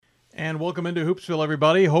And welcome into Hoopsville,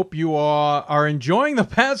 everybody. Hope you are enjoying the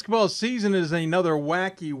basketball season. It is another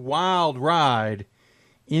wacky, wild ride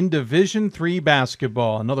in Division III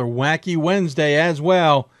basketball. Another wacky Wednesday as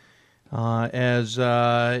well. It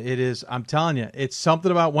is, I'm telling you, it's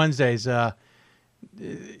something about Wednesdays.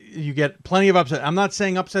 You get plenty of upsets. I'm not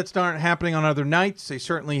saying upsets aren't happening on other nights. They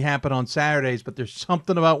certainly happen on Saturdays, but there's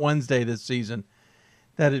something about Wednesday this season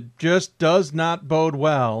that it just does not bode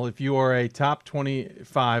well if you are a top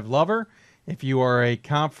 25 lover, if you are a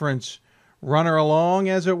conference runner along,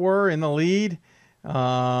 as it were, in the lead.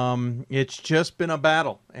 It's just been a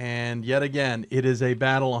battle, and yet again, it is a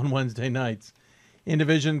battle on Wednesday nights. In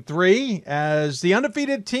Division III, as the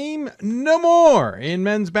undefeated team, no more in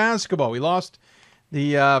men's basketball. We lost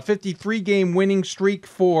the 53-game winning streak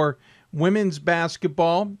for women's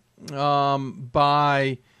basketball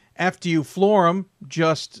by FDU Florham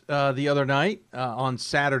just the other night on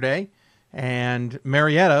Saturday, and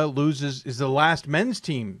Marietta is the last men's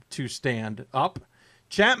team to stand up.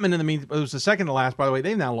 Chapman, in the meantime, it was the second to last, by the way.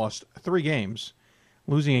 They've now lost 3 games,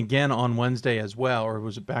 losing again on Wednesday as well, or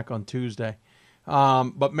was it back on Tuesday?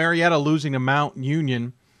 But Marietta losing to Mount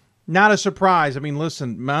Union, not a surprise. I mean,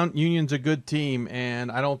 listen, Mount Union's a good team,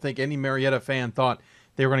 and I don't think any Marietta fan thought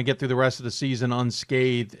they were going to get through the rest of the season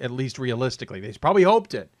unscathed, at least realistically. They probably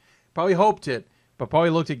hoped it, but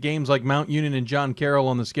probably looked at games like Mount Union and John Carroll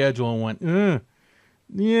on the schedule and went,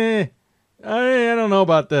 yeah, I don't know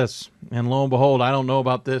about this. And lo and behold, I don't know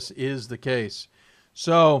about this is the case.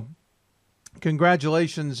 So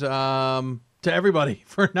congratulations to everybody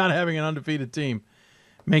for not having an undefeated team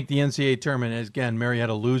make the NCAA tournament. As again,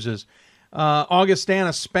 Marietta loses.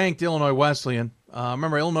 Augustana spanked Illinois Wesleyan.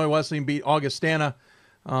 Remember, Illinois Wesleyan beat Augustana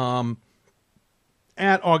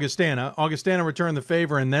at Augustana. Augustana returned the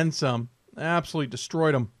favor and then some. Absolutely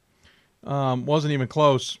destroyed them. Wasn't even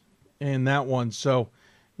close in that one. So,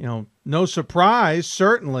 no surprise,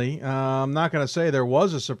 certainly. I'm not going to say there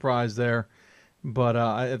was a surprise there, but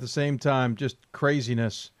at the same time, just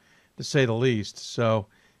craziness, to say the least. So,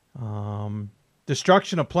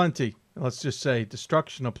 destruction aplenty. Let's just say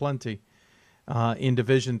destruction aplenty in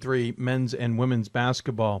Division III men's and women's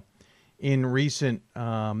basketball in recent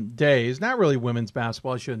days. Not really women's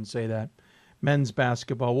basketball, I shouldn't say that. Men's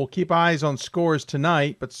basketball. We'll keep eyes on scores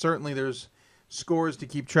tonight, but certainly there's scores to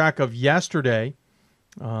keep track of yesterday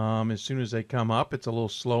as soon as they come up. It's a little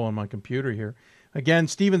slow on my computer here. Again,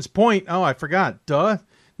 Stevens Point. Oh, I forgot. Duh.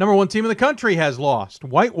 Number 1 team in the country has lost.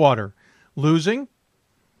 Whitewater losing.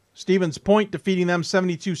 Stevens Point defeating them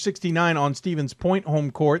 72-69 on Stevens Point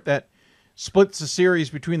home court. That splits the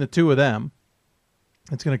series between the two of them.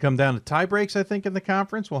 It's going to come down to tie breaks, I think, in the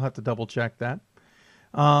conference. We'll have to double check that.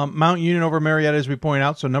 Mount Union over Marietta, as we point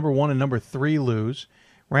out. So number 1 and number 3 lose.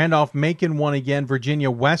 Randolph-Macon won again.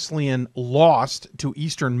 Virginia Wesleyan lost to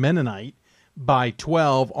Eastern Mennonite by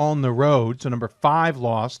 12 on the road. So number 5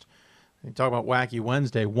 lost. You talk about wacky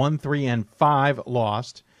Wednesday. 1, 3, and 5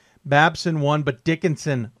 lost. Babson won, but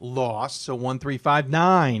Dickinson lost. So 1, 3, 5,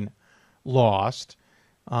 9 lost.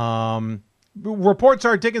 Reports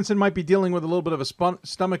are Dickinson might be dealing with a little bit of a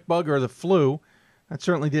stomach bug or the flu. That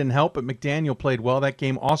certainly didn't help, but McDaniel played well. That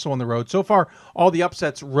game also on the road. So far, all the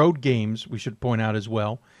upsets, road games, we should point out as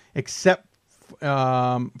well, except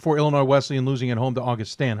for Illinois Wesleyan losing at home to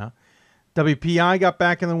Augustana. WPI got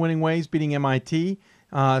back in the winning ways, beating MIT.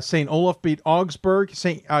 St. Olaf beat Augsburg.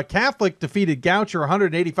 Catholic defeated Goucher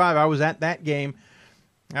 185. I was at that game.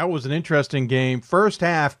 That was an interesting game. First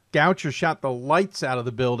half, Goucher shot the lights out of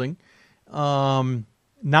the building. 9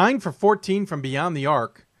 for 14 from beyond the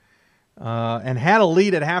arc. And had a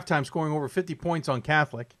lead at halftime, scoring over 50 points on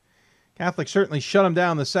Catholic. Catholic certainly shut them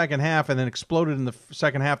down in the second half and then exploded in the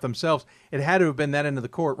second half themselves. It had to have been that end of the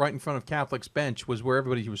court, right in front of Catholic's bench, was where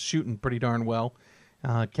everybody was shooting pretty darn well.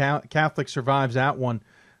 Catholic survives that one.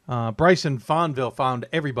 Bryson Fonville found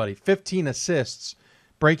everybody. 15 assists,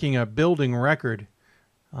 breaking a building record.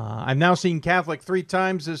 I've now seen Catholic 3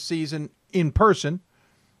 times this season in person,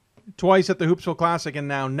 twice at the Hoopsville Classic and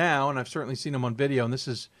now, and I've certainly seen them on video, and this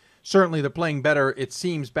is certainly they're playing better, it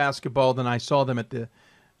seems, basketball than I saw them at the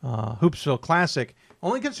Hoopsville Classic.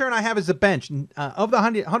 Only concern I have is the bench. Of the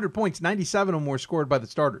 100 points, 97 of them were scored by the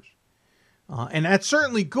starters. And that's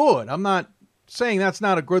certainly good. I'm not saying that's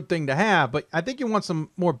not a good thing to have, but I think you want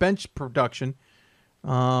some more bench production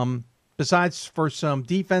besides for some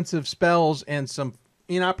defensive spells and some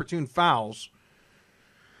inopportune fouls.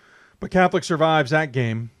 But Catholic survives that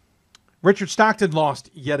game. Richard Stockton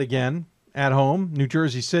lost yet again at home. New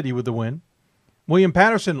Jersey City with the win. William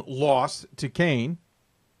Patterson lost to Kane.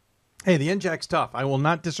 Hey, the NJAC's tough. I will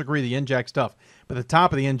not disagree. The NJAC's tough. But the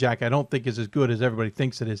top of the NJAC I don't think is as good as everybody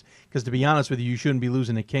thinks it is. Because to be honest with you shouldn't be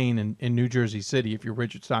losing to Kane in New Jersey City if you're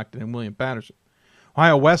Richard Stockton and William Patterson.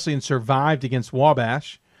 Ohio Wesleyan survived against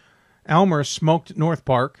Wabash. Elmer smoked North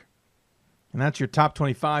Park. And that's your top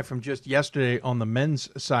 25 from just yesterday on the men's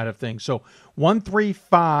side of things. So 1, 3,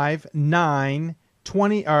 5, 9,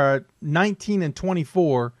 20, 19 and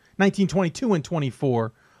 24, 19, 22 and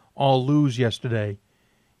 24 all lose yesterday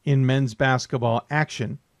in men's basketball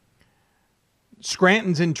action.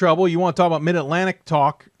 Scranton's in trouble. You want to talk about Mid-Atlantic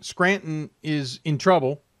talk. Scranton is in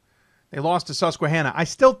trouble. They lost to Susquehanna. I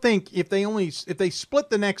still think if they split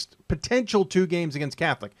the next potential 2 games against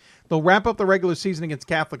Catholic, they'll wrap up the regular season against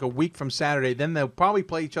Catholic a week from Saturday. Then they'll probably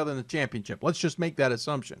play each other in the championship. Let's just make that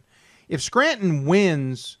assumption. If Scranton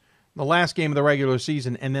wins the last game of the regular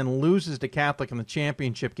season and then loses to Catholic in the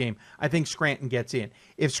championship game, I think Scranton gets in.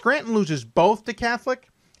 If Scranton loses both to Catholic,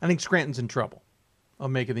 I think Scranton's in trouble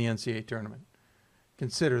of making the NCAA tournament.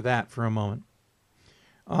 Consider that for a moment.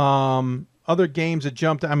 Other games that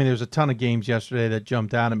jumped, I mean, there's a ton of games yesterday that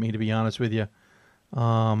jumped out at me, to be honest with you.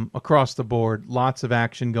 Across the board, lots of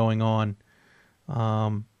action going on.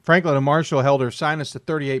 Franklin and Marshall held Ursinus to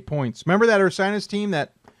 38 points. Remember that Ursinus team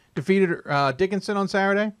that defeated Dickinson on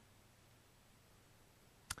Saturday?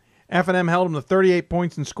 F&M held them to 38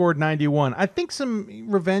 points and scored 91. I think some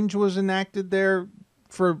revenge was enacted there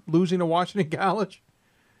for losing to Washington College.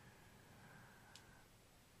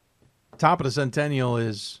 Top of the Centennial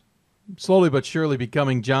is slowly but surely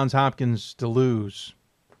becoming Johns Hopkins to lose.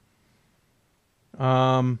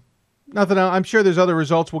 Nothing else. I'm sure there's other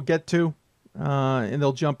results we'll get to, and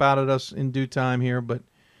they'll jump out at us in due time here. But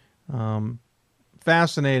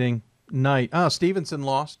fascinating night. Stevenson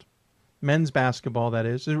lost. Men's basketball, that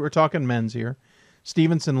is. We're talking men's here.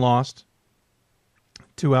 Stevenson lost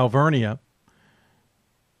to Alvernia.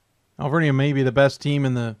 Alvernia may be the best team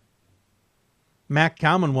in the MAC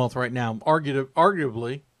Commonwealth right now,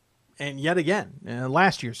 arguably. And yet again,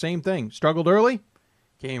 last year, same thing. Struggled early,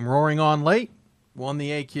 came roaring on late, won the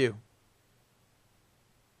AQ.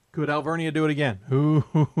 Could Alvernia do it again? Who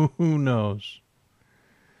knows?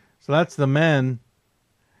 So that's the men.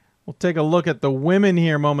 We'll take a look at the women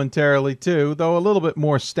here momentarily, too, though a little bit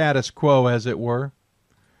more status quo, as it were.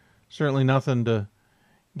 Certainly nothing to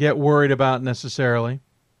get worried about necessarily.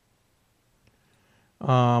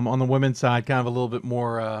 On the women's side, kind of a little bit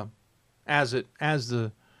more as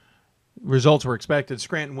the results were expected.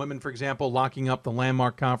 Scranton women, for example, locking up the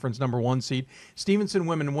landmark conference #1 seed. Stevenson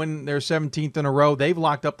women win their 17th in a row. They've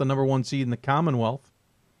locked up the #1 seed in the Commonwealth.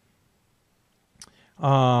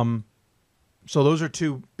 So those are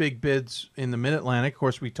 2 big bids in the Mid-Atlantic. Of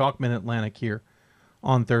course, we talk Mid-Atlantic here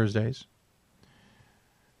on Thursdays.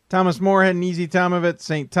 Thomas More had an easy time of it.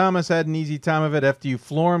 St. Thomas had an easy time of it. FDU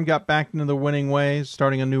Florham got back into the winning ways,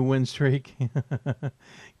 starting a new win streak.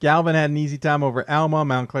 Galvin had an easy time over Alma.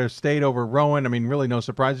 Montclair State over Rowan. I mean, really no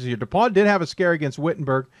surprises here. DePaul did have a scare against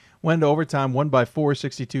Wittenberg. Went to overtime, won by 4,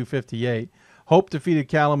 62-58. Hope defeated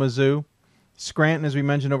Kalamazoo. Scranton, as we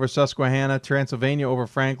mentioned, over Susquehanna. Transylvania over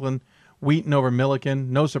Franklin. Wheaton over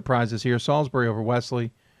Milliken. No surprises here. Salisbury over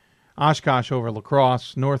Wesley. Oshkosh over La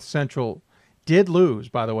Crosse. North Central did lose,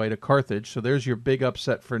 by the way, to Carthage. So there's your big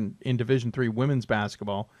upset in Division III women's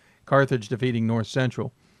basketball. Carthage defeating North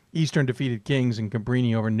Central. Eastern defeated Kings and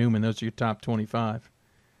Cabrini over Newman. Those are your top 25.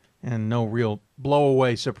 And no real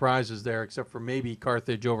blow-away surprises there, except for maybe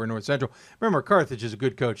Carthage over North Central. Remember, Carthage is a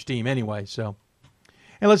good coach team anyway. So,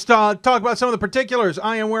 and let's talk about some of the particulars.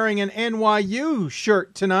 I am wearing an NYU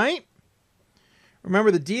shirt tonight.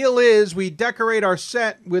 Remember, the deal is we decorate our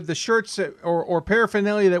set with the shirts or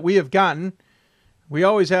paraphernalia that we have gotten. We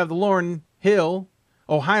always have the Lauryn Hill,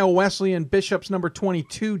 Ohio Wesleyan Bishops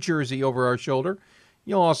 #22 jersey over our shoulder.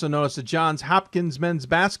 You'll also notice the Johns Hopkins men's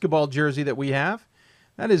basketball jersey that we have.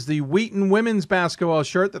 That is the Wheaton women's basketball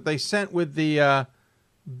shirt that they sent with the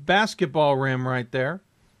basketball rim right there.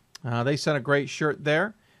 They sent a great shirt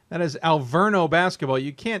there. That is Alverno basketball.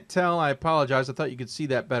 You can't tell. I apologize. I thought you could see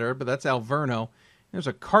that better, but that's Alverno. There's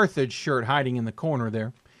a Carthage shirt hiding in the corner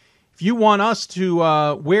there. If you want us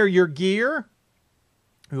to wear your gear,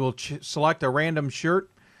 we will select a random shirt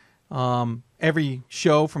every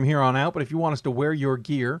show from here on out. But if you want us to wear your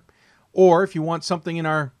gear, or if you want something in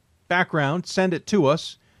our background, send it to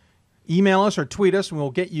us. Email us or tweet us, and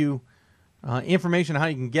we'll get you information on how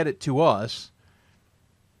you can get it to us.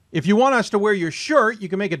 If you want us to wear your shirt, you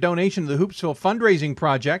can make a donation to the Hoopsville Fundraising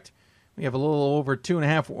Project. We have a little over about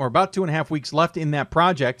 2.5 weeks left in that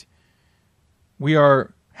project. We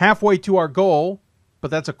are halfway to our goal,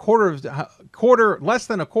 but that's less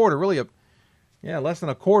than a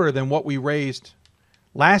quarter than what we raised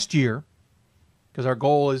last year, because our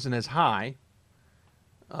goal isn't as high,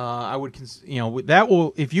 I would, that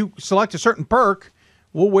will, if you select a certain perk,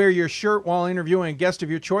 we'll wear your shirt while interviewing a guest of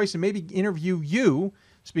your choice and maybe interview you.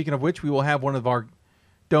 Speaking of which, we will have one of our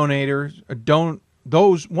donators,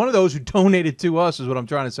 one of those who donated to us is what I'm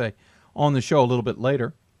trying to say, on the show a little bit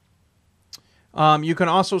later. You can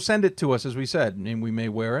also send it to us, as we said, and we may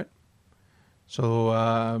wear it.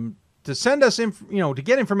 So to send us, to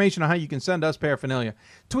get information on how you can send us paraphernalia,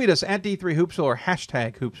 tweet us at D3Hoopsville or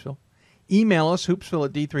hashtag Hoopsville. Email us,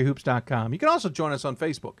 hoopsville@d3hoops.com. You can also join us on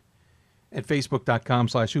Facebook at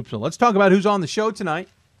facebook.com/Hoopsville. Let's talk about who's on the show tonight.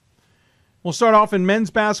 We'll start off in men's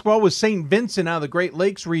basketball with St. Vincent out of the Great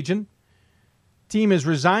Lakes region. Team is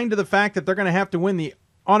resigned to the fact that they're going to have to win the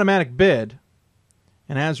automatic bid.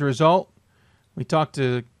 And as a result, we talked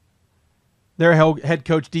to their head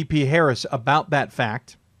coach, D.P. Harris, about that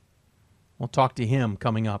fact. We'll talk to him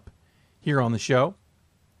coming up here on the show.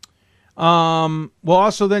 We'll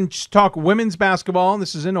also then talk women's basketball, and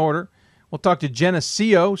this is in order. We'll talk to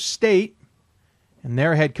Geneseo State and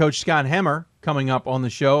their head coach, Scott Hemmer, coming up on the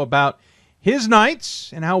show about his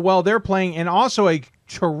Knights and how well they're playing, and also a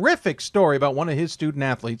terrific story about one of his student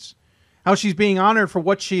athletes, how she's being honored for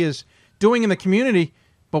what she is doing in the community,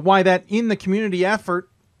 but why that in the community effort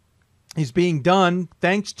is being done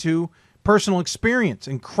thanks to personal experience.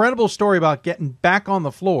 Incredible story about getting back on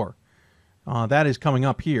the floor. That is coming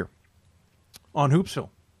up here on Hoopsville.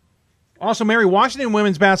 Also, Mary Washington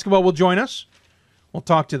women's basketball will join us. We'll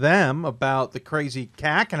talk to them about the crazy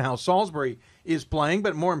CAC and how Salisbury is playing,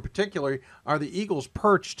 but more in particular, are the Eagles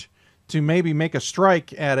perched to maybe make a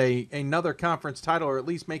strike at another conference title or at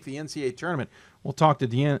least make the NCAA tournament? We'll talk to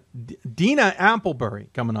Dina Applebury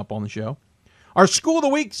coming up on the show. Our School of the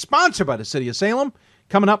Week, sponsored by the City of Salem.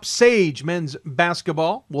 Coming up, Sage men's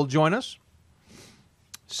basketball will join us.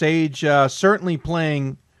 Sage certainly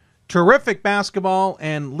playing terrific basketball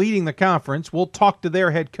and leading the conference. We'll talk to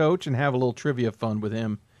their head coach and have a little trivia fun with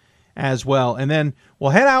him as well. And then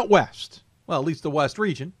we'll head out west. Well, at least the west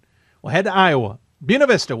region. We'll head to Iowa. Buena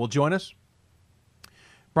Vista will join us.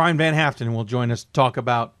 Brian Van Haften will join us to talk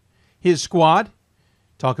about his squad,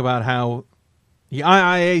 talk about how the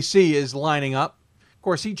IIAC is lining up. Of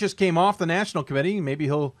course, he just came off the national committee. Maybe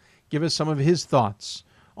he'll give us some of his thoughts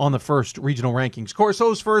on the first regional rankings. Of course,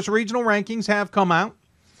 those first regional rankings have come out.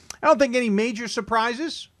 I don't think any major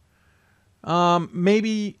surprises.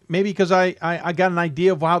 Maybe because I got an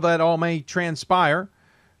idea of how that all may transpire.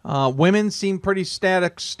 Women seem pretty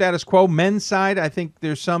status quo. Men's side, I think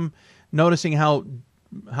there's some noticing how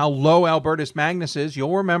low Albertus Magnus is.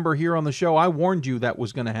 You'll remember here on the show, I warned you that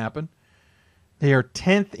was going to happen. They are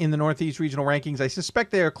 10th in the Northeast Regional Rankings. I suspect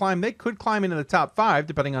they could climb into the top 5,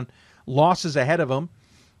 depending on losses ahead of them.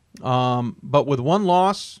 But with one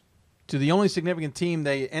loss to the only significant team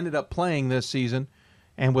they ended up playing this season,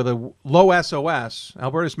 and with a low SOS,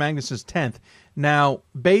 Albertus Magnus is 10th. Now,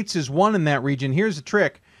 Bates is 1 in that region. Here's the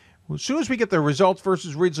trick. As soon as we get the results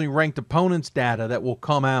versus regionally ranked opponents data that will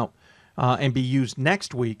come out and be used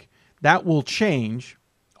next week, that will change.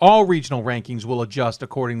 All regional rankings will adjust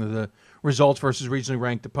according to the results versus regionally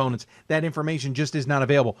ranked opponents. That information just is not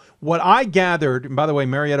available. What I gathered, and by the way,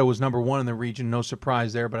 Marietta was number 1 in the region, no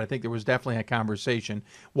surprise there, but I think there was definitely a conversation.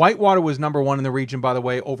 Whitewater was number 1 in the region, by the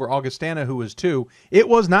way, over Augustana, who was 2. It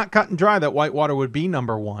was not cut and dry that Whitewater would be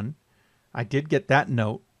number 1. I did get that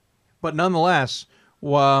note. But nonetheless,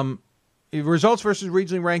 results versus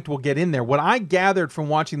regionally ranked will get in there. What I gathered from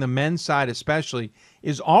watching the men's side especially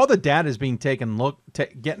is all the data is being getting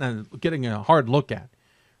a hard look at.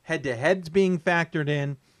 Head-to-heads being factored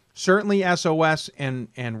in, certainly SOS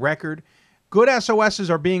and record. Good SOSs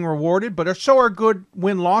are being rewarded, but so are good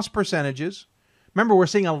win-loss percentages. Remember, we're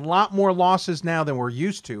seeing a lot more losses now than we're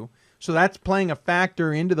used to, so that's playing a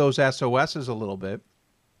factor into those SOSs a little bit.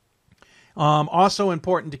 Also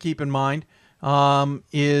important to keep in mind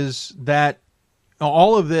is that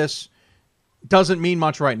all of this doesn't mean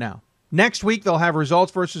much right now. Next week, they'll have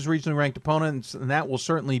results versus regionally ranked opponents, and that will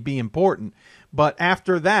certainly be important. But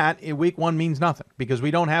after that, week 1 means nothing because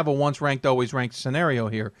we don't have a once-ranked, always-ranked scenario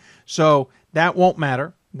here. So that won't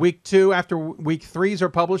matter. Week 2, after week 3s are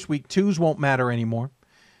published, week 2s won't matter anymore.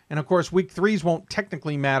 And, of course, week 3s won't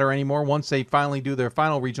technically matter anymore once they finally do their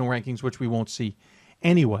final regional rankings, which we won't see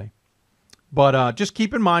anyway. But just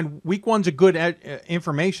keep in mind, week 1's a good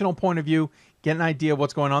informational point of view. Get an idea of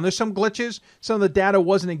what's going on. There's some glitches. Some of the data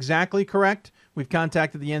wasn't exactly correct. We've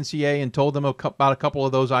contacted the NCAA and told them about a couple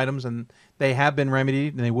of those items, and they have been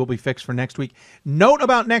remedied, and they will be fixed for next week. Note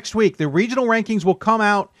about next week, the regional rankings will come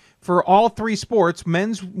out for all 3 sports,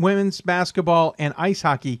 men's, women's basketball, and ice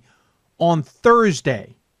hockey, on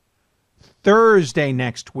Thursday. Thursday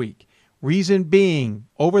next week. Reason being,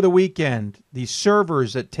 over the weekend, the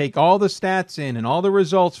servers that take all the stats in and all the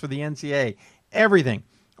results for the NCAA, everything,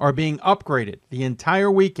 are being upgraded the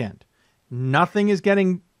entire weekend. Nothing is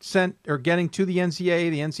getting sent or getting to the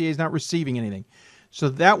NCAA. The NCAA is not receiving anything. So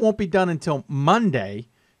that won't be done until Monday.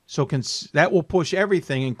 So that will push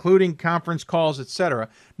everything, including conference calls, etc.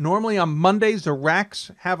 Normally on Mondays, the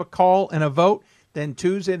RACs have a call and a vote. Then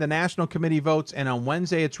Tuesday, the National Committee votes. And on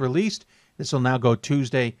Wednesday, it's released. This will now go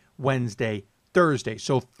Tuesday, Wednesday, Thursday.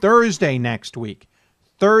 So Thursday next week,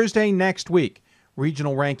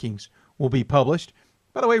 regional rankings will be published.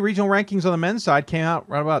 By the way, regional rankings on the men's side came out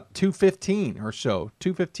right about 2:15 or so,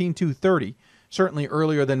 2:15, 2:30, certainly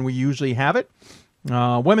earlier than we usually have it.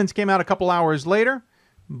 Women's came out a couple hours later,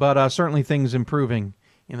 but certainly things improving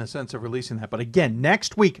in the sense of releasing that. But again,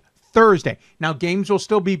 next week, Thursday. Now, games will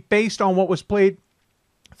still be based on what was played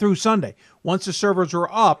through Sunday. Once the servers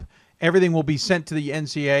are up, everything will be sent to the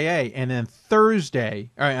NCAA, and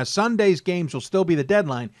then Sunday's games will still be the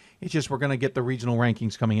deadline. It's just we're going to get the regional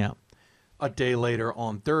rankings coming out a day later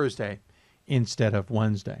on Thursday instead of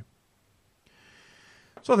Wednesday.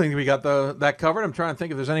 So I think we got that covered. I'm trying to think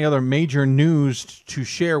if there's any other major news to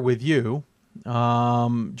share with you.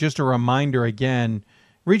 Just a reminder again,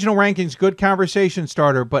 regional rankings, good conversation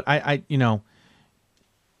starter, but I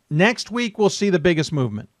next week we'll see the biggest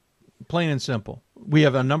movement, plain and simple. We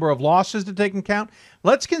have a number of losses to take into account.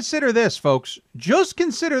 Let's consider this, folks. Just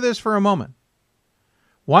consider this for a moment.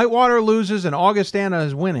 Whitewater loses and Augustana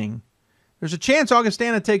is winning. There's a chance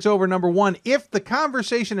Augustana takes over number one if the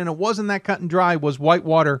conversation, and it wasn't that cut and dry, was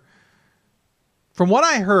Whitewater. From what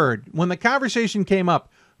I heard, when the conversation came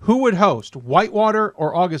up, who would host, Whitewater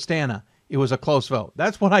or Augustana, it was a close vote.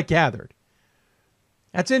 That's what I gathered.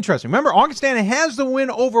 That's interesting. Remember, Augustana has the win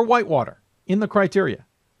over Whitewater in the criteria.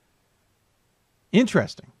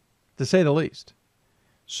 Interesting, to say the least.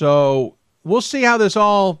 So we'll see how this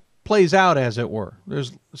all plays out, as it were.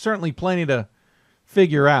 There's certainly plenty to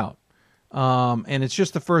figure out. And it's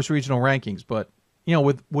just the first regional rankings. But,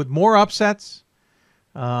 with more upsets,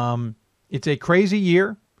 it's a crazy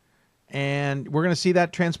year, and we're going to see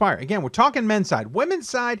that transpire. Again, we're talking men's side. Women's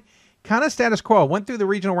side, kind of status quo. Went through the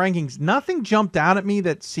regional rankings. Nothing jumped out at me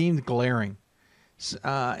that seemed glaring.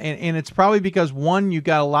 And it's probably because, one, you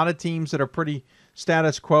got a lot of teams that are pretty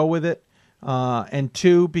status quo with it, and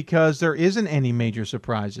two, because there isn't any major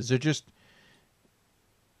surprises. There's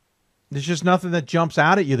just nothing that jumps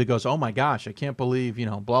out at you that goes, oh my gosh, I can't believe,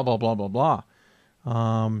 blah, blah, blah, blah, blah.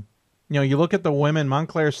 You look at the women,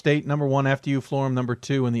 Montclair State, number one, FDU Florham, number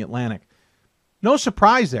two in the Atlantic. No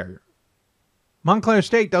surprise there. Montclair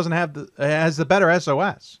State has the better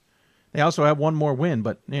SOS. They also have one more win,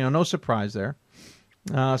 but, no surprise there.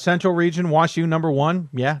 Central Region, WashU, number one.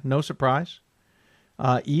 Yeah, no surprise.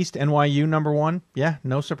 East, NYU, number one. Yeah,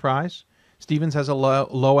 no surprise. Stevens has a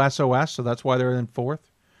low SOS, so that's why they're in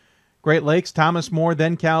fourth. Great Lakes, Thomas More,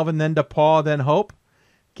 then Calvin, then DePaul, then Hope.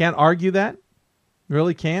 Can't argue that.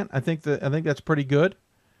 Really can't. I think that's pretty good.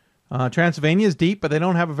 Transylvania is deep, but they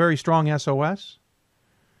don't have a very strong SOS.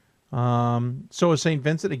 So is St.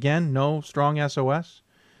 Vincent. Again, no strong SOS.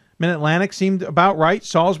 Mid-Atlantic seemed about right.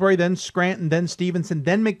 Salisbury, then Scranton, then Stevenson,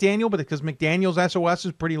 then McDaniel, but because McDaniel's SOS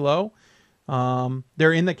is pretty low.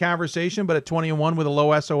 They're in the conversation, but at 20-1 with a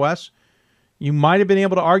low SOS. You might have been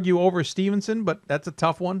able to argue over Stevenson, but that's a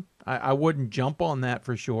tough one. I wouldn't jump on that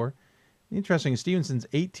for sure. Interesting, Stevenson's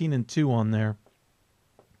 18-2 on there.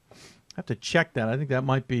 I have to check that. I think that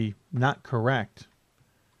might be not correct.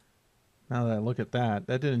 Now that I look at that.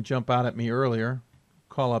 That didn't jump out at me earlier.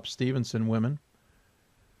 Call up Stevenson women.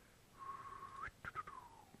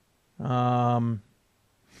 No,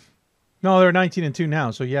 they're 19-2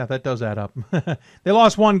 now, so yeah, that does add up. They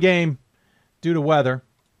lost one game due to weather.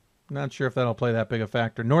 Not sure if that'll play that big a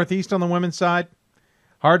factor. Northeast on the women's side,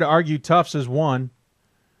 hard to argue. Tufts has won.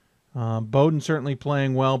 Bowdoin certainly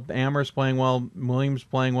playing well. Amherst playing well. Williams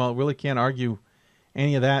playing well. Really can't argue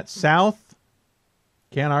any of that. South,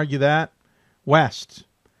 can't argue that. West,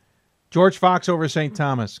 George Fox over St.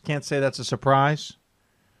 Thomas. Can't say that's a surprise.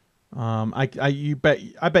 I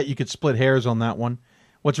bet you could split hairs on that one.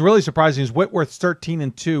 What's really surprising is Whitworth's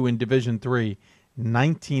 13-2 in Division III,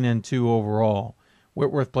 19-2 overall.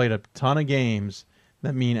 Whitworth played a ton of games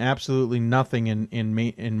that mean absolutely nothing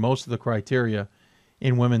in most of the criteria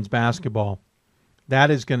in women's basketball.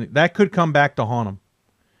 That could come back to haunt them.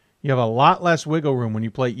 You have a lot less wiggle room when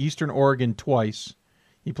you play Eastern Oregon twice.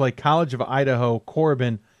 You play College of Idaho,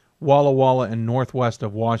 Corbin, Walla Walla, and Northwest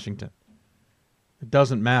of Washington. It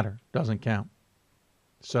doesn't matter. Doesn't count.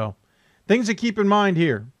 So, things to keep in mind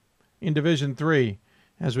here in Division III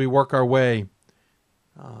as we work our way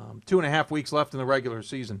 2.5 weeks left in the regular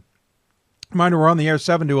season. Reminder, we're on the air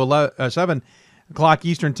 7 o'clock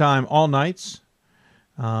Eastern time all nights,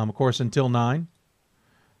 of course, until 9.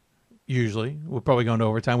 Usually. We're probably going to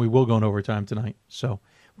overtime. We will go into overtime tonight. So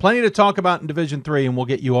plenty to talk about in Division III, and we'll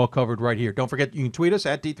get you all covered right here. Don't forget, you can tweet us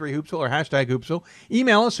at D3Hoopsville or hashtag Hoopsville.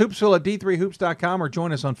 Email us, hoopsville@d3hoops.com, or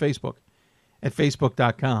join us on Facebook at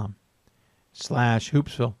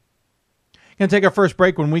facebook.com/Hoopsville. Going to take our first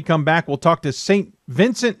break. When we come back, we'll talk to St.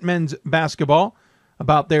 Vincent men's basketball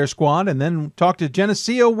about their squad, and then talk to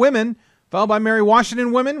Geneseo women, followed by Mary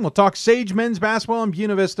Washington women. We'll talk Sage men's basketball and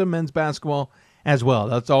Buena Vista men's basketball as well.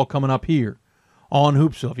 That's all coming up here on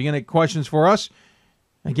Hoopsville. If you got any questions for us,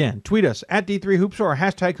 again, tweet us at D3Hoopsville or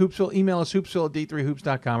hashtag Hoopsville. Email us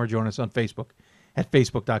hoopsville@d3hoops.com or join us on Facebook at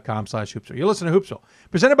facebook.com/Hoopsville. You're listening to Hoopsville,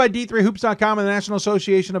 presented by D3Hoops.com and the National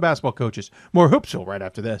Association of Basketball Coaches. More Hoopsville right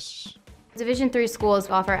after this. Division III schools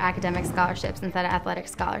offer academic scholarships instead of athletic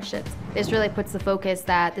scholarships. This really puts the focus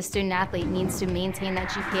that the student athlete needs to maintain that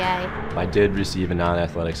GPA. I did receive a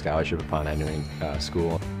non-athletic scholarship upon entering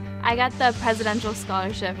school. I got the presidential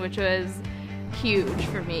scholarship, which was huge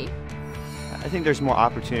for me. I think there's more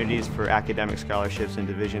opportunities for academic scholarships in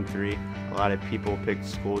Division III. A lot of people pick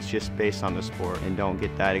schools just based on the sport and don't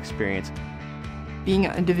get that experience. Being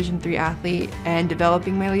a Division III athlete and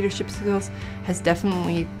developing my leadership skills has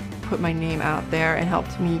definitely put my name out there and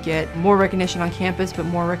helped me get more recognition on campus, but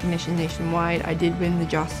more recognition nationwide. I did win the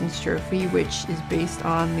Jostens Trophy, which is based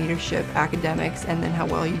on leadership, academics, and then how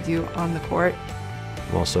well you do on the court.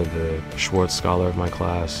 I'm also the Schwartz Scholar of my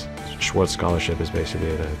class. Schwartz Scholarship is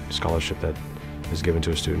basically a scholarship that is given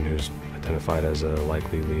to a student who's identified as a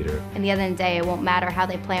likely leader. And the end of the day, it won't matter how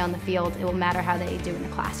they play on the field, it will matter how they do in the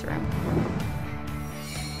classroom.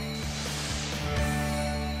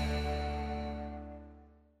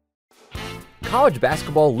 College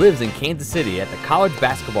basketball lives in Kansas City at the College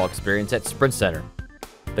Basketball Experience at Sprint Center.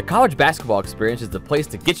 The College Basketball Experience is the place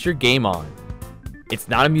to get your game on. It's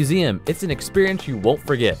not a museum, it's an experience you won't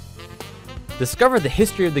forget. Discover the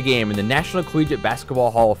history of the game in the National Collegiate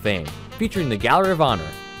Basketball Hall of Fame, featuring the Gallery of Honor,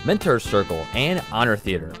 Mentor's Circle, and Honor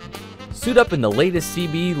Theater. Suit up in the latest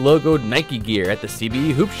CBE logoed Nike gear at the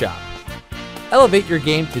CBE Hoop Shop. Elevate your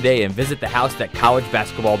game today and visit the house that college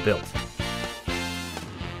basketball built.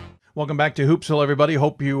 Welcome back to Hoopsville, everybody.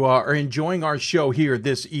 Hope you are enjoying our show here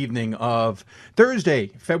this evening of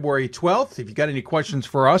Thursday, February 12th. If you've got any questions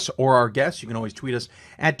for us or our guests, you can always tweet us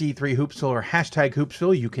at D3Hoopsville or hashtag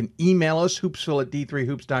Hoopsville. You can email us,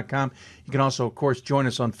 hoopsville@d3hoops.com. You can also, of course, join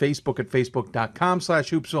us on Facebook at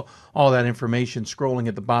facebook.com/Hoopsville. All that information scrolling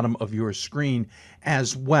at the bottom of your screen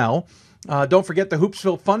as well. Don't forget the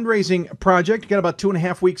Hoopsville fundraising project. We've got about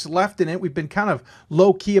 2.5 weeks left in it. We've been kind of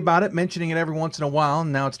low-key about it, mentioning it every once in a while,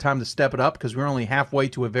 and now it's time to step it up because we're only halfway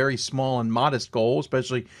to a very small and modest goal,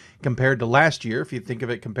 especially compared to last year. If you think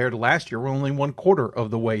of it compared to last year, we're only 1/4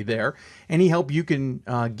 of the way there. Any help you can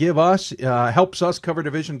give us helps us cover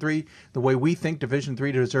Division III the way we think Division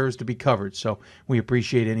III deserves to be covered. So we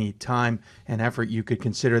appreciate any time and effort you could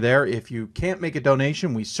consider there. If you can't make a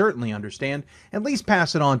donation, we certainly understand. At least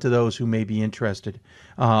pass it on to those who may be interested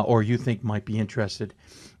or you think might be interested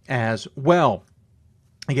as well.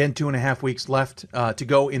 Again, 2.5 weeks left to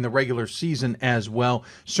go in the regular season as well.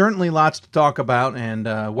 Certainly lots to talk about, and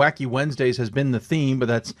Wacky Wednesdays has been the theme, but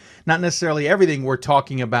that's not necessarily everything we're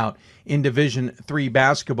talking about in Division III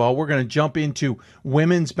basketball. We're going to jump into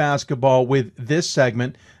women's basketball with this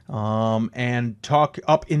segment and talk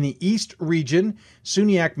up in the East region.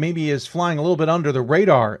 SUNYAC maybe is flying a little bit under the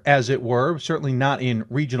radar, as it were, certainly not in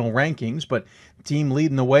regional rankings, but the team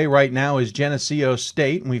leading the way right now is Geneseo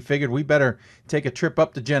State, and we figured we better take a trip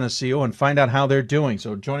up to Geneseo and find out how they're doing.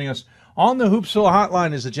 So joining us on the Hoopsville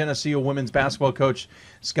hotline is the Geneseo women's basketball coach,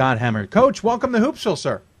 Scott Hemmer. Coach, welcome to Hoopsville,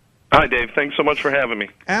 sir. Hi, Dave. Thanks so much for having me.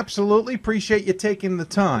 Absolutely. Appreciate you taking the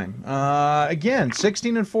time. Again,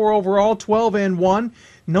 16-4 overall, 12-1.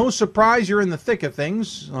 No surprise you're in the thick of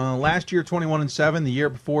things. Last year, 21-7. The year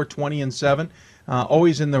before, 20-7.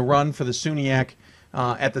 Always in the run for the SUNYAC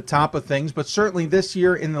at the top of things. But certainly this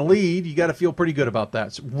year in the lead, you got to feel pretty good about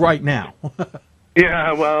that right now.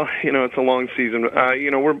 Yeah, well, it's a long season.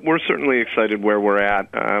 We're certainly excited where we're at.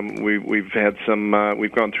 We've had some,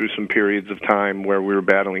 we've gone through some periods of time where we were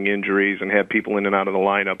battling injuries and had people in and out of the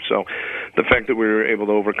lineup. So the fact that we were able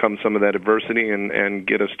to overcome some of that adversity and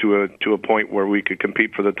get us to a point where we could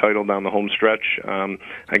compete for the title down the home stretch,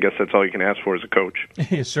 I guess that's all you can ask for as a coach.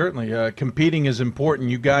 Yeah, certainly. Competing is important.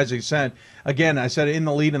 You guys have said, again, I said in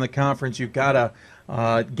the lead in the conference, you've got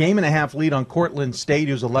Game and a half lead on Cortland State,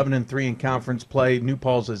 who's 11-3 in conference play. New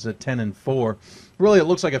Paltz is at 10-4. Really, it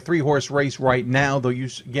looks like a 3-horse race right now, though you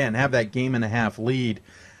again have that game and a half lead.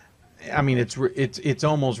 I mean, it's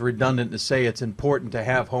almost redundant to say it's important to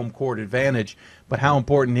have home court advantage, but how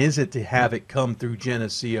important is it to have it come through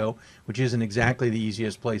Geneseo, which isn't exactly the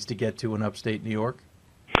easiest place to get to in upstate New York?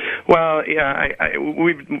 Well, yeah,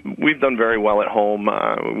 we've done very well at home.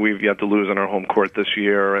 We've yet to lose on our home court this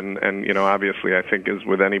year, and you know, obviously, I think as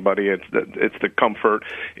with anybody, it's the comfort,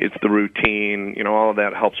 it's the routine. You know, all of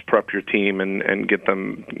that helps prep your team and get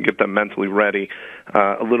them mentally ready.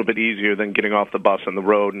 A little bit easier than getting off the bus on the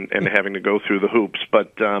road and having to go through the hoops,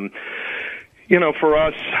 but. You know, for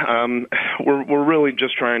us, we're really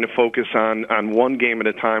just trying to focus on one game at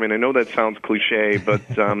a time, and I know that sounds cliche, but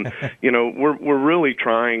you know, we're really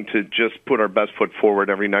trying to just put our best foot forward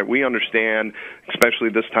every night. We understand, especially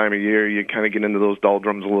this time of year, you kind of get into those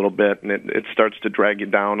doldrums a little bit, and it starts to drag you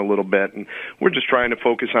down a little bit, and we're just trying to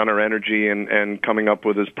focus on our energy and coming up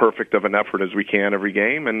with as perfect of an effort as we can every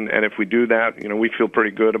game, and if we do that, you know, we feel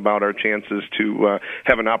pretty good about our chances to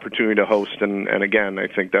have an opportunity to host, and again, I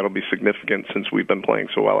think that'll be significant since we've been playing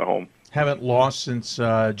so well at home. Haven't lost since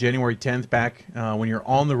January 10th back when you're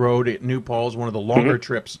on the road at New Paltz, one of the longer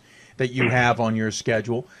trips that you have on your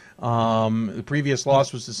schedule. The previous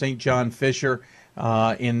loss was to St. John Fisher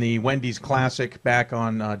in the Wendy's Classic back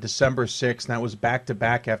on December 6th. That was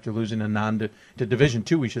back-to-back after losing to Division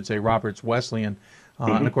II, we should say, Roberts Wesleyan.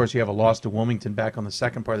 And, of course, you have a loss to Wilmington back on the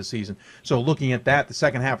second part of the season. So looking at that, the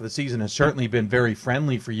second half of the season has certainly been very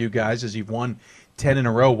friendly for you guys as you've won 10 in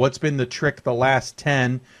a row. What's been the trick the last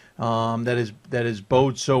 10 that has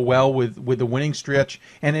bode so well with the winning stretch?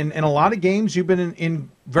 And in a lot of games, you've been in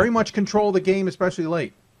very much control of the game, especially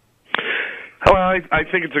late. Well, I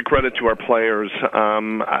think it's a credit to our players.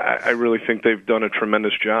 I really think they've done a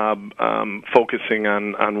tremendous job focusing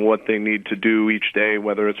on what they need to do each day,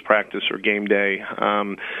 whether it's practice or game day,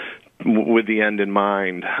 with the end in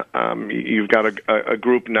mind. You've got a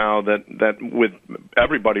group now that with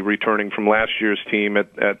everybody returning from last year's team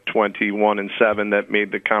at 21-7 that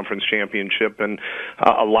made the conference championship, and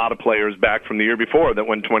a lot of players back from the year before that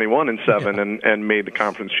went 21-7 and made the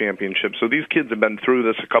conference championship. So these kids have been through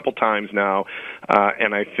this a couple times now,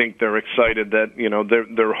 and I think they're excited that, you know,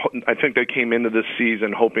 I think they came into this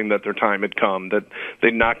season hoping that their time had come, that they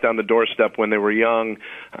knocked on the doorstep when they were young.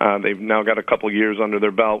 They've now got a couple years under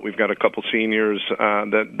their belt. We've got a couple seniors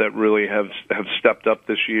that really have stepped up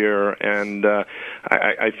this year, and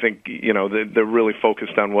I think, you know, they're really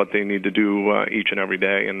focused on what they need to do each and every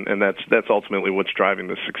day, and that's ultimately what's driving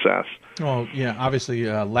the success. Well, yeah, obviously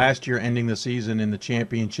last year ending the season in the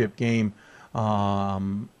championship game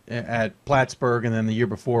at Plattsburgh, and then the year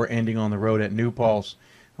before ending on the road at New Paltz.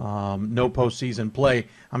 No postseason play.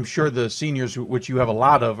 I'm sure the seniors, which you have a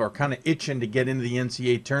lot of, are kind of itching to get into the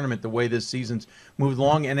NCAA tournament the way this season's moved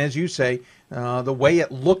along, and as you say, the way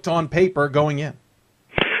it looked on paper going in.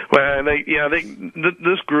 Well,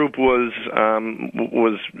 this group was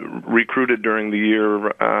recruited during the year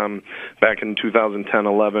back in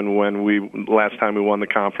 2010-11 when last time we won the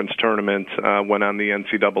conference tournament, went on the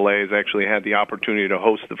NCAAs, actually had the opportunity to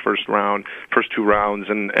host the first two rounds,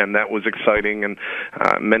 and that was exciting, and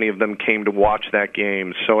many of them came to watch that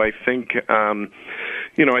game. So I think,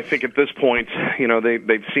 you know, I think at this point, you know,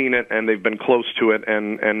 they've seen it and they've been close to it,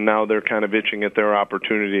 and now they're kind of itching at their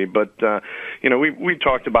opportunity. But you know, we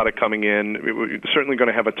talked about it coming in. We're certainly going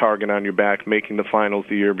to have a target on your back making the finals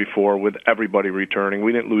the year before with everybody returning.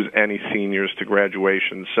 We didn't lose any seniors to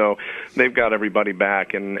graduation, so they've got everybody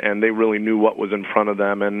back, and they really knew what was in front of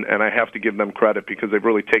them, and I have to give them credit because they've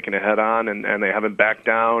really taken it head on, and they haven't backed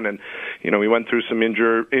down. And you know, we went through some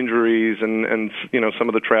injuries, and you know, some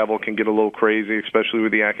of the travel can get a little crazy, especially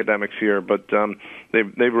with the academics here, but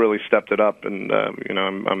they've really stepped it up, and you know,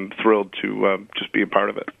 I'm thrilled to just be a part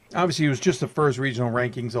of it. Obviously, it was just the first regional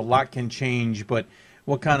rankings. A lot can change, but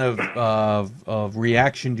what kind of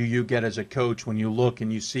reaction do you get as a coach when you look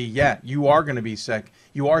and you see, yeah, you are going to be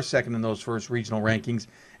you are second in those first regional rankings?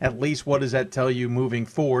 At least, what does that tell you moving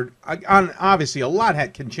forward? Obviously, a lot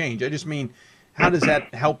can change. I just mean, how does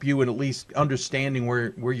that help you in at least understanding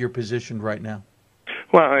where you're positioned right now?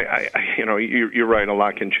 Well, you know, you're right. A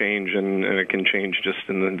lot can change, and it can change just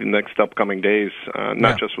in the next upcoming days.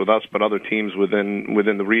 Not just with us, but other teams within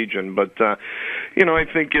the region. But you know, I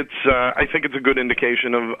think it's a good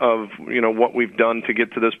indication of you know, what we've done to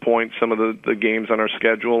get to this point. Some of the games on our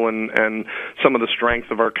schedule, and some of the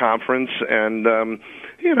strength of our conference, and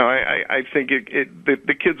I think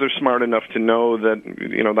the kids are smart enough to know that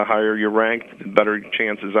the higher you're ranked, the better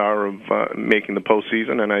chances are of making the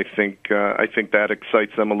postseason, and I think that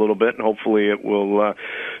excites them a little bit, and hopefully it will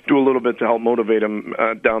do a little bit to help motivate them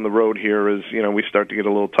down the road here as we start to get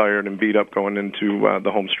a little tired and beat up going into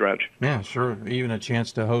the home stretch. Yeah, sure. Even a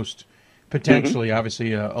chance to host potentially,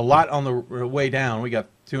 obviously, a lot on the way down. We got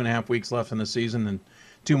 2.5 weeks left in the season and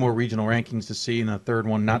 2 more regional rankings to see and a third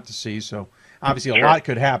one not to see. So obviously a lot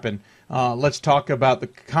could happen. Let's talk about the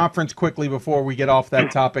conference quickly before we get off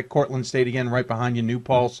that topic. Cortland State again right behind you. New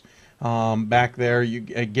Paltz back there. You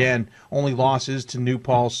again, only losses to New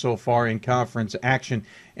Paltz so far in conference action.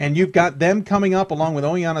 And you've got them coming up along with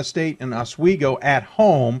Oneonta State and Oswego at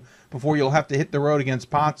home before you'll have to hit the road against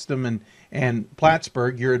Potsdam and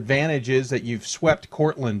Plattsburgh. Your advantage is that you've swept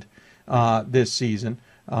Cortland this season,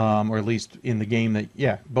 or at least in the game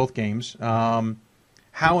both games.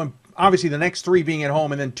 Obviously the next 3 being at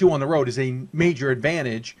home and then 2 on the road is a major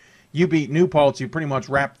advantage. You beat New Paltz, you pretty much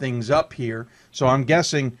wrap things up here. So I'm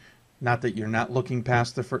guessing, not that you're not looking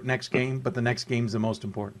past the next game, but the next game's the most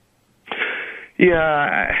important.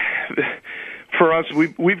 Yeah. For us,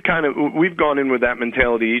 we've gone in with that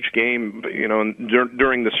mentality each game,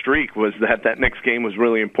 during the streak, was that next game was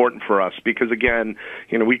really important for us because again,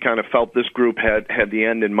 we kind of felt this group had the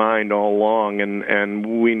end in mind all along,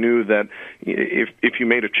 and we knew that if you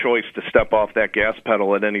made a choice to step off that gas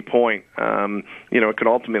pedal at any point, it could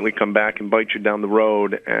ultimately come back and bite you down the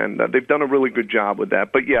road, and they've done a really good job with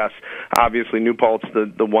that. But yes, obviously New Paltz,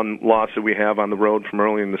 the one loss that we have on the road from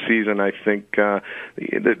early in the season, I think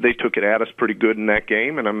they took it at us pretty good in that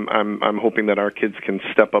game, and I'm hoping that our kids can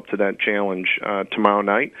step up to that challenge tomorrow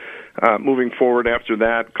night. Moving forward after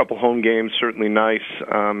that, a couple home games, certainly nice.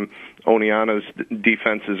 Oneonta's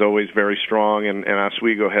defense is always very strong, and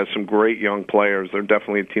Oswego has some great young players. They're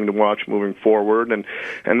definitely a team to watch moving forward. And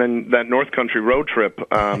then that North Country road trip,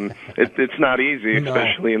 it's not easy,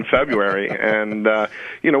 especially in February. And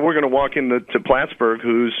we're going to walk into Plattsburgh,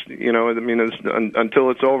 who's until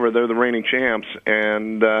it's over, they're the reigning champs,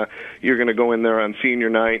 and you're going to go in there on senior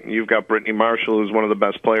night, and you've got Brittany Marshall, who's one of the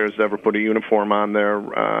best players to ever put a uniform on there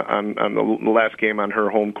on the last game on her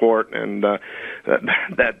home court, and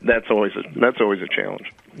that's always a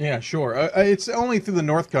challenge. Yeah, sure. It's only through the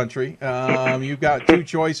North Country. You've got 2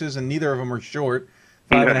 choices, and neither of them are short.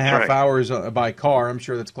 5.5 hours by car. I'm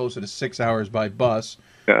sure that's closer to 6 hours by bus.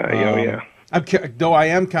 Yeah. Though I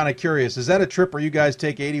am kind of curious, is that a trip where you guys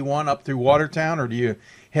take 81 up through Watertown, or do you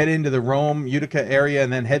head into the Rome, Utica area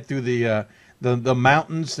and then head through the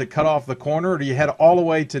mountains to cut off the corner, or do you head all the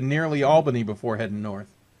way to nearly Albany before heading north?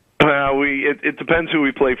 It depends who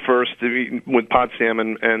we play first. With Potsdam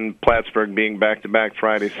and Plattsburgh being back-to-back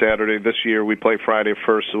Friday, Saturday. This year we play Friday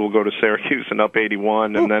first, so we'll go to Syracuse and up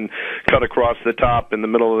 81, and then cut across the top in the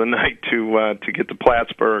middle of the night to get to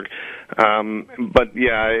Plattsburgh. But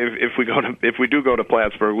yeah, if we do go to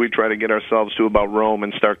Plattsburgh, we try to get ourselves to about Rome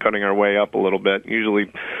and start cutting our way up a little bit.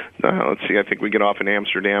 Usually, let's see, I think we get off in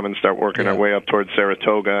Amsterdam and start working our way up towards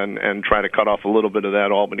Saratoga and try to cut off a little bit of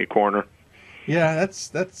that Albany corner. Yeah,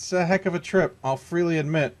 that's a heck of a trip, I'll freely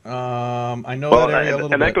admit. I know that area a little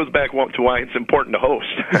bit. And that goes back to why it's important to host.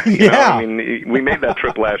 Yeah. We made that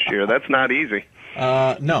trip last year. That's not easy.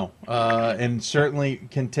 No, and certainly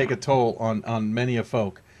can take a toll on many a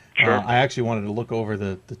folk. Sure. I actually wanted to look over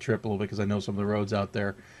the trip a little bit because I know some of the roads out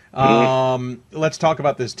there. Let's talk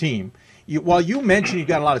about this team. While you mentioned you've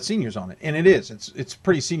got a lot of seniors on it, and it's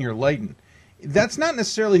pretty senior-laden, that's not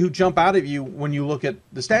necessarily who jump out at you when you look at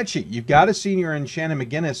the stat sheet. You've got a senior in Shannon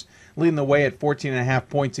McGinnis leading the way at 14.5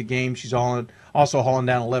 points a game. She's also hauling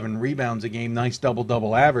down 11 rebounds a game, nice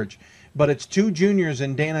double-double average. But it's 2 juniors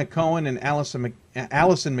in Dana Cohen and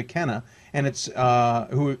Allison McKenna, and it's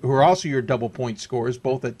who are also your double-point scorers,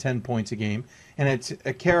 both at 10 points a game. And it's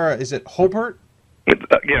Kara, is it Hopert?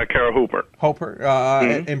 Kara Hooper.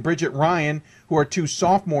 And Bridget Ryan, who are 2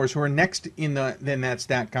 sophomores who are next in that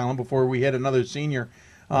stat column before we hit another senior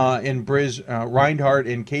in Briz Reinhardt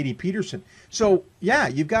and Katie Peterson. So, yeah,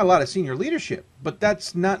 you've got a lot of senior leadership, but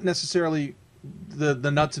that's not necessarily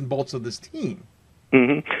the nuts and bolts of this team.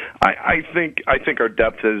 Mm-hmm. I think our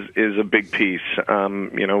depth is a big piece.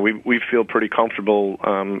 We feel pretty comfortable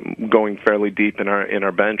going fairly deep in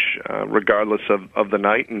our bench, regardless of the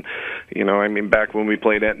night. And back when we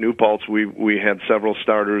played at New Paltz, we had several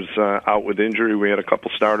starters out with injury. We had a couple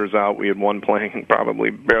starters out. We had one playing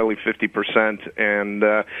probably barely 50%,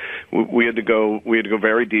 and we had to go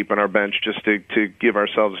very deep on our bench just to give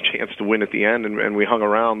ourselves a chance to win at the end. And we hung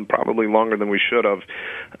around probably longer than we should have.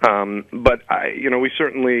 But we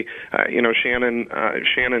certainly, Shannon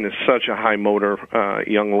is such a high motor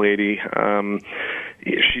young lady.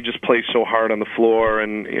 She just plays so hard on the floor,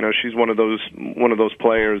 and she's one of those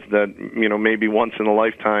players that maybe once in a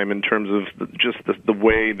lifetime in terms of just the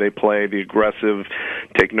way they play, the aggressive,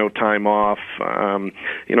 take no time off.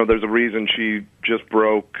 There's a reason she just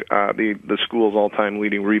broke the school's all-time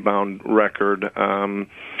leading rebound record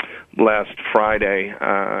last Friday,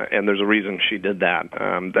 and there's a reason she did that.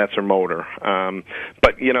 That's her motor.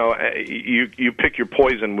 But you pick your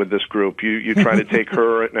poison with this group. You try to take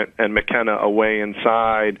her and McKenna away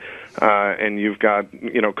inside, and you've got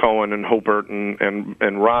Cohen and Hobart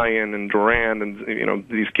and Ryan and Duran and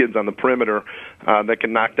these kids on the perimeter that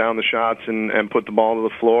can knock down the shots and put the ball to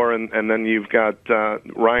the floor, and then you've got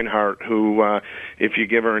Reinhardt, who if you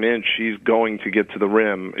give her an inch, she's going to get to the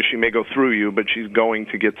rim. She may go through you, but she's going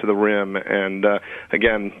to get to the rim. And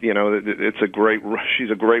again,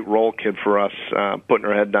 she's a great role kid for us, putting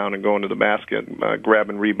her head down and going to the basket,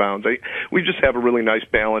 grabbing rebounds. We just have a really nice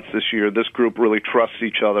balance this year. This group really trusts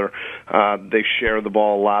each other. They share the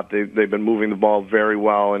ball a lot. They've been moving the ball very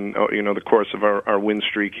well in the course of our win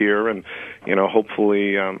streak here, and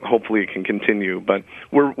hopefully it can continue. But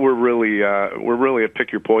we're really a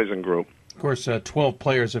pick your poison group. Of course, 12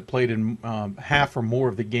 players have played in half or more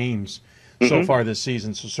of the games so far this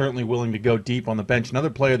season, so certainly willing to go deep on the bench. Another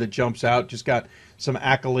player that jumps out, just got some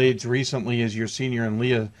accolades recently, is your senior in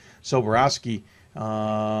Leah Soborowski.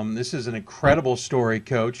 This is an incredible story,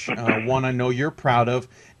 Coach, one I know you're proud of.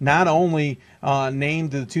 Not only named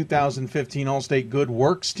the 2015 All-State Good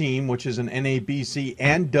Works team, which is an NABC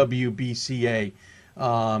and WBCA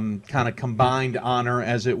kind of combined honor,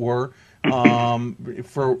 as it were,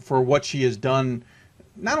 for what she has done,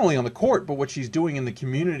 not only on the court, but what she's doing in the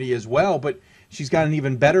community as well. But she's got an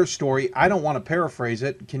even better story. I don't want to paraphrase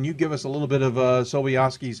it. Can you give us a little bit of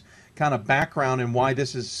Sobiowski's kind of background and why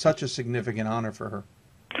this is such a significant honor for her?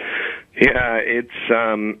 Yeah, it's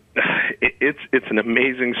an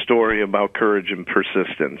amazing story about courage and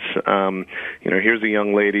persistence. Here's a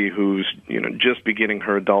young lady who's just beginning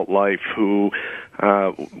her adult life, who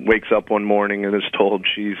wakes up one morning and is told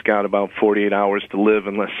she's got about 48 hours to live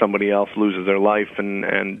unless somebody else loses their life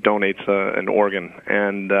and donates an organ.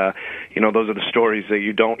 And those are the stories that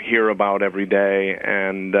you don't hear about every day.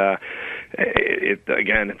 And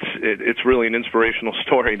it's really an inspirational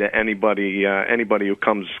story to anybody who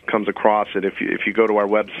comes across it. If you go to our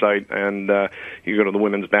website and you go to the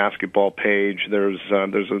women's basketball page, there's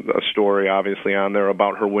a story obviously on there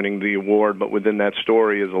about her winning the award, but within that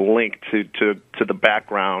story is a link to the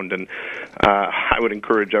background, and I would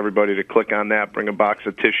encourage everybody to click on that, bring a box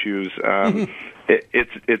of tissues.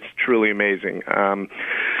 It's truly amazing.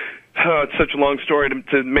 It's such a long story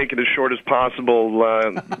to make it as short as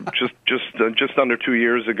possible. Just under 2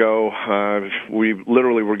 years ago, we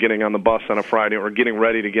literally were getting on the bus on a Friday, or getting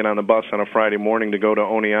ready to get on the bus on a Friday morning to go to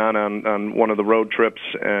Oneonta on one of the road trips,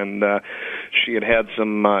 and she had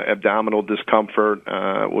some abdominal discomfort,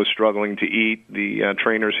 was struggling to eat. The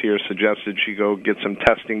trainers here suggested she go get some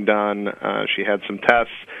testing done. She had some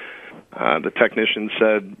tests. The technician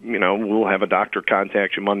said, we'll have a doctor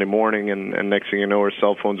contact you Monday morning, and next thing you know, her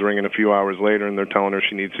cell phone's ringing a few hours later, and they're telling her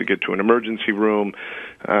she needs to get to an emergency room.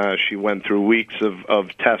 She went through weeks of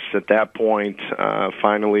tests at that point,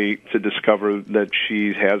 finally to discover that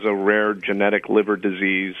she has a rare genetic liver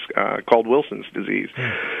disease called Wilson's disease.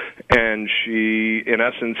 And she, in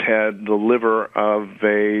essence, had the liver of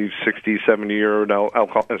a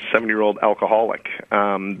 70-year-old alcoholic,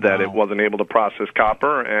 that it wasn't able to process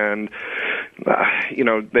copper. And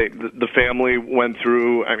the family went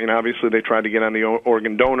through, obviously they tried to get on the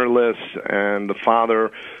organ donor list, and the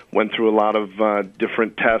father went through a lot of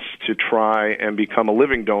different tests to try and become a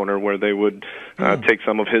living donor, where they would take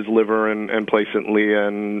some of his liver and place it in Leah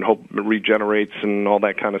and hope it regenerates and all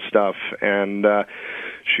that kind of stuff. And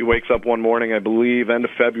she wakes up one morning, I believe, end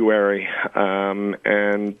of February,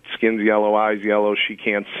 and skin's yellow, eyes yellow, she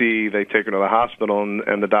can't see. They take her to the hospital,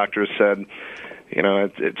 and the doctor said,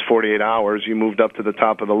 it's 48 hours. You moved up to the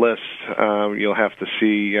top of the list. You'll have to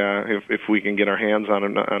see if we can get our hands on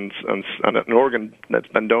an organ that's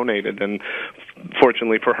been donated. And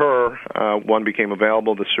fortunately for her, one became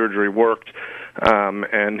available. The surgery worked.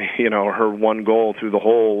 And her one goal through the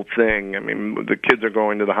whole thing, the kids are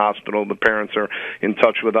going to the hospital, the parents are in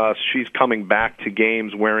touch with us. She's coming back to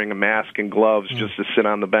games wearing a mask and gloves just to sit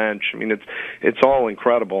on the bench. It's all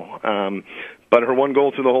incredible. But her one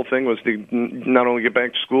goal through the whole thing was to not only get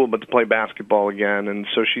back to school, but to play basketball again. And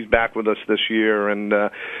so she's back with us this year. And,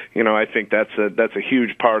 I think that's a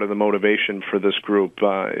huge part of the motivation for this group,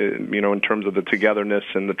 in terms of the togetherness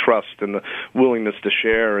and the trust and the willingness to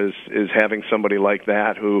share is having somebody like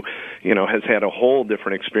that who, has had a whole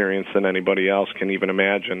different experience than anybody else can even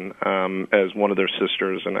imagine as one of their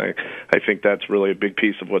sisters. And I think that's really a big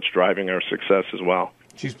piece of what's driving our success as well.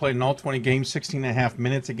 She's played in all 20 games, 16.5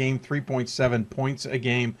 minutes a game, 3.7 points a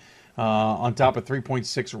game, on top of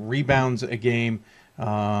 3.6 rebounds a game.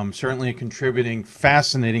 Certainly a contributing,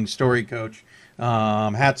 fascinating story, Coach.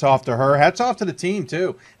 Hats off to her. Hats off to the team,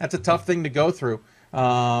 too. That's a tough thing to go through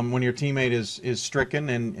when your teammate is stricken,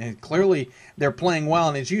 and clearly they're playing well.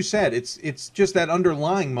 And as you said, it's just that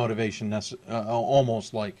underlying motivation,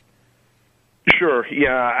 almost like. Sure.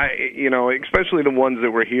 Yeah. Especially the ones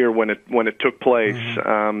that were here when it took place.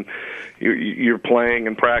 Mm-hmm. You're playing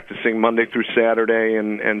and practicing Monday through Saturday,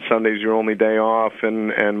 and Sunday's your only day off,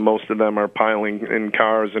 and most of them are piling in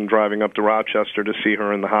cars and driving up to Rochester to see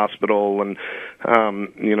her in the hospital. And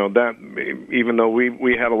that even though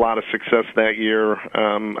we had a lot of success that year,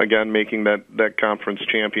 again making that conference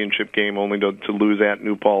championship game, only to lose at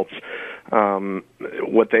New Paltz.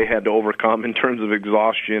 What they had to overcome in terms of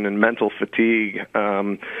exhaustion and mental fatigue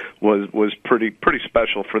was pretty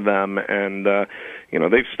special for them, and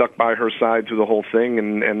they've stuck by her side through the whole thing,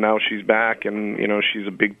 and now she's back, and she's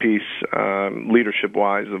a big piece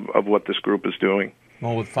leadership-wise of what this group is doing.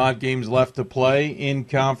 Well, with 5 games left to play in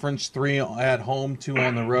conference, 3 at home, 2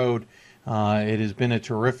 on the road, it has been a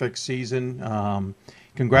terrific season.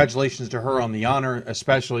 Congratulations to her on the honor,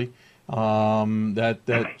 especially.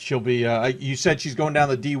 That she'll be. You said she's going down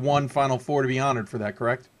the D1 Final Four to be honored for that,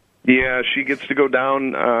 correct? Yeah, she gets to go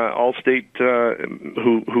down. Allstate,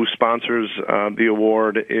 who sponsors the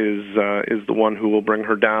award, is the one who will bring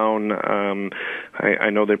her down. I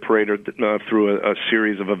know they parade her through a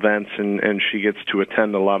series of events, and she gets to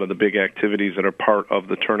attend a lot of the big activities that are part of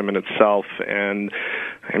the tournament itself. And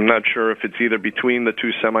I'm not sure if it's either between the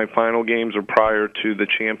 2 semifinal games or prior to the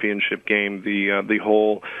championship game. The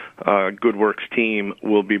whole Good Works team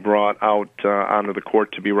will be brought out onto the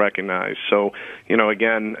court to be recognized. So,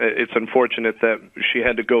 again, it's unfortunate that she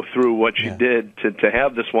had to go through what she did to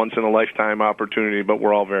have this once-in-a-lifetime opportunity, but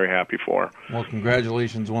we're all very happy for her. Well,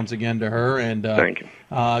 congratulations once again to her. And thank you.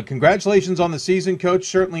 Congratulations on the season, Coach.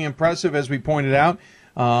 Certainly impressive, as we pointed out.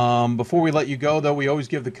 Before we let you go, though, we always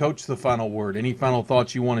give the coach the final word. Any final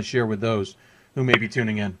thoughts you want to share with those who may be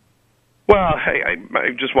tuning in? Well,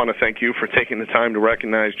 I just want to thank you for taking the time to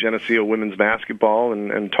recognize Geneseo women's basketball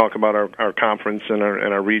and talk about our conference and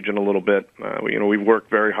our region a little bit. We've worked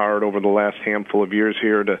very hard over the last handful of years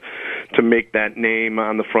here to make that name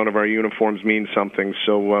on the front of our uniforms mean something.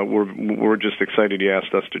 So we're just excited you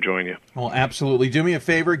asked us to join you. Well, absolutely. Do me a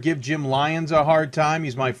favor, give Jim Lyons a hard time.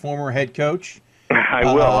 He's my former head coach. I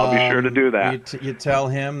will. I'll be sure to do that. You tell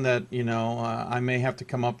him that I may have to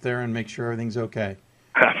come up there and make sure everything's okay.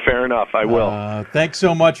 Fair enough. I will. Thanks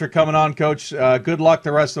so much for coming on, Coach. Good luck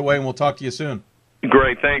the rest of the way, and we'll talk to you soon.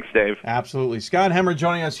 Great. Thanks, Dave. Absolutely. Scott Hemmer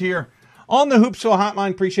joining us here on the Hoopsville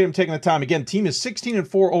Hotline. Appreciate him taking the time. Again, team is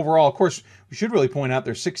 16-4 overall. Of course, we should really point out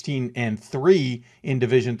they're 16-3 in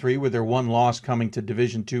Division III, with their one loss coming to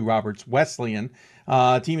Division II Roberts Wesleyan.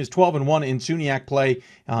 Team is 12-1 in SUNYAC play.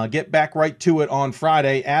 Get back right to it on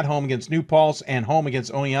Friday at home against New Paltz and home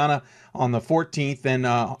against Oneonta on the 14th. Then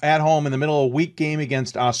at home in the middle of a week game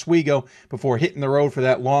against Oswego before hitting the road for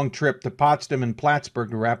that long trip to Potsdam and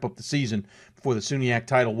Plattsburgh to wrap up the season before the SUNYAC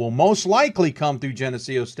title will most likely come through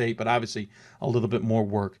Geneseo State, but obviously a little bit more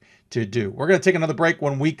work to do. We're going to take another break.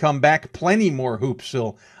 When we come back, plenty more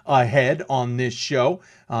Hoopsville ahead on this show.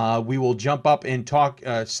 We will jump up and talk,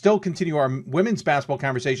 still continue our women's basketball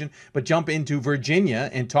conversation, but jump into Virginia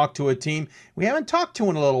and talk to a team we haven't talked to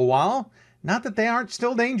in a little while. Not that they aren't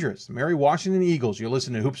still dangerous. The Mary Washington Eagles. You're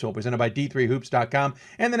listening to Hoopsville, presented by D3Hoops.com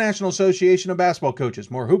and the National Association of Basketball Coaches.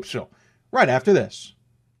 More Hoopsville right after this.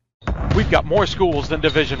 We've got more schools than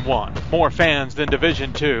Division I, more fans than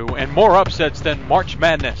Division II, and more upsets than March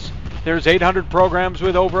Madness. There's 800 programs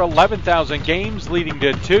with over 11,000 games leading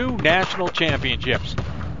to 2 national championships.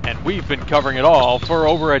 And we've been covering it all for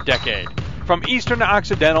over a decade. From Eastern to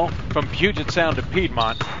Occidental, from Puget Sound to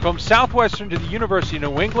Piedmont, from Southwestern to the University of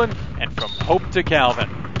New England, and from Hope to Calvin.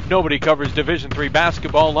 Nobody covers Division III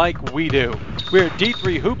basketball like we do. We're at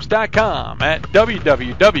D3Hoops.com at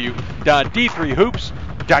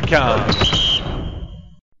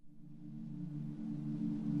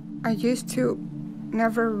www.D3Hoops.com. I used to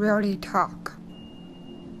never really talk.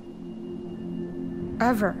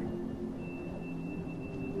 Ever.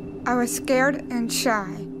 I was scared and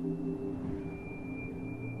shy.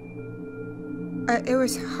 It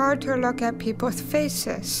was hard to look at people's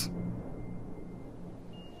faces.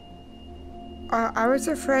 I was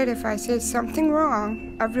afraid if I said something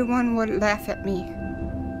wrong, everyone would laugh at me.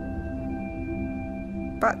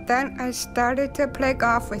 But then I started to play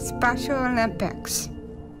golf with Special Olympics.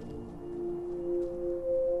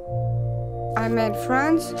 I made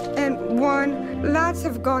friends and won lots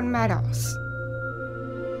of gold medals.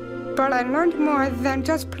 But I learned more than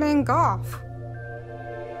just playing golf.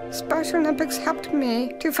 Special Olympics helped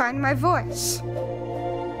me to find my voice.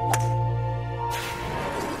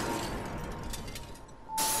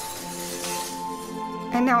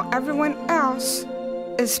 And now everyone else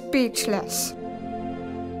is speechless.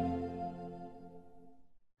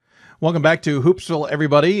 Welcome back to Hoopsville,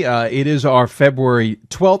 everybody. It is our February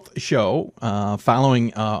 12th show,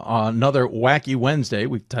 following another Wacky Wednesday.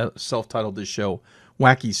 We've self-titled this show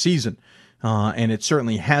Wacky Season, and it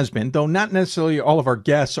certainly has been, though not necessarily all of our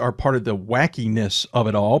guests are part of the wackiness of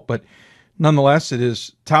it all, but nonetheless, it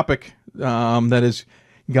is a topic that has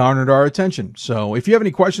garnered our attention. So if you have any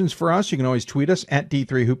questions for us, you can always tweet us at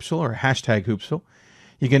D3Hoopsville or hashtag Hoopsville.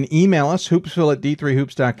 You can email us, hoopsville at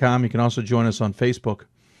d3hoops.com. You can also join us on Facebook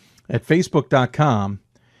at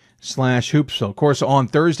facebook.com/Hoopsville. Of course, on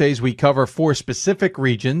Thursdays, we cover 4 specific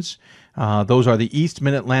regions. Those are the East,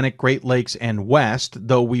 Mid-Atlantic, Great Lakes, and West,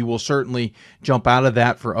 though we will certainly jump out of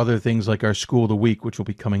that for other things like our School of the Week, which will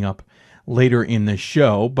be coming up later in the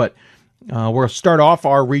show. But we'll start off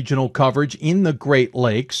our regional coverage in the Great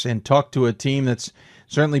Lakes and talk to a team that's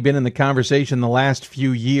certainly been in the conversation the last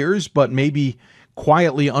few years, but maybe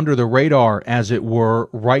quietly under the radar, as it were,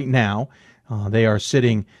 right now. They are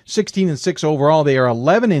sitting 16-6 overall. They are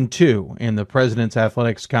 11-2 in the President's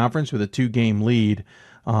Athletics Conference with a 2-game lead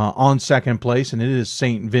on second place, and it is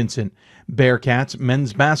St. Vincent Bearcats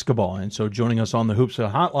men's basketball. And so joining us on the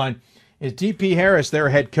Hoopsville hotline is D.P. Harris, their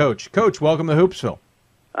head coach. Coach, welcome to Hoopsville.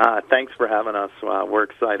 Thanks for having us. We're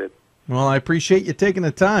excited. Well, I appreciate you taking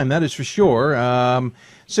the time, that is for sure.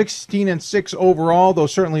 16-6 overall, though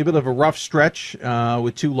certainly a bit of a rough stretch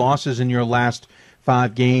with 2 losses in your last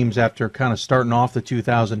 5 games after kind of starting off the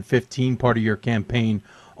 2015 part of your campaign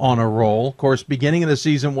on a roll. Of course, beginning of the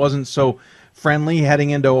season wasn't so friendly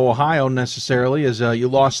heading into Ohio necessarily, as you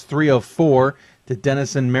lost 3 of 4 to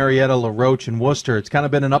Denison, Marietta, LaRoche, and Worcester. It's kind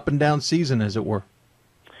of been an up-and-down season, as it were.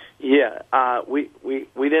 Yeah, we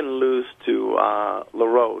didn't lose to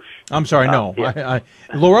LaRoche. I'm sorry, no. Yeah.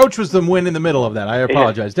 LaRoche was the win in the middle of that. I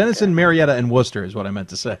apologize. Yeah. Denison, Marietta, and Worcester is what I meant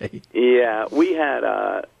to say. Yeah, we had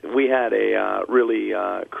a really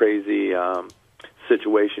crazy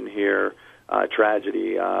situation here,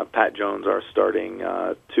 tragedy. Pat Jones, our starting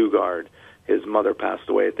 2-guard, his mother passed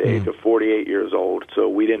away at the age of 48 years old, so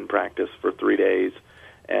we didn't practice for 3 days.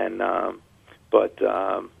 And but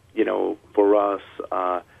for us,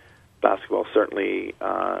 basketball certainly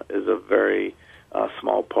is a very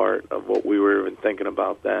small part of what we were even thinking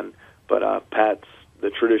about then. But the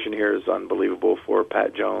tradition here is unbelievable for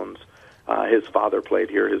Pat Jones. His father played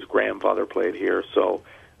here, his grandfather played here. So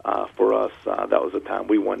for us, that was a time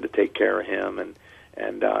we wanted to take care of him.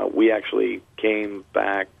 And we actually came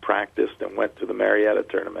back, practiced, and went to the Marietta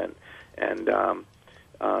tournament. And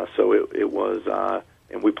so it was,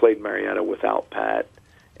 and we played Marietta without Pat.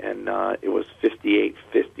 And it was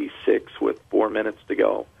 58-56 with 4 minutes to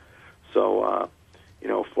go. So,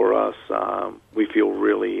 for us, we feel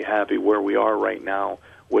really happy where we are right now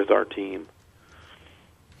with our team.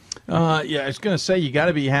 Yeah, I was going to say, you got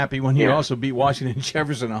to be happy when you also beat Washington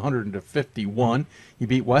Jefferson 100-51. You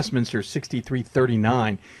beat Westminster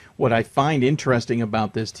 63-39. What I find interesting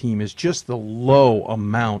about this team is just the low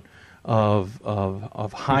amount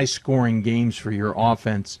of high-scoring games for your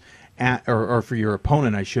offense, or for your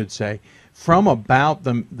opponent, I should say, from about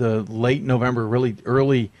the late November, really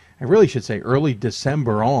early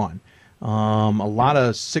December on. A lot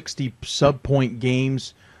of 60 sub-point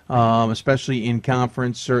games, especially in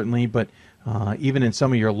conference, certainly, but even in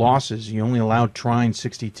some of your losses, you only allowed Trine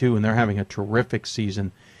 62, and they're having a terrific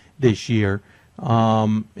season this year.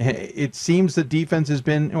 It seems the defense has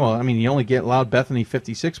been, you only allowed Bethany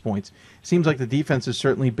 56 points. It seems like the defense has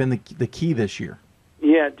certainly been the key this year.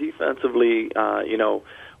 Yeah, defensively,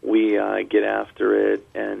 we get after it,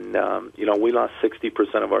 and we lost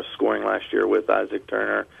 60% of our scoring last year with Isaac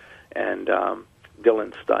Turner and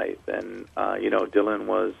Dylan Stipe, and Dylan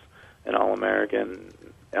was an All-American,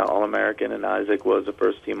 and Isaac was a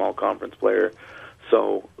first-team All-Conference player.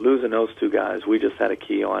 So losing those 2 guys, we just had a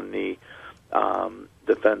key on the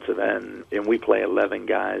defensive end, and we play 11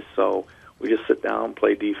 guys, so we just sit down,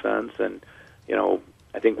 play defense, and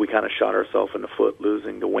I think we kind of shot ourselves in the foot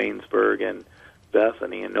losing to Waynesburg and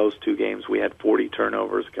Bethany. In those 2 games, we had 40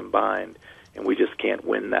 turnovers combined, and we just can't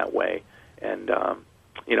win that way. And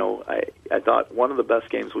I thought one of the best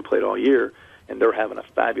games we played all year, and they're having a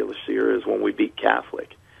fabulous year, is when we beat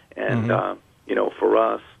Catholic. And for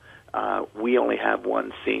us, we only have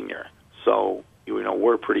one senior, so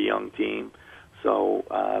we're a pretty young team. So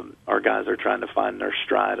our guys are trying to find their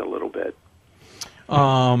stride a little bit.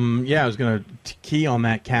 I was going to key on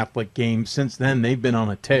that Catholic game. Since then, they've been on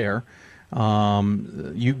a tear.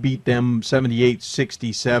 You beat them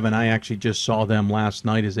 78-67. I actually just saw them last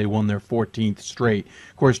night as they won their 14th straight.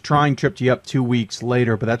 Of course, Trine tripped you up 2 weeks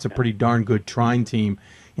later, but that's a pretty darn good Trine team.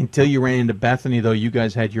 Until you ran into Bethany, though, you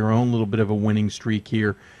guys had your own little bit of a winning streak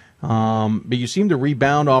here. But you seem to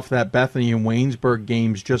rebound off that Bethany and Waynesburg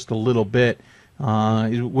games just a little bit.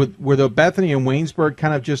 Were the Bethany and Waynesburg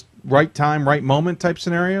kind of just right time, right moment type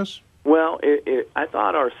scenarios? Well, I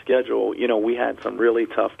thought our schedule, we had some really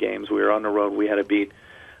tough games. We were on the road. We had to beat,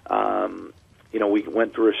 we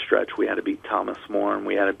went through a stretch. We had to beat Thomas More, and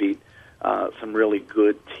we had to beat some really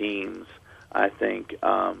good teams, I think,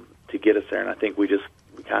 to get us there. And I think we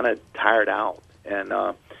kind of tired out, and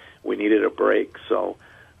we needed a break. So,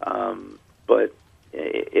 but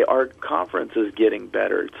our conference is getting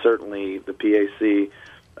better. Certainly the PAC,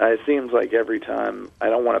 it seems like every time, I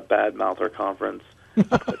don't want to badmouth our conference.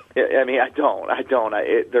 I mean, I don't.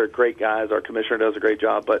 They're great guys. Our commissioner does a great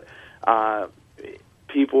job, but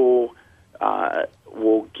people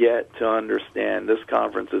will get to understand this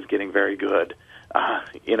conference is getting very good.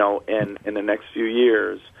 And in the next few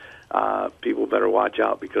years, people better watch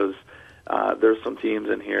out, because there's some teams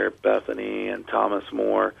in here, Bethany and Thomas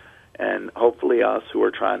More, and hopefully us, who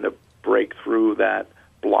are trying to break through that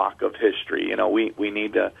block of history. We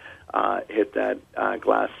need to hit that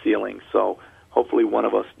glass ceiling. So hopefully one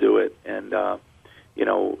of us do it, and I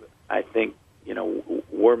think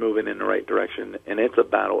we're moving in the right direction, and it's a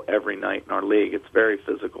battle every night in our league. It's very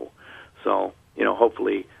physical, so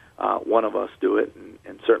hopefully one of us do it,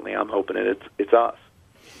 and certainly I'm hoping it's us.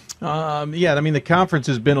 I mean, the conference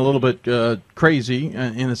has been a little bit crazy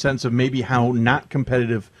in the sense of maybe how not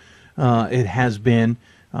competitive it has been.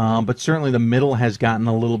 But certainly the middle has gotten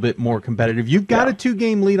a little bit more competitive. You've got a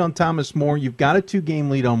 2-game lead on Thomas More. You've got a 2-game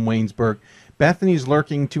lead on Waynesburg. Bethany's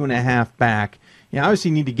lurking 2.5 back. You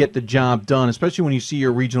obviously need to get the job done, especially when you see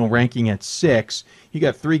your regional ranking at 6. You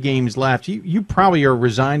got 3 games left. You probably are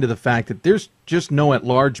resigned to the fact that there's just no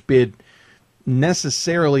at-large bid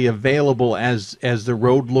necessarily available as the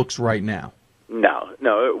road looks right now. No,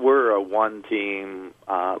 we're a one-team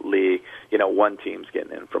league. One team's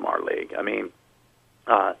getting in from our league. I mean,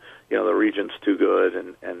 the region's too good,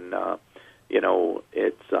 and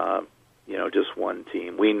it's just one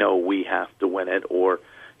team. We know we have to win it, or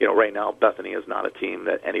right now Bethany is not a team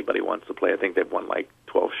that anybody wants to play. I think they've won like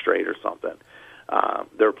 12 straight or something.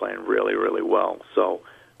 They're playing really, really well. So,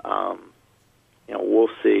 we'll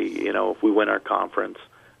see. If we win our conference,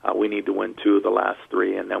 we need to win 2 of the last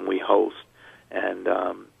 3, and then we host. And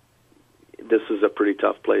this is a pretty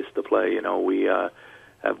tough place to play. We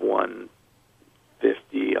have won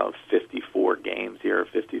 50 of 54 games here,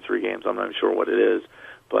 53 games. I'm not even sure what it is,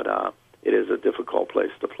 but it is a difficult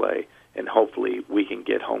place to play. And hopefully we can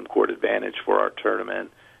get home court advantage for our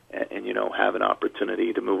tournament and have an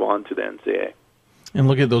opportunity to move on to the NCAA. And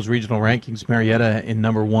look at those regional rankings. Marietta in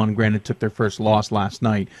number 1, granted, took their first loss last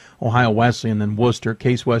night. Ohio Wesleyan, then Worcester,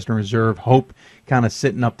 Case Western Reserve, Hope kind of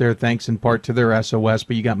sitting up there thanks in part to their SOS.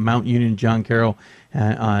 But you got Mount Union, John Carroll,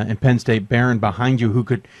 and Penn State Barron behind you, who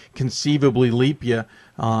could conceivably leap you.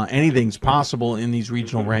 Anything's possible in these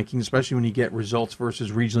regional rankings, especially when you get results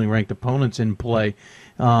versus regionally ranked opponents in play.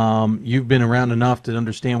 You've been around enough to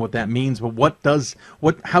understand what that means,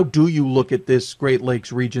 but how do you look at this Great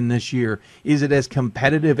Lakes region this year? Is it as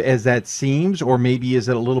competitive as that seems, or maybe is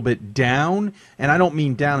it a little bit down? And I don't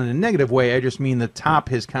mean down in a negative way. I just mean the top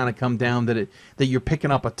has kind of come down, that you're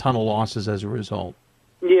picking up a ton of losses as a result.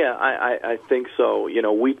 Yeah, I think so.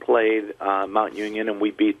 We played Mount Union and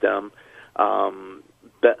we beat them.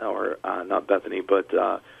 Not Bethany, but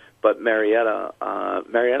Marietta.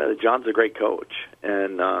 Marietta, John's a great coach,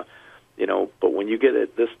 and but when you get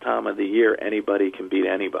at this time of the year, anybody can beat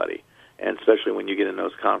anybody, and especially when you get in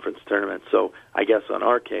those conference tournaments. So I guess in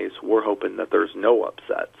our case, we're hoping that there's no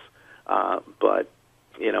upsets, but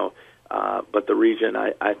the region,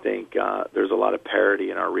 I think there's a lot of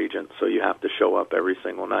parity in our region, so you have to show up every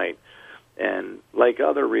single night, and like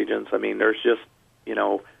other regions, I mean, there's just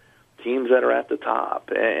teams that are at the top,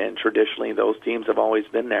 and traditionally those teams have always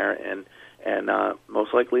been there, and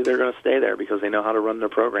most likely they're going to stay there because they know how to run their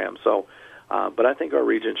program. So, but I think our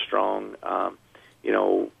region's strong.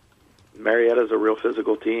 Marietta's a real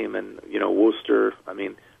physical team, and Worcester, I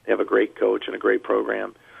mean, they have a great coach and a great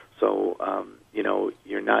program. So,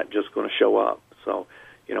 you're not just going to show up. So,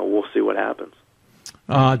 we'll see what happens.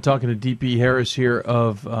 Talking to D.P. Harris here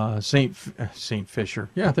of St. Fisher.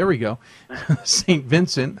 Yeah, there we go. St.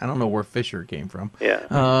 Vincent. I don't know where Fisher came from. Yeah.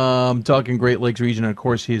 Talking Great Lakes region, and of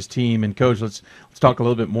course his team. And Coach, let's talk a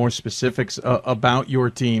little bit more specifics about your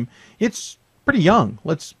team. It's pretty young.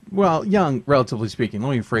 Young, relatively speaking.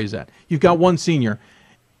 Let me phrase that. You've got one senior.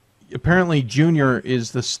 Apparently, junior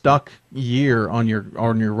is the stuck year on your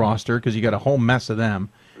roster because you got a whole mess of them,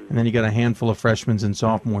 and then you got a handful of freshmen and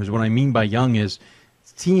sophomores. What I mean by young is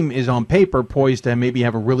the team is on paper poised to maybe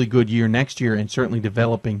have a really good year next year, and certainly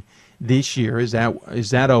developing this year. Is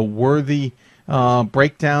that a worthy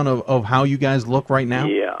breakdown of how you guys look right now?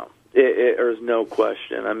 Yeah, there's no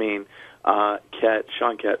question. I mean,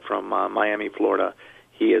 Sean Kett from Miami, Florida,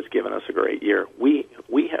 he has given us a great year. We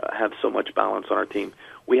have so much balance on our team.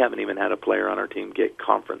 We haven't even had a player on our team get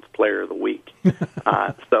Conference Player of the Week.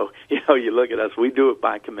 So, you look at us, we do it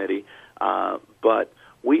by committee, but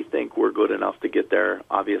we think we're good enough to get there.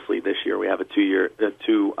 Obviously, this year we have a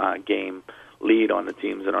two-game lead on the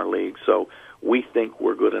teams in our league, so we think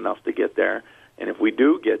we're good enough to get there. And if we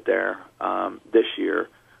do get there this year,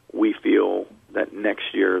 we feel that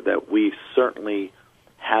next year that we certainly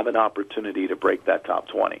have an opportunity to break that top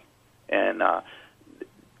 20. And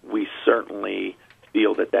we certainly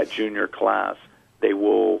feel that junior class, they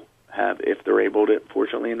will have, if they're able to,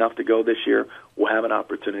 fortunately enough to go this year, will have an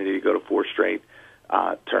opportunity to go to 4 straight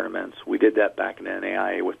tournaments. We did that back in the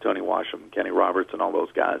NAIA with Tony Washam, Kenny Roberts, and all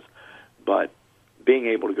those guys. But being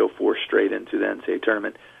able to go 4 straight into the NCAA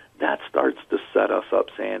tournament, that starts to set us up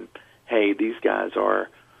saying, hey, these guys are,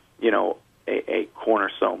 a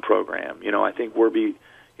cornerstone program. I think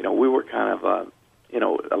we were kind of,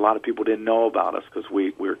 a lot of people didn't know about us because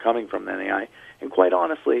we were coming from the NAIA. And quite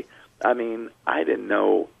honestly, I mean, I didn't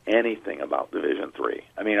know anything about Division III.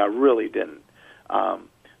 I mean, I really didn't.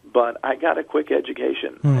 But I got a quick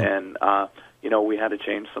education, and, we had to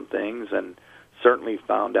change some things, and certainly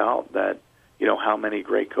found out that, how many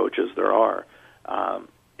great coaches there are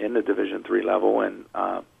in the Division III level, and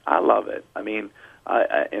I love it. I mean,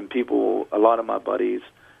 and people, a lot of my buddies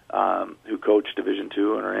who coach Division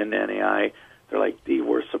II and are in the NAIA, they're like, D,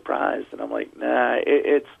 we're surprised. And I'm like, nah,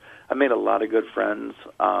 I made a lot of good friends,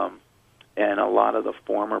 and a lot of the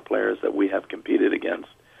former players that we have competed against.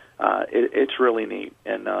 It's really neat,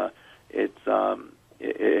 and it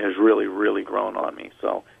has really, really grown on me.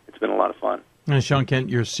 So it's been a lot of fun. And Sean Kent,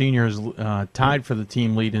 your senior, is tied for the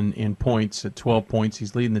team lead in points at 12 points.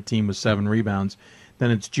 He's leading the team with 7 rebounds.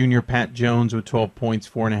 Then it's junior Pat Jones with 12 points,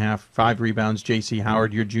 4.5, 5 rebounds. J.C.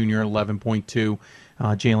 Howard, your junior, 11.2.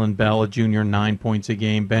 Jalen Bell, a junior, 9 points a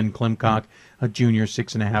game. Ben Klimcock, a junior,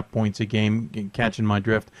 6.5 points a game. Catching my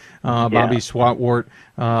drift. Bobby Swatwart,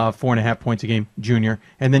 4.5 points a game, junior.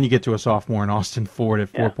 And then you get to a sophomore in Austin Ford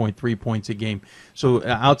at 4.3 points a game. So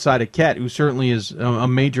outside of Ket, who certainly is a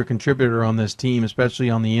major contributor on this team, especially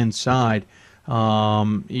on the inside,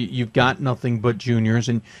 you've got nothing but juniors.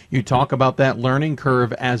 And you talk about that learning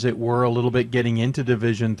curve, as it were, a little bit getting into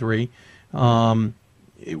Division III.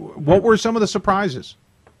 What were some of the surprises?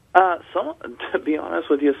 To be honest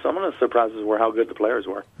with you, some of the surprises were how good the players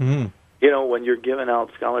were. When you're giving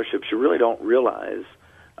out scholarships, you really don't realize,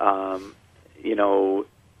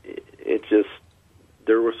 it just,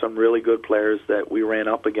 there were some really good players that we ran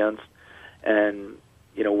up against. And,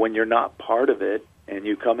 when you're not part of it and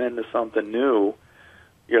you come into something new,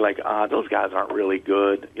 you're like, those guys aren't really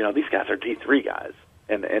good. These guys are D3 guys.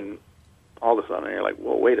 And all of a sudden you're like,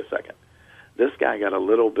 well, wait a second. This guy got a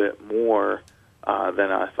little bit more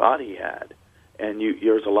than I thought he had. And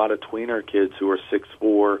there's a lot of tweener kids who are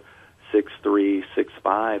 6'4", 6'3",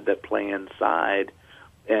 6'5", that play inside,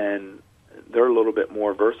 and they're a little bit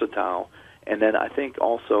more versatile. And then I think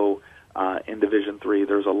also in Division III,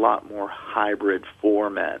 there's a lot more hybrid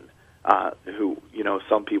 4-men who,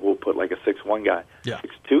 some people put like a 6'1" guy,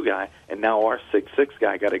 6'2" guy, and now our 6'6"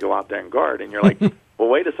 guy got to go out there and guard. And you're like, well,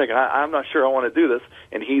 wait a second, I'm not sure I want to do this.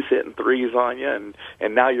 And he's hitting threes on you,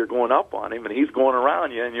 and now you're going up on him, and he's going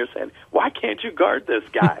around you, and you're saying, why can't you guard this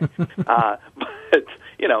guy?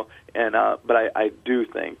 But I do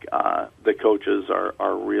think the coaches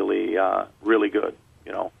are really, really good,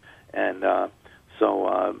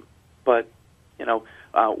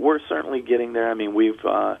 we're certainly getting there. I mean, we've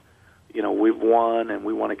won, and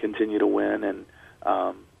we want to continue to win, and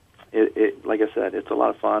like I said, it's a lot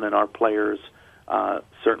of fun, and our players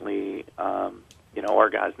certainly, our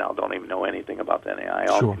guys now don't even know anything about the NAIA.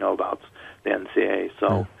 All we know about the NCAA.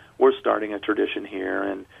 So we're starting a tradition here,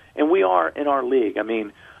 and we are in our league. I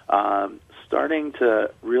mean, starting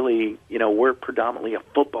to really, we're predominantly a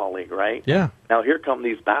football league, right? Yeah. Now here come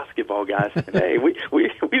these basketball guys. And, hey, we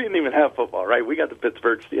didn't even have football, right? We got the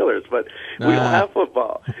Pittsburgh Steelers, but we don't have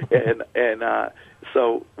football. And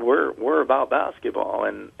so we're about basketball,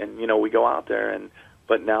 and we go out there,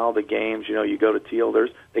 but now the games, you go to Teal,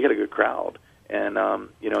 they get a good crowd, and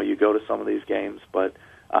you go to some of these games, but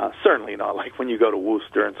certainly not like when you go to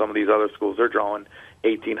Worcester and some of these other schools, they're drawing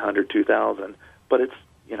 1,800, 2,000, but it's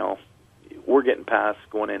we're getting past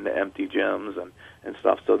going into empty gyms and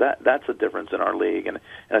stuff. So that's a difference in our league, and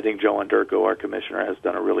I think Joe Underko, our commissioner, has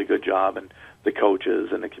done a really good job, and the coaches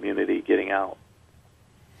and the community getting out.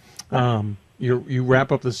 You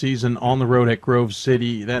wrap up the season on the road at Grove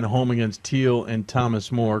City, then home against Teal and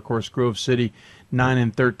Thomas More. Of course, Grove City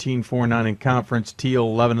 9-13, 4-9 in conference. Teal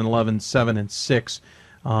 11-11, 7-6.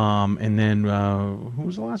 And then who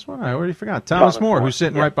was the last one? I already forgot. Thomas More, who's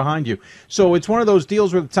sitting right behind you. So it's one of those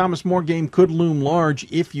deals where the Thomas More game could loom large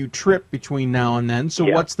if you trip between now and then. So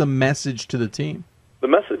what's the message to the team? The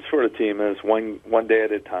message for the team is one day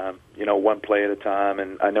at a time, one play at a time.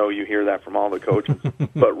 And I know you hear that from all the coaches.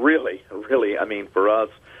 But really, I mean, for us,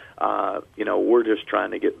 we're just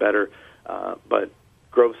trying to get better. But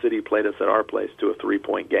Grove City played us at our place to a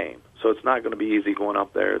 3-point game. So it's not going to be easy going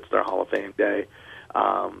up there. It's their Hall of Fame day.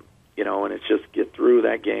 And it's just get through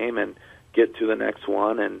that game and get to the next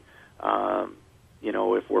one. And,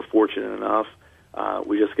 if we're fortunate enough,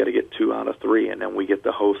 we just got to get 2 out of 3, and then we get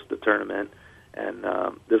to host the tournament. And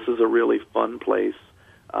this is a really fun place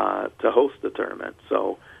to host the tournament.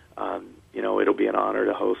 So, it'll be an honor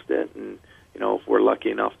to host it. And, if we're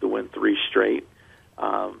lucky enough to win 3 straight,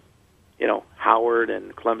 Howard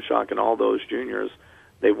and Clemshock and all those juniors,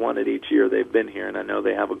 they've won it each year they've been here, and I know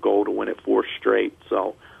they have a goal to win it 4 straight.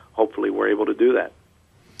 So hopefully we're able to do that.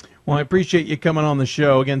 Well, I appreciate you coming on the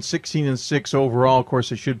show. Again, 16-6 overall. Of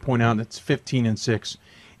course, I should point out it's 15-6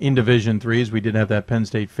 in Division III, as we did have that Penn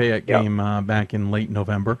State-Fayette game back in late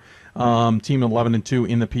November. Team 11-2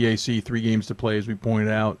 in the PAC, 3 games to play, as we pointed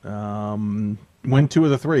out. Win 2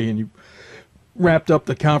 of the 3, and you wrapped up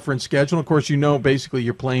the conference schedule. Of course, basically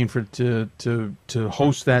you're playing to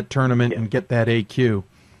host that tournament and get that AQ,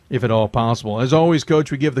 if at all possible. As always,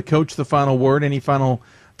 Coach, we give the coach the final word. Any final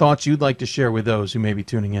thoughts you'd like to share with those who may be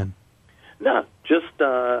tuning in? No, just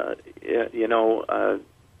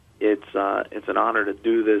it's an honor to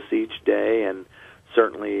do this each day, and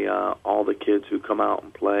certainly all the kids who come out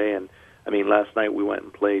and play. And I mean, last night we went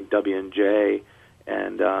and played W&J,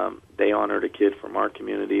 and they honored a kid from our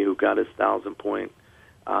community who got his 1,000-point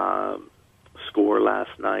score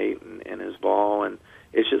last night in his ball, and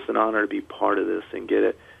it's just an honor to be part of this and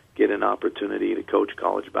get an opportunity to coach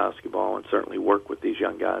college basketball and certainly work with these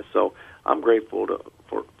young guys. So I'm grateful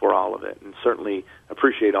for all of it, and certainly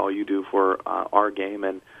appreciate all you do for our game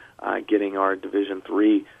and getting our Division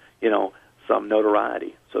III, some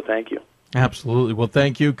notoriety. So thank you. Absolutely. Well,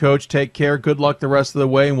 thank you, Coach. Take care. Good luck the rest of the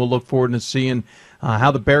way, and we'll look forward to seeing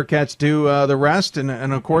how the Bearcats do the rest, and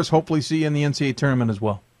of course, hopefully see you in the NCAA tournament as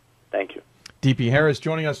well. Thank you. D.P. Harris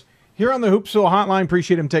joining us here on the Hoopsville Hotline.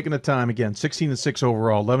 Appreciate him taking the time. Again, 16-6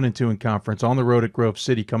 overall, 11-2 in conference, on the road at Grove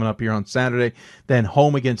City coming up here on Saturday, then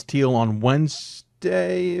home against Teal on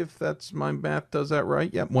Wednesday, if that's my math does that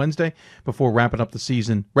right. Yep, Wednesday, before wrapping up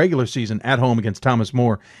the regular season at home against Thomas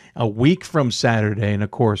More a week from Saturday, and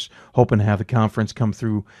of course, hoping to have the conference come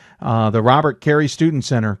through the Robert Carey Student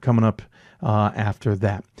Center coming up after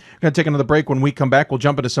that. We're going to take another break. When we come back, we'll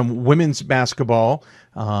jump into some women's basketball,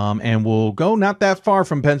 and we'll go not that far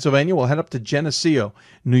from Pennsylvania. We'll head up to Geneseo,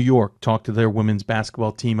 New York, talk to their women's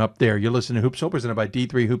basketball team up there. You're listening to Hoopsville, presented by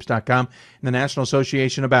D3Hoops.com and the National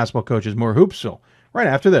Association of Basketball Coaches. More Hoopsville right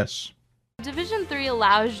after this. Division III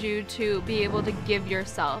allows you to be able to give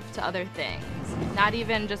yourself to other things, not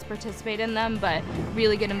even just participate in them, but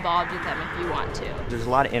really get involved with them if you want to. There's a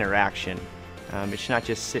lot of interaction. It's not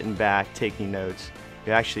just sitting back, taking notes.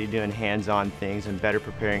 You're actually doing hands-on things and better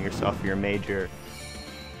preparing yourself for your major.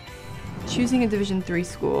 Choosing a Division III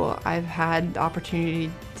school, I've had the opportunity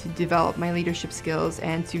to develop my leadership skills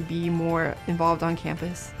and to be more involved on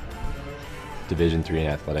campus. Division III in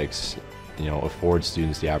athletics, affords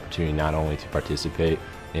students the opportunity not only to participate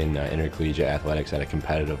in intercollegiate athletics at a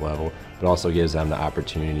competitive level, but also gives them the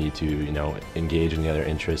opportunity to, engage in the other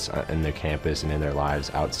interests in their campus and in their lives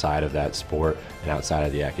outside of that sport and outside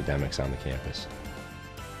of the academics on the campus.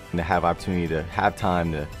 And to have opportunity to have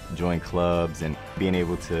time to join clubs and being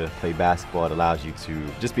able to play basketball, it allows you to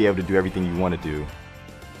just be able to do everything you want to do.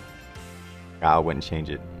 I wouldn't change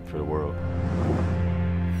it for the world.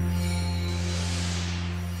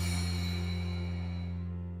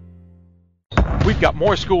 We've got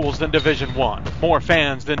more schools than Division I, more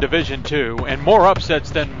fans than Division II, and more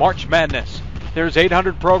upsets than March Madness. There's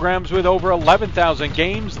 800 programs with over 11,000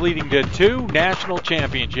 games leading to 2 national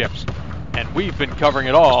championships. And we've been covering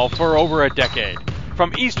it all for over a decade.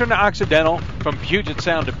 From Eastern to Occidental, from Puget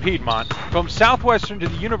Sound to Piedmont, from Southwestern to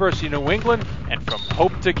the University of New England, and from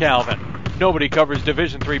Hope to Calvin. Nobody covers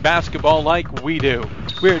Division III basketball like we do.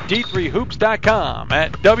 We're at d3hoops.com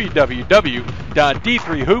at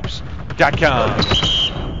www.d3hoops.com.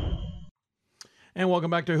 And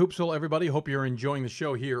welcome back to Hoopsville, everybody. Hope you're enjoying the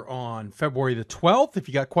show here on February the 12th. If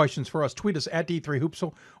you got questions for us, tweet us at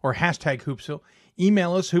D3Hoopsville or hashtag Hoopsville.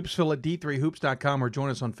 Email us, hoopsville at d3hoops.com, or join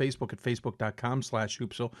us on Facebook at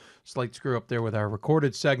facebook.com/hoopsville. Slight screw up there with our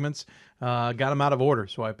recorded segments. Got them out of order,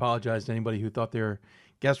 so I apologize to anybody who thought their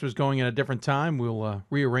guest was going at a different time. We'll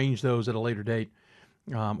rearrange those at a later date.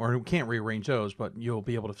 Or we can't rearrange those, but you'll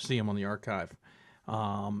be able to see them on the archive.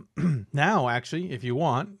 Now, actually, if you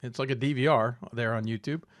want, it's like a DVR there on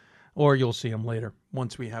YouTube, or you'll see them later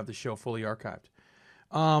once we have the show fully archived.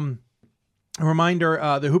 A reminder,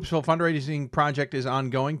 the Hoopsville fundraising project is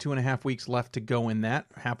ongoing. 2.5 weeks left to go in that,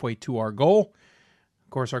 halfway to our goal. Of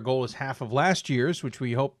course, our goal is half of last year's, which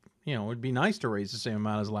we hope, it would be nice to raise the same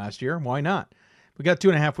amount as last year. Why not? We got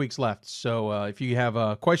 2.5 weeks left. So if you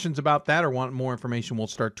have questions about that or want more information, we'll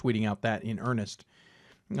start tweeting out that in earnest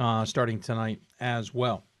starting tonight as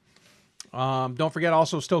well. Don't forget,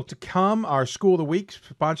 also still to come, our School of the Week,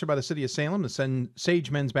 sponsored by the City of Salem. The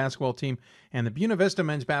Sage men's basketball team and the Buena Vista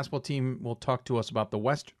men's basketball team will talk to us about the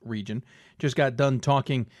West region. Just got done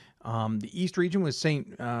talking the East region with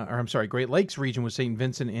Great Lakes region with St.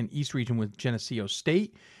 Vincent, and East region with Geneseo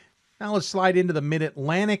State. Now let's slide into the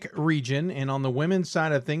Mid-Atlantic region, and on the women's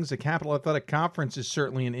side of things, the Capital Athletic Conference is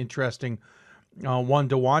certainly an interesting one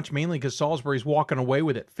to watch, mainly because Salisbury's walking away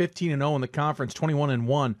with it, 15-0 in the conference,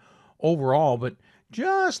 21-1 overall, but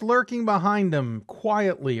just lurking behind them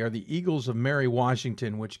quietly are the Eagles of Mary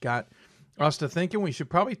Washington, which got us to thinking we should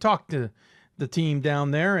probably talk to the team down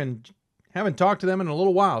there, and haven't talked to them in a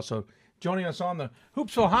little while. So joining us on the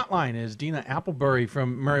Hoopsville hotline is Dina Applebury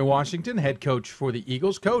from Mary Washington, head coach for the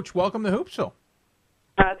Eagles. Coach, welcome to Hoopsville.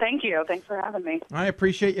 Thank you. Thanks for having me. I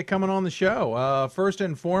appreciate you coming on the show. First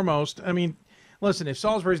and foremost, listen, if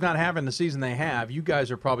Salisbury's not having the season they have, you guys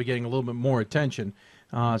are probably getting a little bit more attention.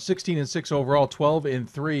 16-6 overall,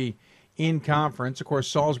 12-3 in conference. Of course,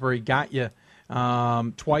 Salisbury got you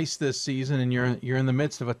twice this season, and you're in the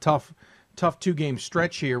midst of a tough 2-game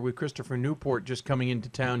stretch here with Christopher Newport just coming into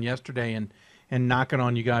town yesterday and knocking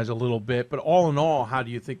on you guys a little bit. But all in all, how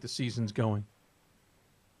do you think the season's going?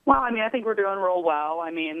 Well, I think we're doing real well.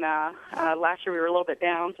 Last year we were a little bit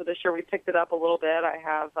down, so this year we picked it up a little bit. I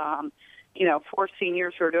have 4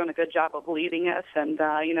 seniors who are doing a good job of leading us. And,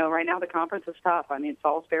 right now the conference is tough.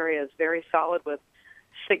 Salisbury is very solid with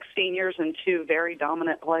 6 seniors and 2 very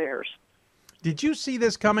dominant players. Did you see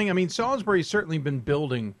this coming? Salisbury's certainly been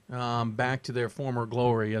building back to their former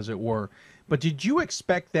glory, as it were. But did you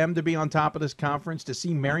expect them to be on top of this conference, to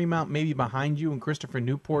see Marymount maybe behind you and Christopher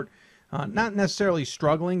Newport not necessarily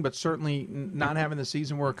struggling, but certainly not having the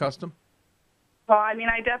season we're accustomed? Well, I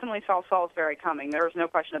definitely saw Salisbury coming. There was no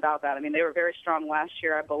question about that. They were very strong last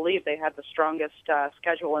year. I believe they had the strongest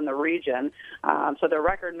schedule in the region. So their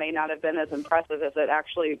record may not have been as impressive as it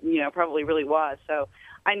actually, probably really was. So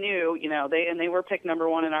I knew, they were picked number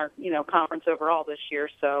 1 in our, conference overall this year.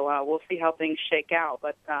 So we'll see how things shake out.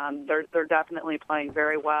 But they're definitely playing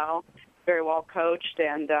very well coached,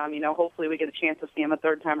 and hopefully we get a chance to see them a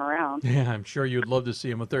third time around. Yeah, I'm sure you'd love to see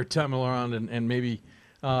them a third time around, and maybe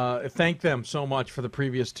thank them so much for the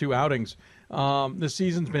previous 2 outings. The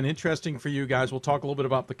season's been interesting for you guys. We'll talk a little bit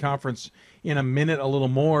about the conference in a minute, a little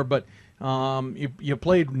more, but you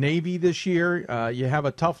played Navy this year. You have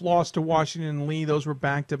a tough loss to Washington Lee. Those were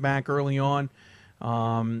back-to-back early on.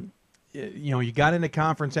 You got into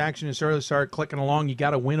conference action and started clicking along. You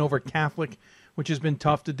got a win over Catholic, which has been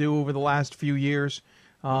tough to do over the last few years.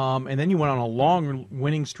 And then you went on a long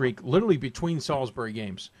winning streak, literally between Salisbury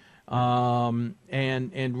games.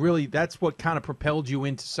 And really that's what kind of propelled you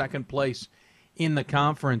into second place in the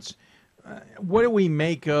conference. What do we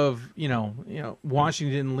make of,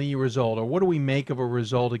 Washington Lee result, or what do we make of a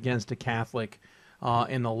result against a Catholic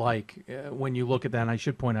and the like when you look at that? And I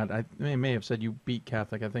should point out, I may have said you beat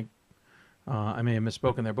Catholic. I think I may have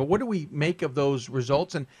misspoken there. But what do we make of those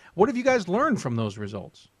results, and what have you guys learned from those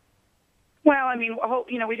results? Well,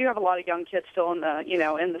 we do have a lot of young kids still in the,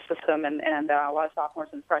 in the system, and a lot of sophomores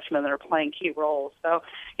and freshmen that are playing key roles. So,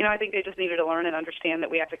 I think they just needed to learn and understand that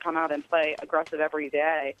we have to come out and play aggressive every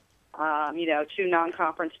day. Two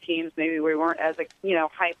non-conference teams. Maybe we weren't as,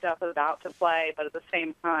 hyped up about to play, but at the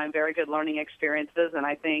same time, very good learning experiences. And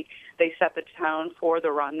I think they set the tone for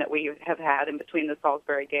the run that we have had in between the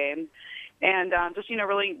Salisbury games. And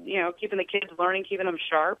really, keeping the kids learning, keeping them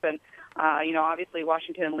sharp. And, obviously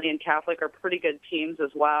Washington and Lee and Catholic are pretty good teams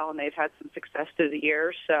as well, and they've had some success through the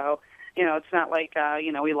years. So, it's not like,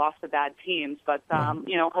 we lost to bad teams. But,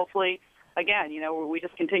 hopefully, again, we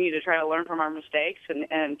just continue to try to learn from our mistakes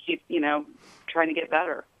and keep, trying to get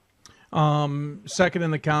better. Second in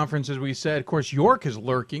the conference, as we said, of course, York is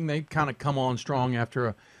lurking. They've kind of come on strong after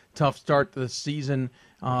a tough start to the season.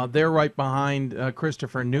 They're right behind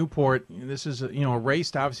Christopher Newport. This is a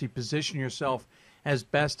race to obviously position yourself as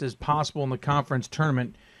best as possible in the conference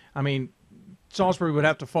tournament. I mean, Salisbury would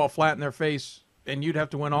have to fall flat in their face, and you'd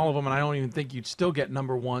have to win all of them, and I don't even think you'd still get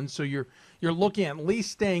number one. So you're looking at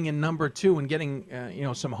least staying in number two and getting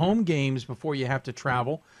some home games before you have to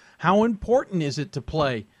travel. How important is it to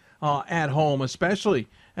play at home, especially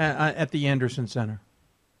at the Anderson Center?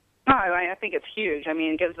 Oh, I think it's huge. I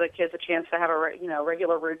mean, it gives the kids a chance to have a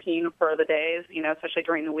regular routine for the days, especially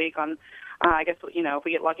during the week. On, I guess, if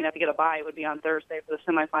we get lucky enough to get a bye, it would be on Thursday for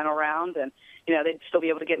the semifinal round, and they'd still be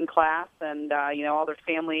able to get in class, and all their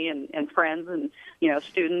family and friends and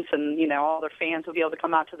students and all their fans will be able to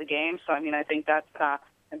come out to the game. So I mean, I think that's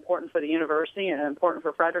important for the university and important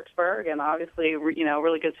for Fredericksburg, and obviously, a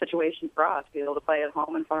really good situation for us to be able to play at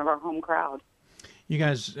home in front of our home crowd. You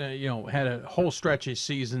guys, had a whole stretch of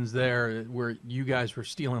seasons there where you guys were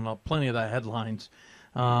stealing up plenty of the headlines.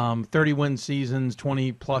 30-win seasons,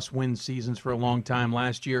 20-plus win seasons for a long time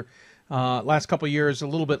last year. Last couple of years, a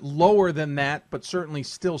little bit lower than that, but certainly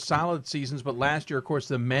still solid seasons. But last year, of course,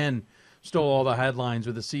 the men stole all the headlines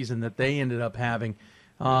with the season that they ended up having.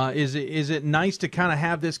 Is it nice to kind of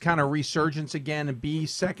have this kind of resurgence again and be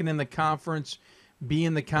second in the conference, be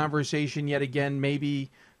in the conversation yet again, maybe,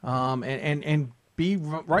 and be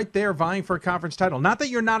right there vying for a conference title? Not that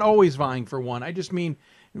you're not always vying for one. I just mean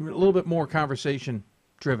a little bit more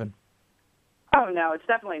conversation-driven. Oh, no, it's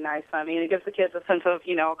definitely nice. I mean, it gives the kids a sense of,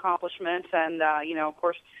 accomplishment and, of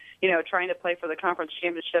course, trying to play for the conference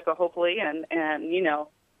championship, hopefully, and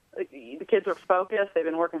the kids are focused. They've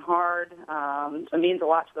been working hard. It means a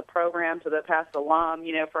lot to the program, to the past alum,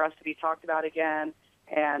 for us to be talked about again,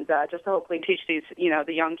 and just to hopefully teach these,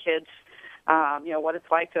 the young kids, what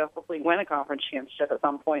it's like to hopefully win a conference championship at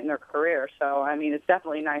some point in their career. So, I mean, it's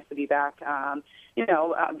definitely nice to be back,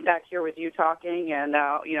 back here with you talking and,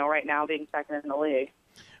 right now being second in the league.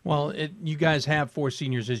 Well, you guys have four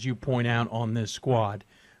seniors, as you point out, on this squad.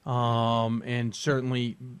 And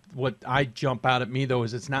certainly what I jump out at me, though,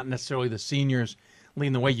 is it's not necessarily the seniors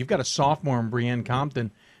leading the way. You've got a sophomore in Brienne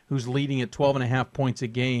Compton who's leading at 12.5 points a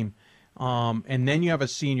game. And then you have a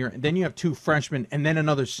senior, and then you have two freshmen, and then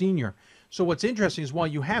another senior. So what's interesting is while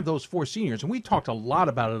you have those four seniors, and we talked a lot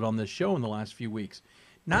about it on this show in the last few weeks,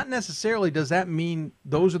 not necessarily does that mean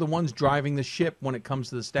those are the ones driving the ship when it comes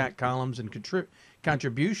to the stat columns and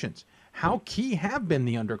contributions. How key have been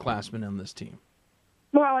the underclassmen on this team?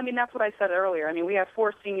 Well, I mean, that's what I said earlier. I mean, we have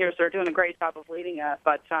four seniors that are doing a great job of leading us,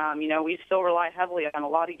 but, we still rely heavily on a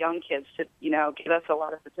lot of young kids to, give us a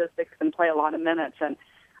lot of statistics and play a lot of minutes. And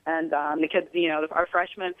the kids, our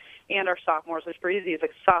freshmen and our sophomores, which Breezy is a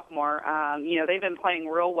sophomore, they've been playing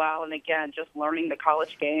real well. And, again, just learning the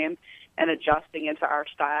college game and adjusting into our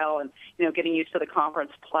style and, getting used to the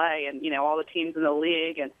conference play and, all the teams in the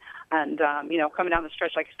league. And coming down the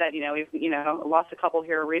stretch, like I said, we've, lost a couple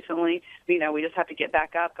here recently. We just have to get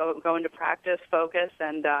back up, go into practice, focus,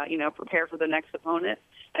 and, prepare for the next opponent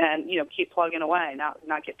and, keep plugging away,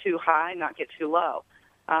 not get too high, not get too low.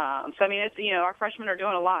 So, I mean, it's, our freshmen are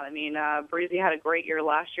doing a lot. I mean, Breezy had a great year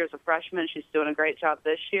last year as a freshman. She's doing a great job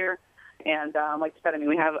this year. And like I said, I mean,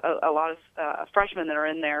 we have a lot of freshmen that are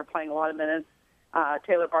in there playing a lot of minutes.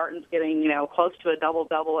 Taylor Barton's getting, close to a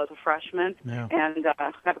double-double as a freshman. Yeah. And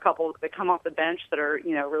have a couple that come off the bench that are,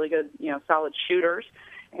 really good, solid shooters.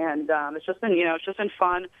 And it's just been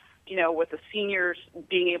fun, with the seniors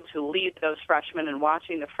being able to lead those freshmen and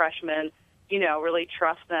watching the freshmen, really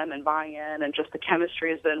trust them and buy in, and just the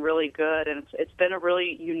chemistry has been really good, and it's been a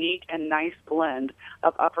really unique and nice blend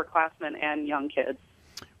of upperclassmen and young kids.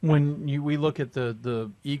 When we look at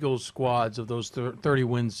the Eagles squads of those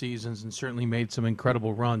 30-win seasons and certainly made some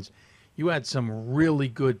incredible runs, you had some really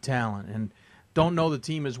good talent, and don't know the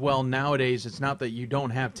team as well nowadays. It's not that you don't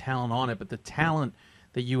have talent on it, but the talent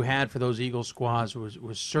that you had for those Eagles squads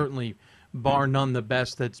was certainly bar none the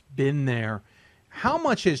best that's been there. How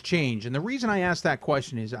much has changed? And the reason I asked that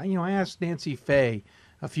question is, I asked Nancy Fay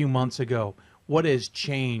a few months ago, what has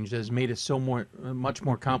changed has made it so much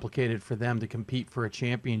more complicated for them to compete for a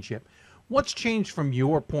championship. What's changed from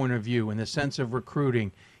your point of view in the sense of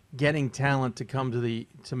recruiting, getting talent to come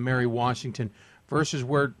to Mary Washington, versus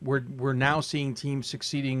where we're now seeing teams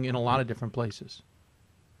succeeding in a lot of different places?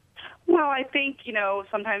 Well, I think,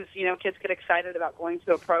 sometimes, kids get excited about going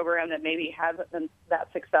to a program that maybe hasn't been that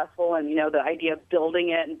successful, and, the idea of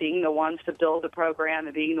building it and being the ones to build the program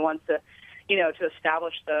and being the ones to, to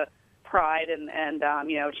establish the pride and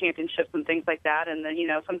championships and things like that. And then,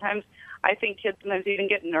 sometimes I think kids sometimes even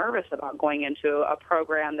get nervous about going into a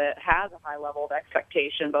program that has a high level of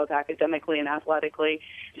expectation, both academically and athletically.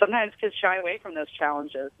 Sometimes kids shy away from those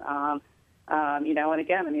challenges. And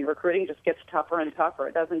again, recruiting just gets tougher and tougher.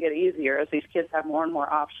 It doesn't get easier as these kids have more and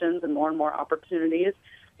more options and more opportunities.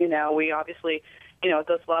 We obviously, at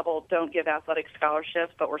this level don't give athletic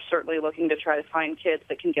scholarships, but we're certainly looking to try to find kids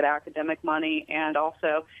that can get academic money, and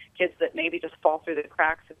also kids that maybe just fall through the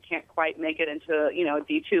cracks and can't quite make it into, a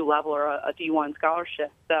D2 level or a D1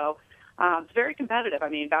 scholarship. So it's very competitive.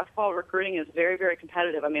 Basketball recruiting is very, very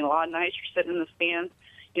competitive. A lot of nights you're sitting in the stands,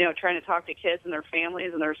 trying to talk to kids and their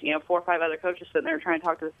families, and there's, 4 or 5 other coaches sitting there trying to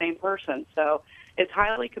talk to the same person. So it's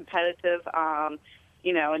highly competitive, and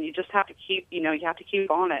you just have to keep, you have to keep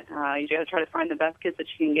on it. You got to try to find the best kids that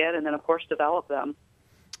you can get, and then, of course, develop them.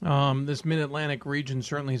 This Mid-Atlantic region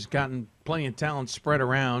certainly has gotten plenty of talent spread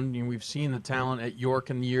around. We've seen the talent at York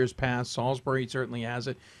in the years past. Salisbury certainly has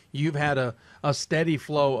it. You've had a steady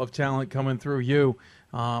flow of talent coming through you.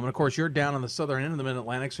 And, of course, you're down on the southern end of the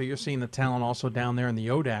Mid-Atlantic, so you're seeing the talent also down there in the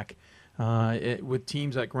ODAC with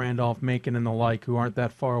teams like Randolph, Macon, and the like who aren't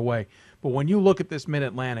that far away. But when you look at this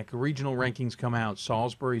Mid-Atlantic, regional rankings come out.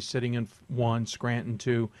 Salisbury sitting in 1, Scranton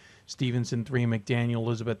 2, Stevenson 3, McDaniel,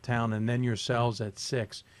 Elizabethtown, and then yourselves at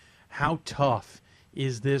 6. How tough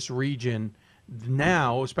is this region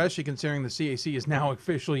now, especially considering the CAC is now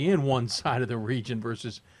officially in one side of the region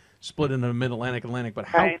versus split into Mid-Atlantic, Atlantic, but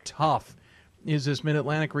how tough is this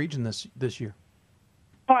Mid-Atlantic region this year?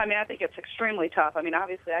 Well, I think it's extremely tough.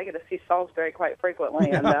 Obviously, I get to see Salisbury quite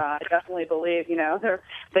frequently, and I definitely believe,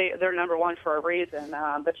 they're number one for a reason.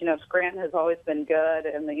 But Scranton has always been good,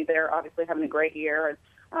 and they're obviously having a great year. And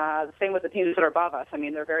the same with the teams that are above us.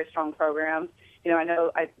 They're very strong programs.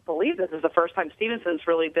 I believe this is the first time Stevenson's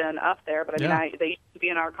really been up there, but they used to be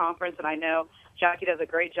in our conference, and I know Jackie does a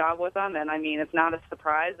great job with them. And it's not a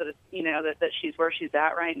surprise that it's, that she's where she's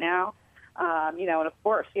at right now. And of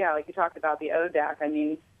course, like you talked about the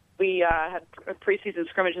ODAC. We had preseason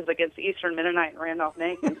scrimmages against Eastern Mennonite and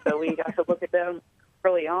Randolph-Macon, so we got to look at them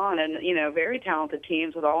early on, and very talented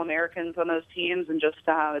teams with All-Americans on those teams, and just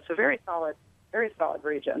it's a very solid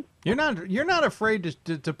region. You're not afraid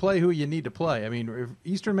to play who you need to play.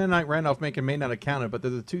 Eastern Mennonite, Randolph-Macon may not have counted, but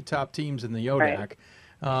they're the 2 top teams in the ODAC.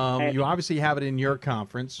 Right. You obviously have it in your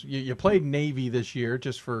conference. You played Navy this year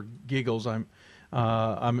just for giggles.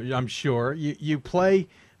 I'm sure you play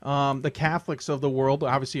the Catholics of the world.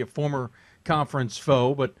 Obviously, a former conference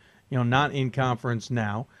foe, but not in conference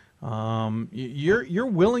now. You're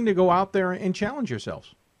willing to go out there and challenge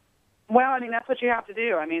yourselves. Well, that's what you have to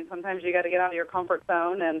do. Sometimes you got to get out of your comfort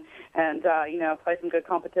zone and play some good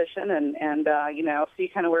competition and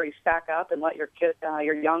see kind of where you stack up and let your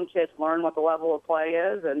young kids learn what the level of play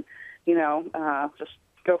is, and just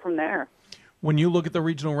go from there. When you look at the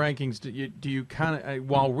regional rankings, do you kind of,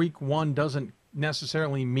 while week 1 doesn't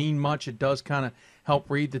necessarily mean much, it does kind of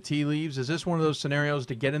help read the tea leaves? Is this one of those scenarios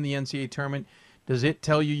to get in the NCAA tournament? Does it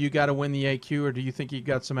tell you got to win the AQ, or do you think you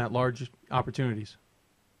got some at-large opportunities?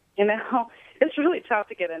 It's really tough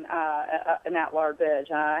to get an at-large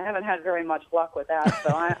bid. I haven't had very much luck with that,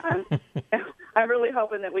 so I'm really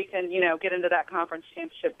hoping that we can, get into that conference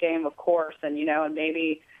championship game, of course, and and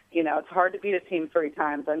maybe, it's hard to beat a team 3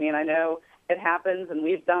 times. I know it happens, and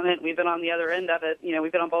we've done it. We've been on the other end of it.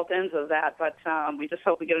 We've been on both ends of that, but we just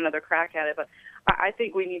hope we get another crack at it. But I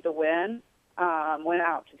think we need to win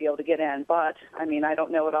out to be able to get in. But, I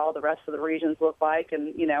don't know what all the rest of the regions look like,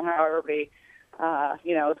 and, how everybody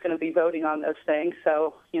it's going to be voting on those things.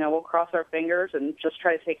 So, we'll cross our fingers and just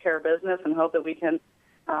try to take care of business and hope that we can,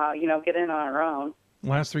 get in on our own.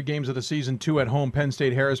 Last 3 games of the season, 2 at home, Penn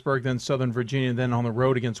State, Harrisburg, then Southern Virginia, then on the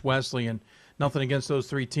road against Wesley. And nothing against those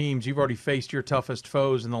 3 teams. You've already faced your toughest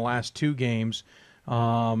foes in the last 2 games.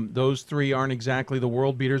 Those 3 aren't exactly the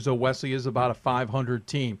world beaters, though Wesley is about a 500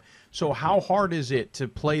 team. So how hard is it to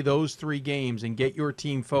play those 3 games and get your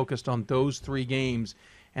team focused on those 3 games,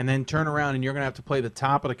 and then turn around and you're going to have to play the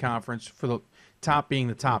top of the conference, for the top being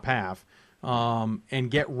the top half, and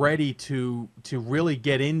get ready to really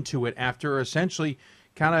get into it after essentially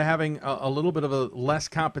kind of having a little bit of a less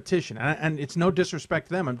competition. And it's no disrespect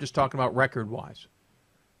to them. I'm just talking about record-wise.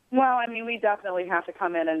 Well, I mean, we definitely have to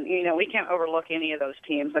come in and, we can't overlook any of those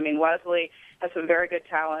teams. I mean, Wesley has some very good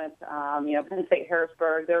talent. Penn State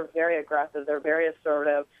Harrisburg, they're very aggressive. They're very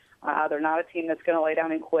assertive. They're not a team that's going to lay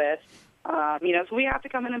down and quit. So we have to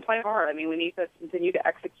come in and play hard. I mean, we need to continue to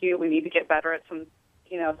execute. We need to get better at some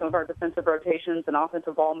of our defensive rotations and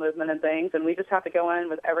offensive ball movement and things. And we just have to go in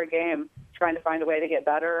with every game trying to find a way to get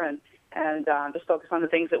better and just focus on the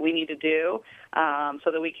things that we need to do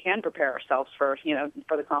so that we can prepare ourselves for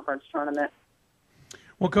the conference tournament.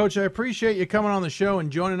 Well, Coach, I appreciate you coming on the show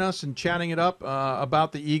and joining us and chatting it up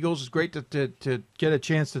about the Eagles. It's great to get a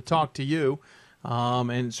chance to talk to you,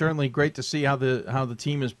 and certainly great to see how the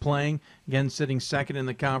team is playing. Again, sitting second in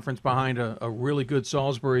the conference behind a really good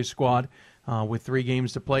Salisbury squad with 3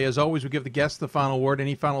 games to play. As always, we give the guests the final word.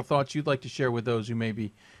 Any final thoughts you'd like to share with those who may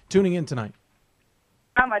be tuning in tonight?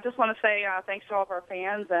 I just want to say thanks to all of our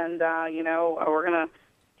fans, and, we're going to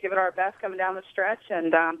give it our best coming down the stretch,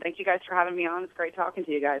 and thank you guys for having me on. It's great talking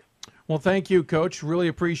to you guys. Well, thank you, Coach. Really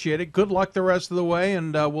appreciate it. Good luck the rest of the way,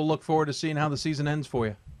 and we'll look forward to seeing how the season ends for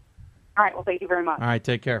you. All right, well, thank you very much. All right,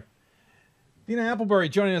 take care. Dina Applebury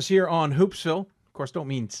joining us here on Hoopsville. Of course, don't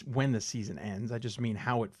mean when the season ends. I just mean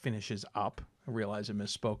how it finishes up. I realize I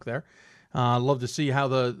misspoke there. Love to see how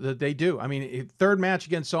they do. I mean, third match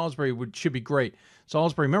against Salisbury should be great.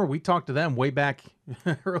 Salisbury, remember, we talked to them way back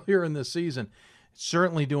earlier in the season.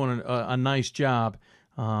 Certainly doing a nice job,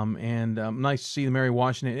 and nice to see the Mary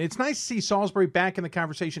Washington. It's nice to see Salisbury back in the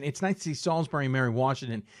conversation. It's nice to see Salisbury and Mary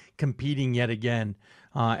Washington competing yet again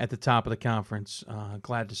at the top of the conference.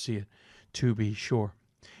 Glad to see it, to be sure.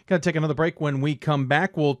 Got to take another break. When we come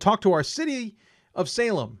back, we'll talk to our City of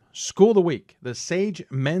Salem School of the Week, the Sage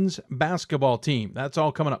men's basketball team. That's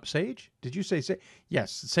all coming up. Sage? Did you say Sage?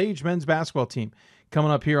 Yes, Sage men's basketball team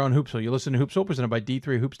coming up here on Hoopsville. You listen to Hoopsville, presented by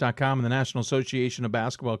D3Hoops.com and the National Association of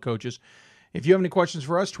Basketball Coaches. If you have any questions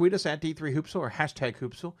for us, tweet us at D3Hoopsville or hashtag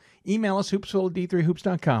Hoopsville. Email us, hoopsville at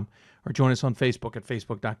D3Hoops.com, or join us on Facebook at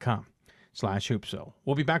Facebook.com/Hoopsville.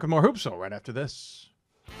 We'll be back with more Hoopsville right after this.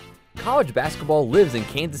 College basketball lives in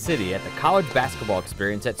Kansas City at the College Basketball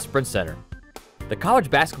Experience at Sprint Center. The College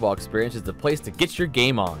Basketball Experience is the place to get your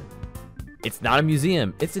game on. It's not a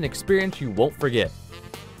museum, it's an experience you won't forget.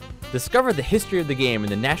 Discover the history of the game in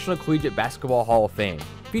the National Collegiate Basketball Hall of Fame,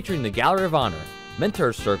 featuring the Gallery of Honor,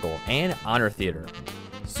 Mentor Circle, and Honor Theater.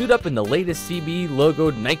 Suit up in the latest CBE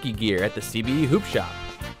logoed Nike gear at the CBE Hoop Shop.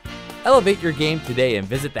 Elevate your game today and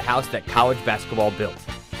visit the house that college basketball built.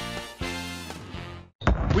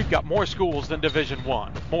 We've got more schools than Division I,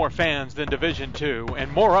 more fans than Division II, and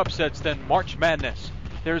more upsets than March Madness.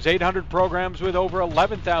 There's 800 programs with over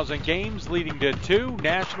 11,000 games leading to 2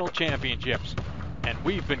 national championships. And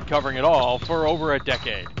we've been covering it all for over a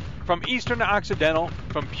decade. From Eastern to Occidental,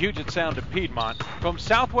 from Puget Sound to Piedmont, from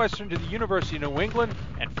Southwestern to the University of New England,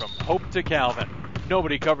 and from Hope to Calvin.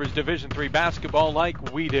 Nobody covers Division III basketball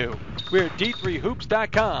like we do. We're at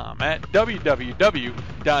D3Hoops.com at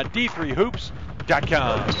www.D3Hoops.com.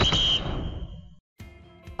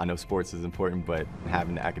 I know sports is important, but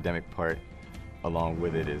having the academic part along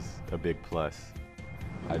with it is a big plus.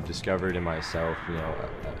 I've discovered in myself,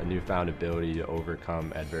 a newfound ability to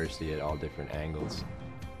overcome adversity at all different angles.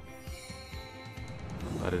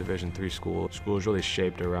 At a Division III school is really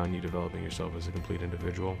shaped around you developing yourself as a complete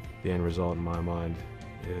individual. The end result in my mind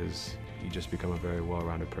is you just become a very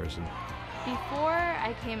well-rounded person. Before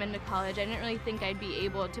I came into college, I didn't really think I'd be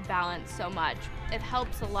able to balance so much. It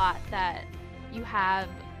helps a lot that you have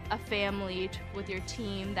a family with your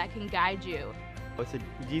team that can guide you. With a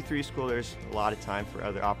D3 school, there's a lot of time for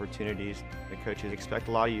other opportunities. The coaches expect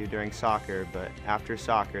a lot of you during soccer, but after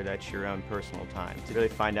soccer, that's your own personal time to really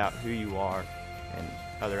find out who you are and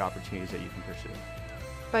other opportunities that you can pursue.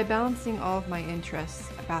 By balancing all of my interests,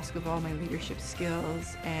 basketball, my leadership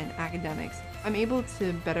skills, and academics, I'm able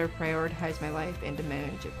to better prioritize my life and to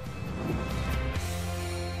manage it.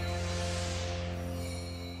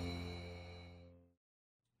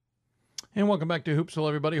 And welcome back to Hoopsville,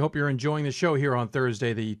 everybody. Hope you're enjoying the show here on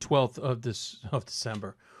Thursday, the 12th of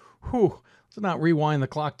December. Whew, let's not rewind the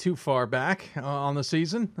clock too far back on the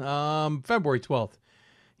season. February 12th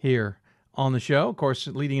here on the show. Of course,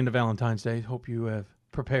 leading into Valentine's Day. Hope you have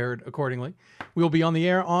prepared accordingly. We'll be on the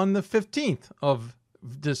air on the 15th of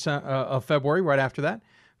February, right after that.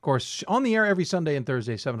 Of course, on the air every Sunday and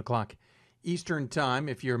Thursday, 7 o'clock Eastern Time.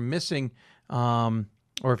 If you're missing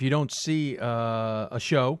or if you don't see a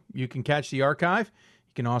show, you can catch the archive.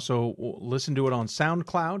 You can also listen to it on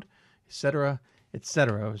SoundCloud, etc.,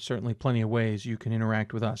 etc. Certainly plenty of ways you can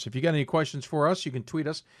interact with us. If you got any questions for us, you can tweet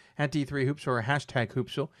us at D3Hoops or hashtag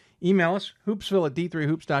Hoopsville. Email us,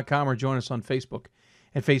 hoopsville@d3hoops.com, or join us on Facebook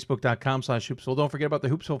at facebook.com/Hoopsville. Don't forget about the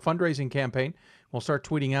Hoopsville fundraising campaign. We'll start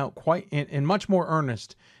tweeting out quite in much more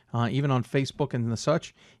earnest, even on Facebook and the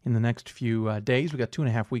such, in the next few days. We've got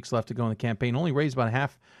 2.5 weeks left to go in the campaign. Only raised about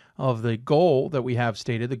half of the goal that we have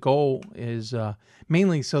stated. The goal is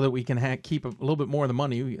mainly so that we can keep a little bit more of the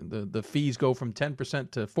money. The fees go from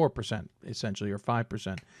 10% to 4%, essentially, or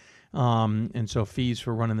 5%. And so fees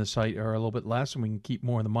for running the site are a little bit less, and we can keep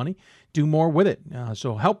more of the money, do more with it.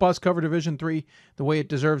 So help us cover Division III the way it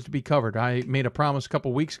deserves to be covered. I made a promise a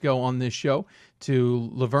couple weeks ago on this show to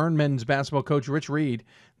Laverne men's basketball coach Rich Reed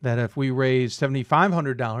that if we raised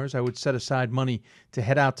 $7,500, I would set aside money to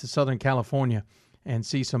head out to Southern California and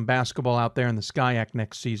see some basketball out there in the SCIAC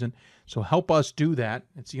next season. So help us do that.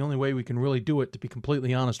 It's the only way we can really do it, to be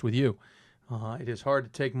completely honest with you. It is hard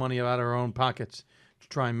to take money out of our own pockets to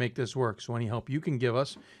try and make this work. So any help you can give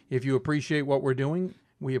us, if you appreciate what we're doing,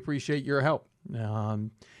 we appreciate your help.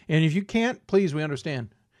 And if you can't, please, we understand.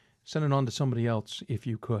 Send it on to somebody else if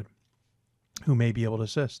you could, who may be able to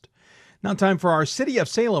assist. Now time for our City of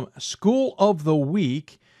Salem School of the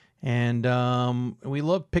Week. And we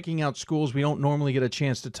love picking out schools we don't normally get a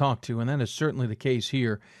chance to talk to, and that is certainly the case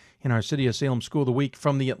here in our City of Salem School of the Week.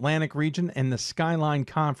 From the Atlantic region and the Skyline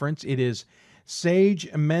Conference, it is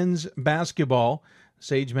Sage Men's Basketball.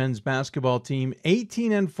 Sage Men's Basketball team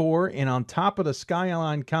 18-4 and on top of the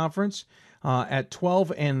Skyline Conference at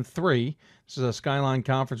 12-3. This is a Skyline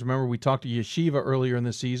Conference. Remember, we talked to Yeshiva earlier in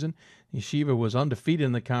the season. Yeshiva was undefeated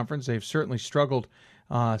in the conference. They've certainly struggled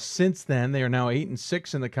since then. They are now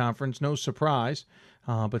 8-6 in the conference. No surprise,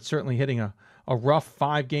 but certainly hitting a rough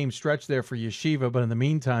 5-game stretch there for Yeshiva. But in the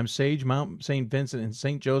meantime, Sage, Mount St. Vincent, and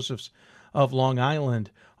St. Joseph's of Long Island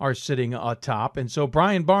are sitting atop. And so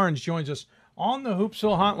Brian Barnes joins us on the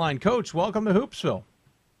Hoopsville Hotline. Coach, welcome to Hoopsville.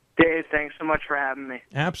 Dave, thanks so much for having me.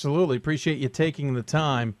 Absolutely. Appreciate you taking the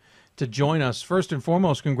time to join us. First and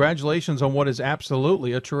foremost, congratulations on what is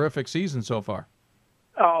absolutely a terrific season so far.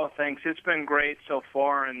 Oh, thanks. It's been great so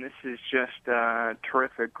far, and this is just a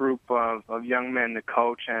terrific group of young men to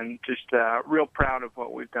coach, and just real proud of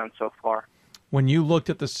what we've done so far. When you looked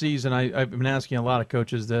at the season, I've been asking a lot of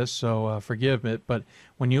coaches this, so forgive me, but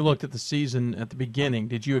when you looked at the season at the beginning,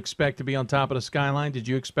 did you expect to be on top of the Skyline? Did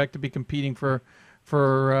you expect to be competing for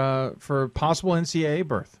possible NCAA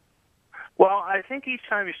berth? Well, I think each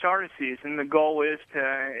time you start a season, the goal is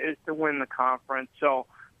to win the conference. So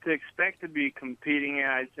to expect to be competing,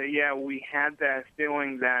 I'd say, yeah, we had that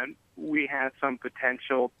feeling that we had some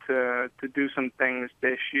potential to do some things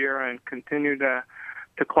this year and continue to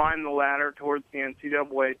climb the ladder towards the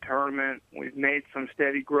NCAA tournament. We've made some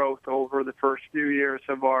steady growth over the first few years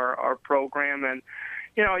of our program, and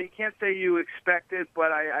you know, you can't say you expect it,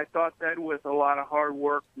 but I thought that with a lot of hard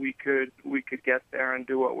work we could get there and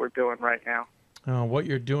do what we're doing right now. What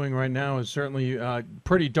you're doing right now is certainly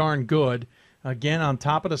pretty darn good. Again, on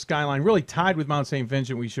top of the Skyline, really tied with Mount St.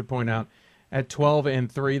 Vincent, we should point out, at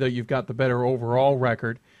 12-3, though you've got the better overall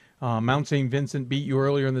record. Mount St. Vincent beat you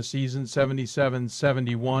earlier in the season,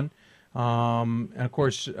 77-71. And, of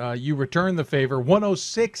course, you returned the favor,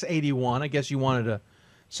 106-81. I guess you wanted to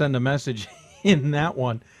send a message in that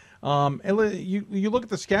one. You look at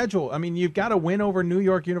the schedule. I mean, you've got a win over New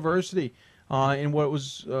York University in what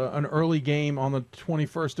was an early game on the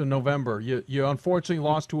 21st of November. You unfortunately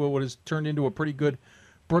lost to what has turned into a pretty good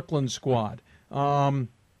Brooklyn squad.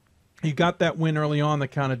 You got that win early on that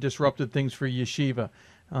kind of disrupted things for Yeshiva.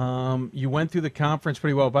 You went through the conference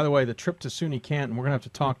pretty well. By the way, the trip to SUNY Canton, we're going to have to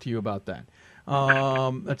talk to you about that.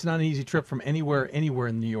 That's not an easy trip from anywhere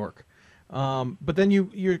in New York. But then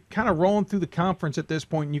you're kind of rolling through the conference at this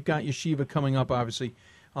point, and you've got Yeshiva coming up, obviously,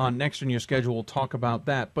 next in your schedule. We'll talk about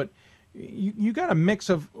that. But you got a mix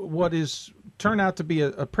of what is turned out to be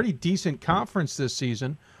a pretty decent conference this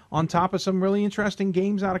season, on top of some really interesting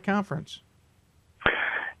games out of conference.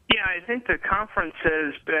 Yeah, I think the conference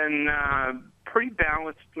has been pretty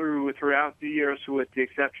balanced throughout the years, with the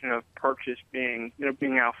exception of Purchase being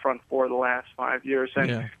out front for the last 5 years. And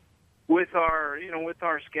yeah. With our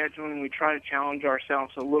scheduling, we try to challenge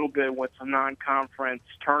ourselves a little bit with some non-conference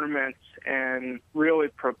tournaments and really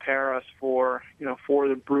prepare us for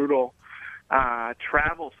the brutal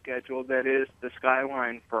travel schedule that is the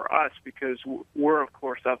Skyline for us, because we're of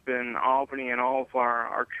course up in Albany, and all of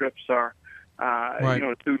our trips are right.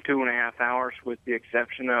 2.5 hours, with the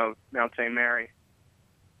exception of Mount St. Mary.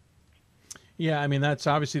 Yeah, I mean, that's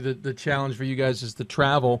obviously the challenge for you guys is the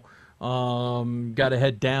travel. Got to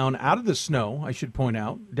head down out of the snow, I should point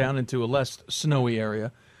out, down into a less snowy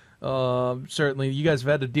area. Certainly, you guys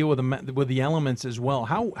have had to deal with the elements as well.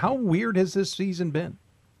 How weird has this season been?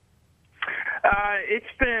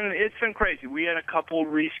 It's been crazy. We had a couple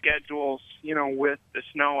reschedules, with the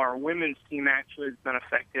snow. Our women's team actually has been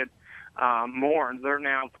affected more. They're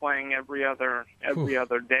now playing every other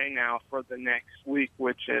day now for the next week,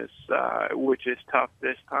 which is tough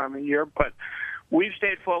this time of year. But we've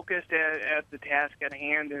stayed focused at the task at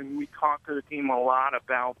hand, and we talked to the team a lot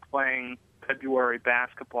about playing February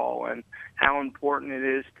basketball and how important it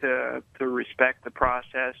is to respect the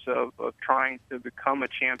process of trying to become a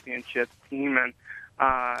championship team, and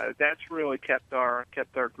that's really kept our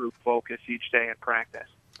group focused each day in practice.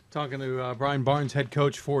 Talking to Brian Barnes, head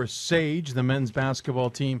coach for Sage, the men's basketball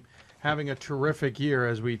team, having a terrific year,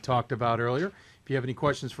 as we talked about earlier. If you have any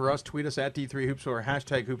questions for us, tweet us at D3Hoopsville or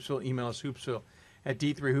hashtag Hoopsville. Email us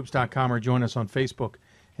hoopsville@d3hoops.com or join us on Facebook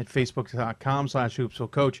at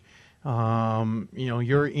facebook.com/Hoopsville. Coach,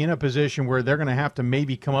 you're in a position where they're going to have to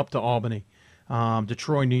maybe come up to Albany, to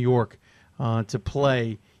Troy, New York, to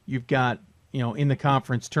play. You've got, in the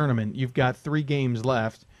conference tournament, you've got 3 games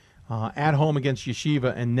left. At home against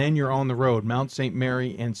Yeshiva, and then you're on the road, Mount St.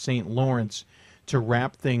 Mary and St. Lawrence, to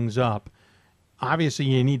wrap things up. Obviously,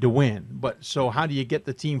 you need to win, but so how do you get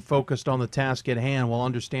the team focused on the task at hand while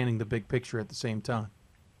understanding the big picture at the same time?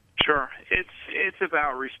 Sure. It's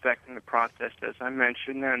about respecting the process, as I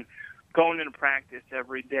mentioned, and going into practice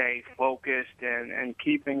every day focused and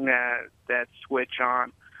keeping that switch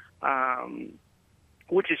on.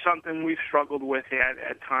 Which is something we've struggled with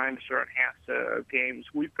at times during halves of games.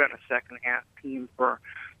 We've been a second-half team for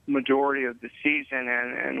the majority of the season,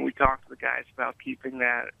 and we talked to the guys about keeping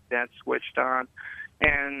that switched on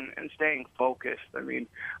and staying focused. I mean,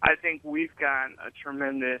 I think we've got a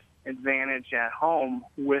tremendous advantage at home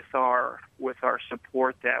with our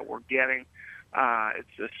support that we're getting.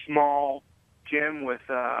 It's a small gym with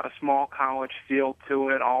a small college feel to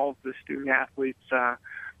it. All of the student-athletes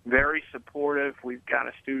very supportive. We've got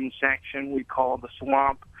a student section we call the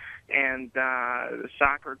Swamp, and the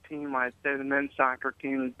soccer team, I'd say the men's soccer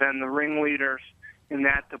team, has been the ringleaders in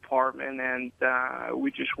that department, and we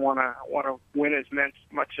just want to win as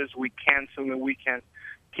much as we can so that we can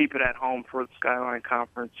keep it at home for the Skyline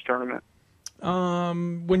Conference tournament.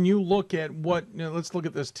 When you look at let's look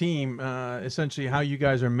at this team, essentially how you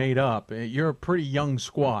guys are made up. You're a pretty young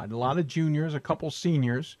squad, a lot of juniors, a couple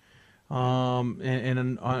seniors.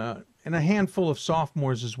 And a handful of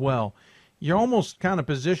sophomores as well. You're almost kind of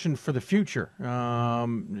positioned for the future,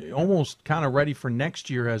 almost kind of ready for next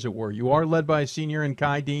year, as it were. You are led by a senior in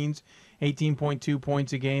Kai Deans, 18.2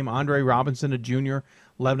 points a game. Andre Robinson, a junior,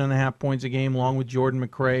 11.5 points a game, along with Jordan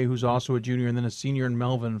McCray, who's also a junior, and then a senior in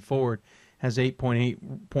Melvin Ford has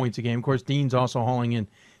 8.8 points a game. Of course, Dean's also hauling in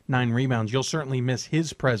 9 rebounds. You'll certainly miss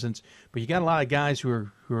his presence, but you got a lot of guys who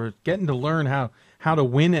are getting to learn how to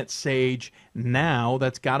win at Sage now.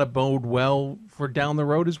 That's got to bode well for down the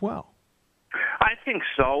road as well. I think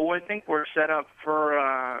so. I think we're set up for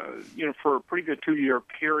for a pretty good 2-year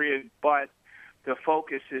period, but the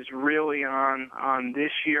focus is really on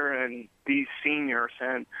this year and these seniors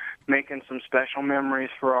and making some special memories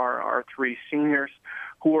for our 3 seniors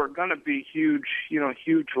who are going to be huge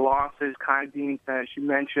losses. Kai Deans, as you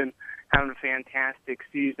mentioned, having a fantastic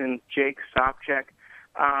season. Jake Sopchak,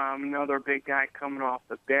 another big guy coming off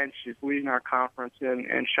the bench, is leading our conference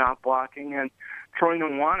in shot blocking, and Troy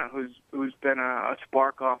Nwana, who's been a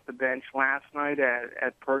spark off the bench last night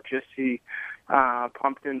at Purchase. He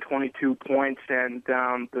pumped in 22 points, and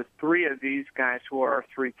the 3 of these guys who are our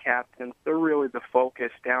 3 captains, they're really the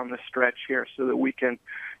focus down the stretch here, so that we can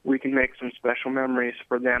make some special memories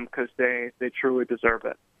for them because they truly deserve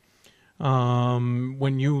it.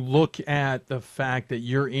 When you look at the fact that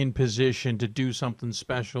you're in position to do something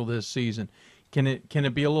special this season, can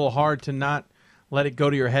it be a little hard to not let it go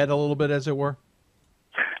to your head a little bit, as it were?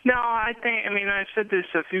 No, I've said this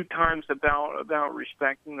a few times about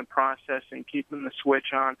respecting the process and keeping the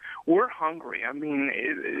switch on. We're hungry. I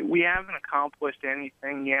mean, we haven't accomplished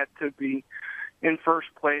anything yet to be in first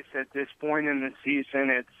place at this point in the season.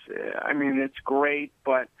 It's great,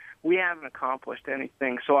 but we haven't accomplished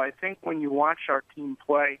anything. So I think when you watch our team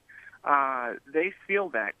play, they feel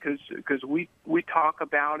that because we talk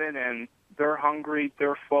about it, and they're hungry,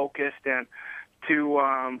 they're focused, and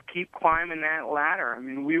to keep climbing that ladder. I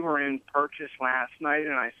mean, we were in Purchase last night,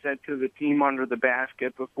 and I said to the team under the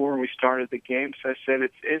basket before we started the game, so I said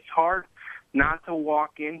it's hard not to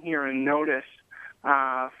walk in here and notice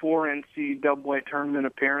 4 NCAA tournament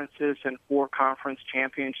appearances and 4 conference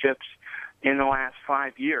championships in the last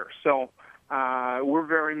 5 years. So we're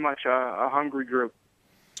very much a hungry group.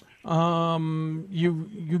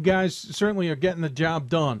 You guys certainly are getting the job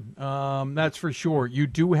done. That's for sure. You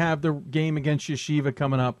do have the game against Yeshiva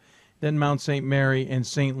coming up, then Mount St. Mary and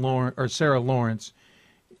St. Lawrence or Sarah Lawrence.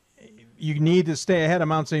 You need to stay ahead of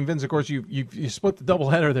Mount St. Vincent. Of course, you split the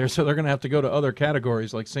doubleheader there, so they're going to have to go to other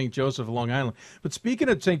categories like St. Joseph of Long Island. But speaking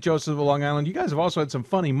of St. Joseph of Long Island, you guys have also had some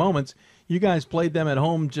funny moments. You guys played them at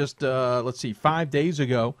home just, 5 days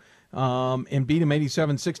ago and beat them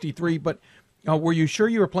 87-63. But were you sure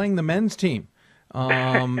you were playing the men's team?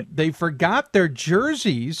 They forgot their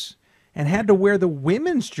jerseys and had to wear the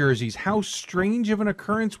women's jerseys. How strange of an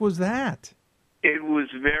occurrence was that? It was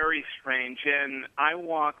very strange, and I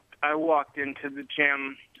walked into the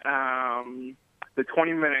gym. The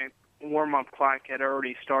 20-minute warm-up clock had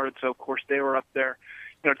already started, so of course they were up there,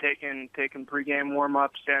 taking pregame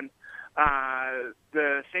warm-ups. And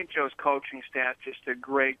the St. Joe's coaching staff, just a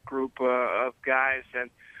great group of guys.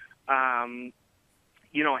 And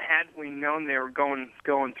had we known they were going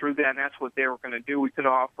through that, and that's what they were going to do, we could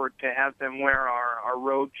have offered to have them wear our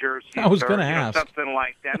road jerseys. I was going to ask something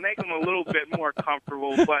like that, make them a little bit more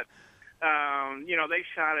comfortable, but. They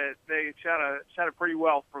shot it pretty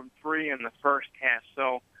well from 3 in the first half.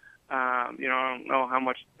 So, I don't know how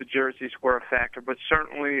much the jerseys were a factor, but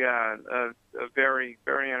certainly a very,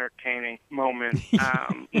 very entertaining moment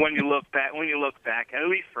when you look back, at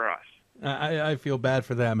least for us. I feel bad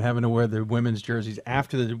for them having to wear the women's jerseys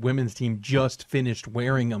after the women's team just finished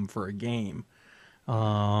wearing them for a game.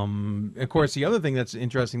 Of course, the other thing that's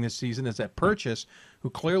interesting this season is that Purchase, who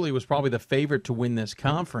clearly was probably the favorite to win this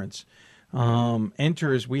conference,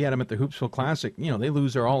 enters. We had them at the Hoopsville Classic. They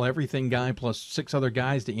lose their all-everything guy plus 6 other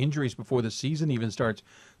guys to injuries before the season even starts.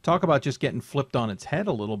 Talk about just getting flipped on its head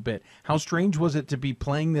a little bit. How strange was it to be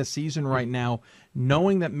playing this season right now,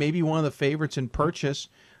 knowing that maybe one of the favorites in Purchase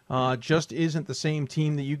just isn't the same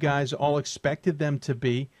team that you guys all expected them to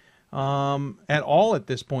be at all at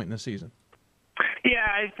this point in the season? Yeah,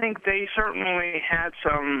 I think they certainly had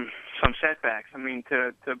some setbacks. I mean,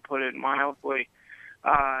 to put it mildly,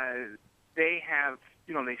 they have,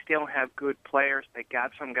 they still have good players. They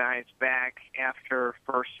got some guys back after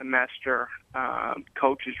first semester.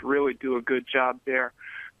 Coaches really do a good job there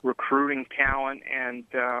recruiting talent and,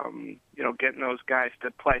 getting those guys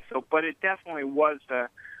to play. So, but it definitely was a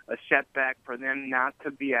setback for them not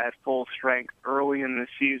to be at full strength early in the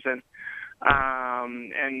season.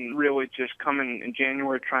 And really just coming in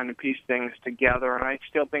January trying to piece things together. And I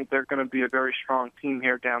still think they're going to be a very strong team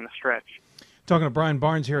here down the stretch. Talking to Brian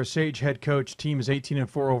Barnes here, Sage head coach. Team is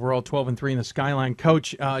 18-4 overall, 12-3 in the Skyline.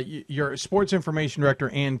 Coach, your sports information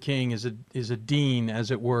director, Ann King, is a dean,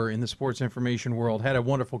 as it were, in the sports information world. Had a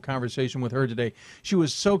wonderful conversation with her today. She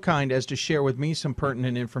was so kind as to share with me some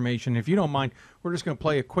pertinent information. If you don't mind, we're just going to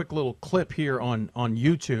play a quick little clip here on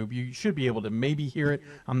YouTube. You should be able to maybe hear it.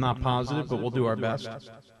 I'm not positive, but we'll do our best.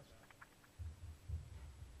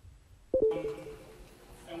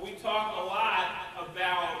 And we talk a lot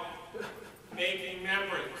about making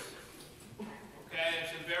memories. Okay,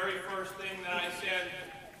 it's the very first thing that I said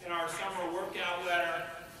in our summer workout letter.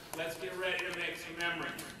 Let's get ready to make some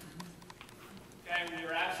memories. Okay, we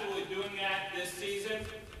are absolutely doing that this season.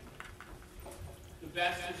 The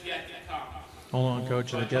best is yet to come. Hold on,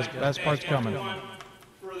 Coach. The best part's coming.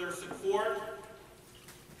 For their support.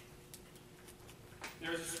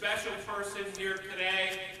 There's a special person here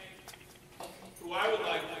today who I would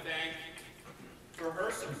like to thank for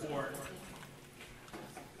her support.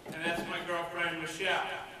 And that's my girlfriend, Michelle.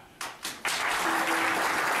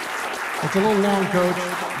 It's a little long, Coach.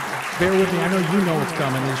 Bear with me. I know you know what's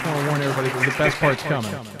coming. I just want to warn everybody that the best part's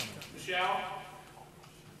coming. Michelle?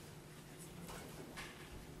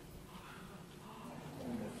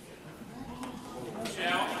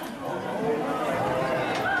 Michelle?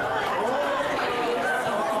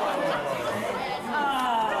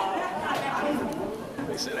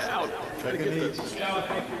 Sit out. Try to get this. Michelle, I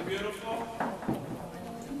think you're beautiful.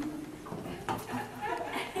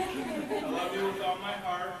 I love you with all my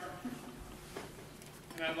heart.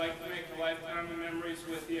 And I'd like to make a lifetime of memories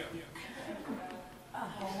with you.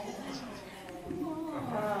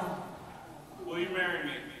 Will you marry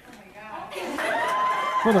me?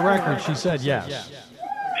 For the record, she said yes.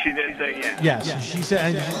 She did say yes. Yes, she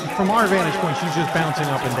said. From our vantage point, she's just bouncing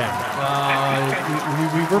up and down.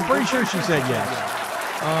 We were pretty sure she said yes.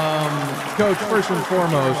 Coach, first and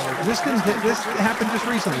foremost, this happened just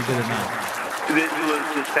recently, did it not? This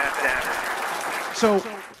was just that. So,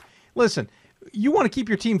 listen, you want to keep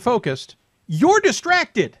your team focused. You're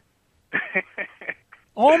distracted.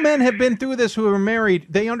 All men have been through this who are married.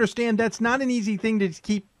 They understand that's not an easy thing to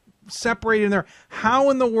keep separated in there.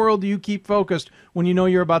 How in the world do you keep focused when you know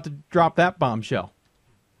you're about to drop that bombshell?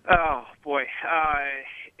 Oh boy,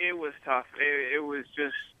 it was tough. It was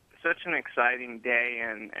just such an exciting day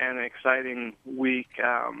and an exciting week.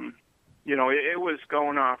 It was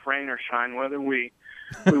going off rain or shine, whether we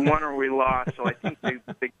won or we lost. So I think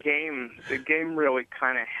the game really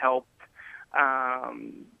kind of helped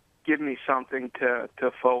give me something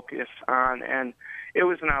to focus on, and it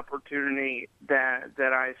was an opportunity that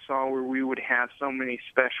I saw where we would have so many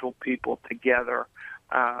special people together.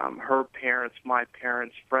 Her parents, my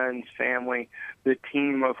parents, friends, family, the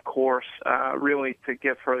team, of course, really to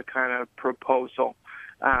give her the kind of proposal,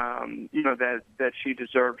 that she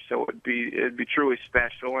deserved. So it'd be truly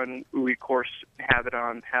special, and we, of course, have it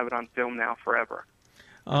on film now forever.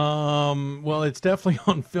 Well, it's definitely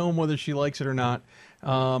on film, whether she likes it or not.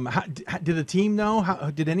 Did the team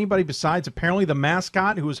know? Did anybody besides apparently the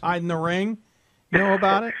mascot who was hiding the ring know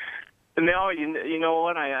about it? No, you know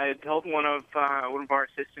what? I had told one of our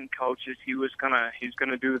assistant coaches he was gonna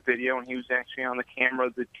do the video, and he was actually on the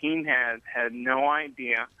camera. The team had no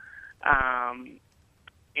idea, and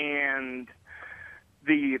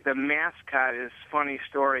the mascot is funny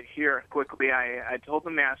story here. Quickly, I told the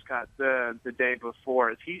mascot the day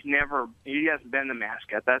before. He hasn't been the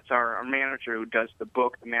mascot. That's our manager who does the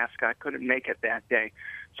book. The mascot couldn't make it that day.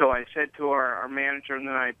 So I said to our manager the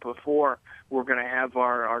night before, we're going to have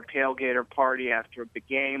our tailgater party after the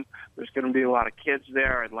game. There's going to be a lot of kids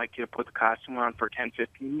there. I'd like you to put the costume on for 10,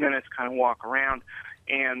 15 minutes, kind of walk around.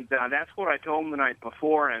 And that's what I told him the night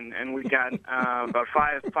before, and we got about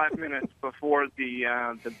five minutes before the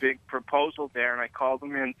big proposal there, and I called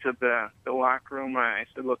him into the locker room. I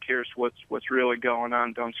said, "Look, here's what's really going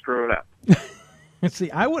on. Don't screw it up." See,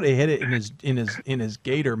 I would have hit it in his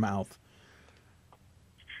gator mouth.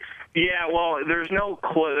 Yeah, well, there's no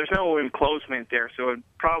enclosement there, so it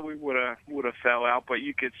probably would have fell out. But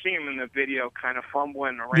you could see him in the video, kind of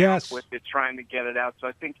fumbling around with it, trying to get it out. So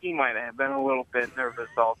I think he might have been a little bit nervous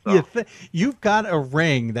also. You've got a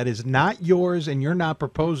ring that is not yours, and you're not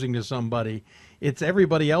proposing to somebody. It's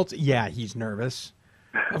everybody else. Yeah, he's nervous.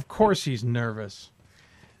 Of course, he's nervous.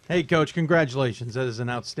 Hey, Coach, congratulations. That is an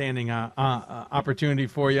outstanding opportunity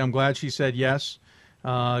for you. I'm glad she said yes.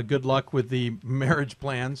 Good luck with the marriage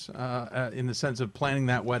plans in the sense of planning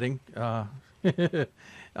that wedding.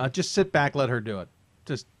 Just sit back, let her do it.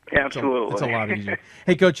 Just absolutely, it's a lot easier.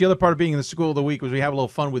 Hey, Coach, the other part of being in the School of the Week was we have a little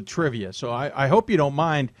fun with trivia. So I hope you don't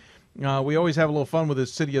mind. We always have a little fun with the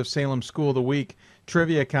City of Salem School of the Week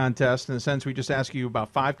trivia contest. In a sense, we just ask you about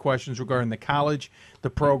 5 questions regarding the college, the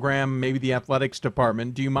program, maybe the athletics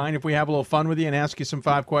department. Do you mind if we have a little fun with you and ask you some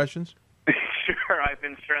 5 questions? Sure, I've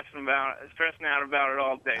been stressing out about it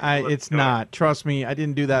all day. It's not. Trust me, I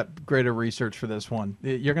didn't do that great of research for this one.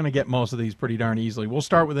 You're going to get most of these pretty darn easily. We'll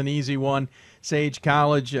start with an easy one. Sage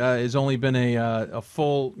College has only been a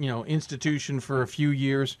full institution for a few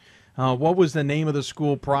years. What was the name of the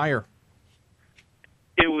school prior?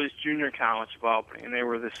 It was Junior College of Albany, and they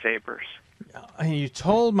were the Sabres. And you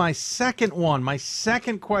told my second one. My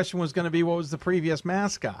second question was going to be, what was the previous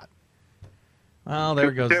mascot? Well, there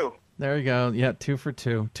it goes. 2. There you go. Yeah, 2 for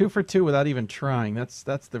 2. 2 for 2 without even trying. That's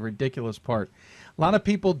the ridiculous part. A lot of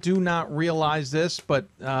people do not realize this, but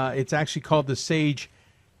it's actually called the Sage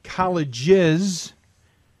Colleges.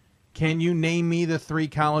 Can you name me the 3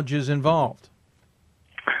 colleges involved?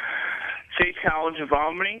 Sage College of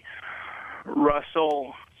Albany,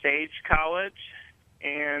 Russell Sage College,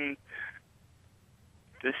 and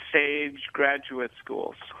the Sage Graduate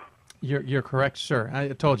Schools. You're correct, sir. I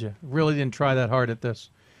told you. Really didn't try that hard at this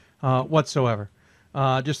whatsoever.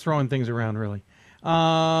 Just throwing things around, really.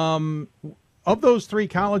 Of those 3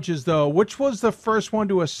 colleges, though, which was the first one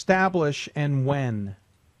to establish and when?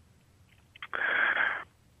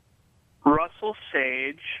 Russell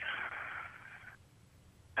Sage.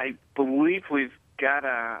 I believe we've got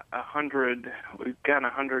 100. We've got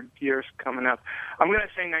 100 years coming up. I'm going to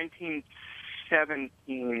say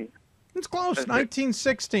 1917. It's close.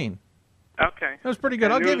 1916. Okay, that was pretty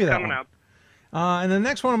good. I'll give you that coming one. Up. And the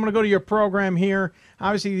next one, I'm going to go to your program here.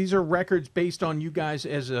 Obviously, these are records based on you guys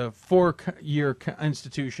as a 4-year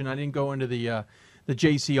institution. I didn't go into the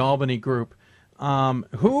J.C. Albany group.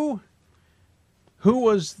 Who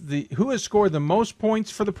has scored the most points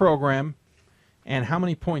for the program, and how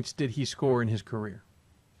many points did he score in his career?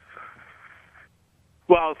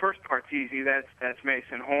 Well, the first part's easy. That's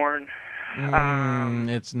Mason Horn.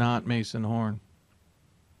 It's not Mason Horn.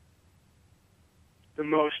 The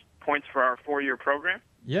most points for our 4-year program?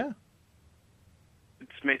 Yeah.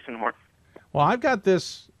 It's Mason Horn. Well, I've got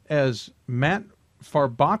this as Matt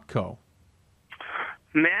Farbotko.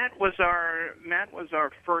 Matt was our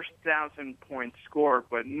first 1,000-point scorer,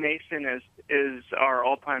 but Mason is our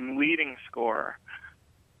all-time leading scorer.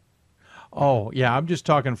 Oh, yeah, I'm just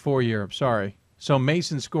talking 4-year. I'm sorry. So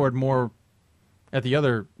Mason scored more at the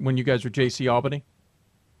other when you guys were JC Albany?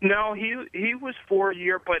 No, he was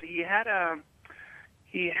 4-year, but he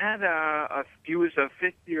was a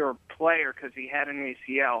fifth-year player because he had an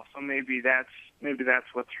ACL. So maybe that's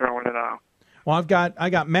what's throwing it off. Well, I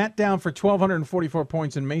got Matt down for 1,244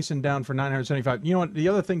 points and Mason down for 975. You know what? The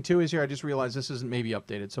other thing too is here. I just realized this isn't maybe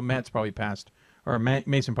updated. So Matt's probably passed, or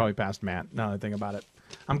Mason probably passed Matt. Now that I think about it,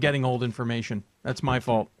 I'm getting old information. That's my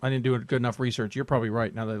fault. I didn't do good enough research. You're probably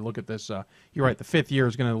right. Now that I look at this, you're right. The 5th year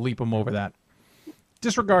is going to leap him over that.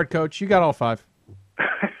 Disregard, Coach. You got all 5.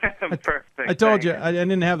 Perfect. I told you I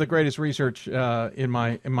didn't have the greatest research in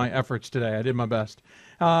my efforts today. I did my best.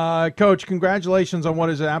 Coach, congratulations on what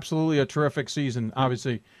is absolutely a terrific season,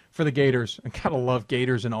 obviously, for the Gators. I gotta love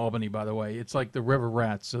Gators in Albany, by the way. It's like the River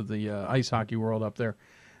Rats of the ice hockey world up there.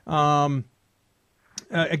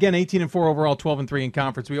 Again, 18-4 overall, 12-3 in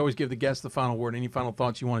conference. We always give the guests the final word. Any final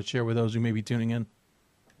thoughts you want to share with those who may be tuning in?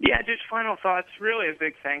 Yeah, just final thoughts. Really a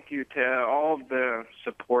big thank you to all of the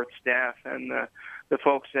support staff and the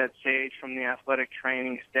folks at Sage from the athletic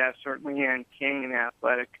training staff, certainly Ann King in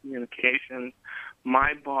athletic communications,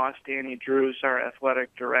 my boss, Danny Drews, our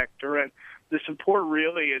athletic director, and the support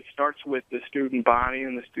really, it starts with the student body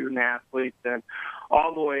and the student athletes and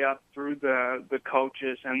all the way up through the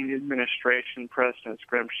coaches and the administration, President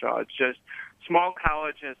Scrimshaw. It's just small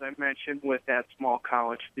college, as I mentioned, with that small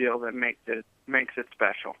college feel that makes it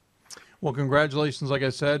special. Well, congratulations, like I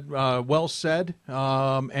said. Well said,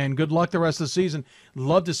 and good luck the rest of the season.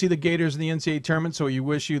 Love to see the Gators in the NCAA tournament, so we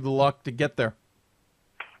wish you the luck to get there.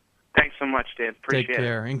 Thanks so much, Dan. Appreciate it. Take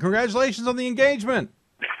care. And congratulations on the engagement.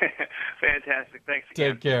 Fantastic. Thanks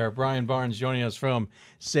again. Take care. Brian Barnes joining us from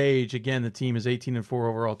Sage. Again, the team is 18-4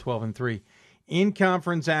 overall, 12-3 in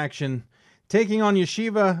conference action, taking on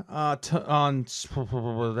Yeshiva on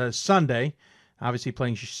Sunday. Obviously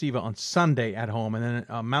playing Yeshiva on Sunday at home, and then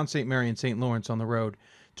Mount St. Mary and St. Lawrence on the road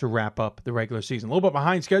to wrap up the regular season. A little bit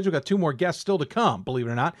behind schedule. Got 2 more guests still to come, believe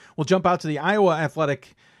it or not. We'll jump out to the Iowa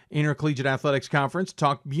Intercollegiate Athletics Conference,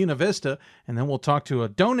 talk Buena Vista, and then we'll talk to a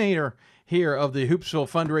donator here of the Hoopsville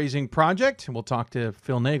Fundraising Project, and we'll talk to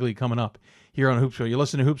Phil Nagley coming up here on Hoopsville. You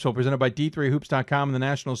listen to Hoopsville, presented by D3Hoops.com and the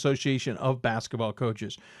National Association of Basketball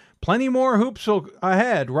Coaches. Plenty more Hoopsville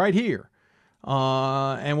ahead right here,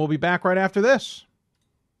 and we'll be back right after this.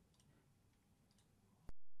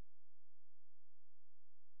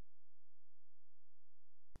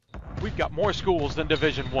 We've got more schools than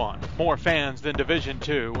Division I, more fans than Division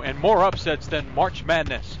II, and more upsets than March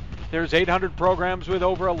Madness. There's 800 programs with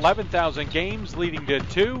over 11,000 games leading to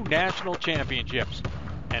 2 national championships.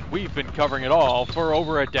 And we've been covering it all for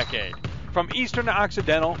over a decade. From Eastern to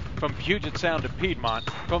Occidental, from Puget Sound to Piedmont,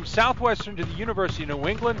 from Southwestern to the University of New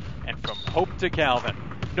England, and from Hope to Calvin.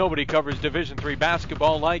 Nobody covers Division III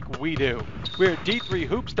basketball like we do. We're at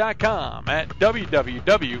D3Hoops.com at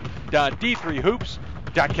www.d3hoops.com.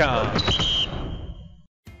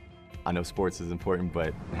 I know sports is important,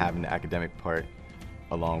 but having the academic part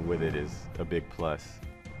along with it is a big plus.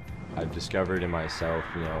 I've discovered in myself,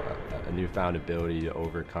 a newfound ability to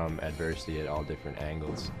overcome adversity at all different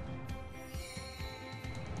angles.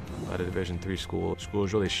 At a Division III school is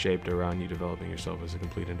really shaped around you developing yourself as a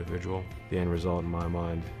complete individual. The end result, in my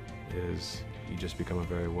mind, is you just become a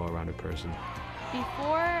very well-rounded person.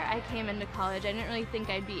 Before I came into college, I didn't really think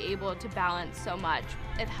I'd be able to balance so much.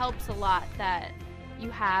 It helps a lot that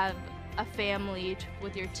you have a family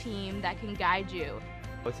with your team that can guide you.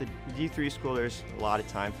 With a D3 school, there's a lot of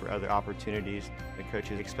time for other opportunities. The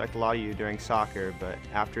coaches expect a lot of you during soccer, but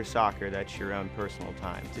after soccer, that's your own personal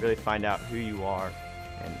time to really find out who you are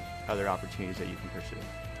and other opportunities that you can pursue.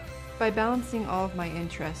 By balancing all of my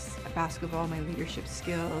interests, basketball, my leadership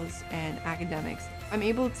skills, and academics, I'm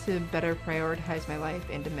able to better prioritize my life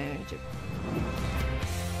and to manage it.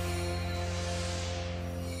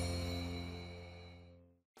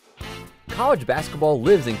 College basketball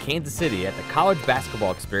lives in Kansas City at the College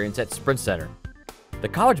Basketball Experience at Sprint Center. The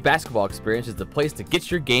College Basketball Experience is the place to get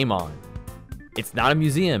your game on. It's not a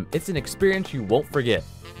museum, it's an experience you won't forget.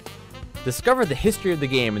 Discover the history of the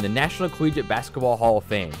game in the National Collegiate Basketball Hall of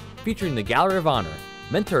Fame, featuring the Gallery of Honor,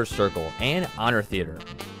 Mentor Circle, and Honor Theater.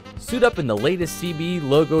 Suit up in the latest CBE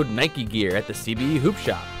logoed Nike gear at the CBE Hoop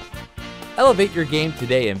Shop. Elevate your game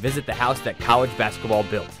today and visit the house that college basketball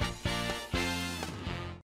built.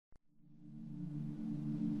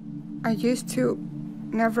 I used to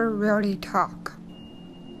never really talk.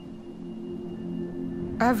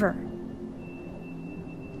 Ever.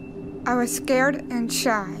 I was scared and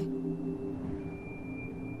shy.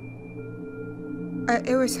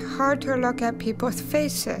 It was hard to look at people's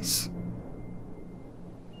faces.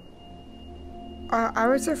 I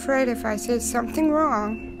was afraid if I said something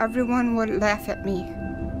wrong, everyone would laugh at me.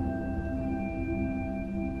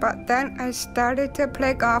 But then I started to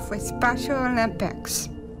play golf with Special Olympics.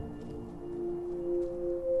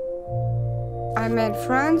 I made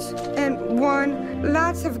friends and won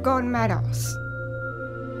lots of gold medals.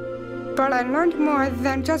 But I learned more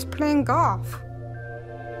than just playing golf.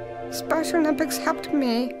 Special Olympics helped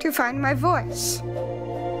me to find my voice.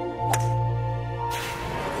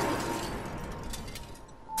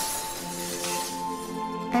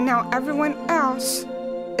 And now everyone else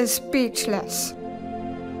is speechless.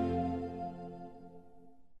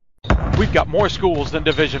 We've got more schools than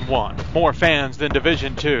Division I, more fans than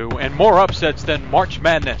Division II, and more upsets than March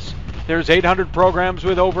Madness. There's 800 programs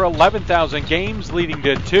with over 11,000 games leading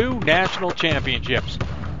to 2 national championships.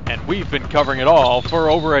 And we've been covering it all for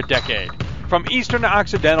over a decade. From Eastern to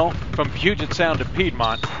Occidental, from Puget Sound to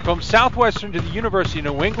Piedmont, from Southwestern to the University of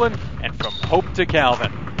New England, and from Hope to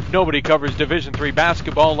Calvin. Nobody covers Division III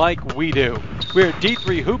basketball like we do. We're at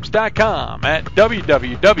D3Hoops.com at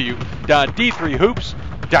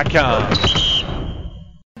www.d3hoops.com.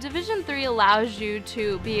 Division III allows you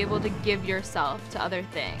to be able to give yourself to other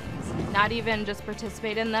things. Not even just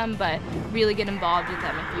participate in them, but really get involved with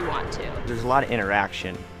them if you want to. There's a lot of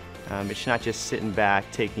interaction. It's not just sitting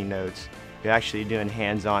back, taking notes. You're actually doing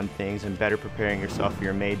hands-on things and better preparing yourself for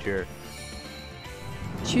your major.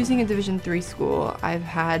 Choosing a Division III school, I've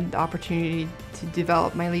had the opportunity to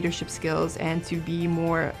develop my leadership skills and to be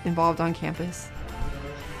more involved on campus.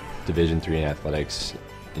 Division III in athletics,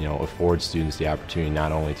 affords students the opportunity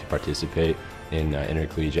not only to participate in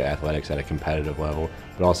intercollegiate athletics at a competitive level,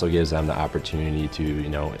 but also gives them the opportunity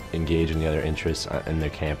to, engage in the other interests in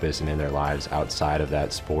their campus and in their lives outside of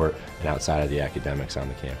that sport and outside of the academics on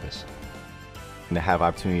the campus. And to have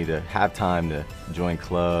opportunity to have time to join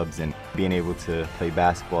clubs and being able to play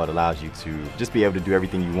basketball, it allows you to just be able to do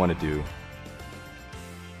everything you want to do.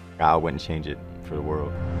 I wouldn't change it for the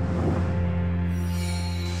world.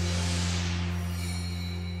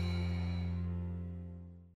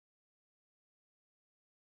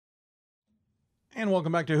 And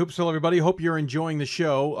welcome back to Hoopsville, everybody. Hope you're enjoying the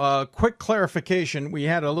show. Quick clarification. We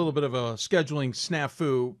had a little bit of a scheduling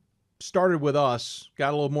snafu. Started with us,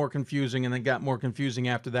 got a little more confusing, and then got more confusing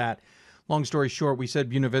after that. Long story short, we said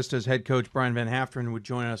Buena Vista's head coach, Brian Van Hafteren, would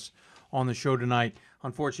join us on the show tonight.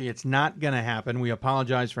 Unfortunately, it's not going to happen. We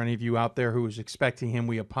apologize for any of you out there who was expecting him.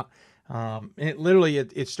 It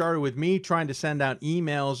started with me trying to send out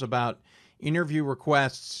emails about interview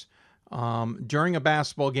requests during a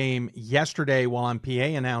basketball game yesterday while I'm PA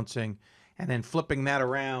announcing, and then flipping that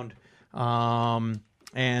around, and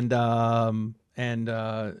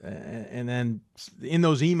then in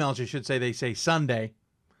those emails, I should say, they say Sunday.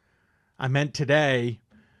 I meant today.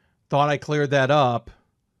 Thought I cleared that up.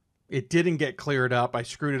 It didn't get cleared up. I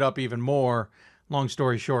screwed it up even more. Long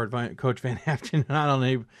story short, Coach Van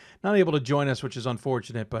Hafteren not able to join us, which is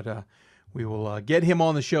unfortunate, but we will get him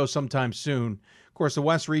on the show sometime soon. Of course, the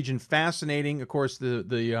West Region, fascinating. Of course,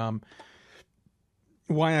 the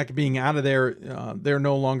WIAC being out of there, they're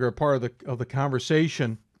no longer a part of the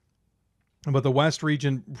conversation. But the West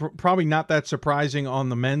Region, probably not that surprising on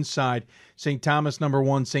the men's side. St. Thomas, number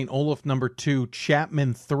 1, St. Olaf, number 2,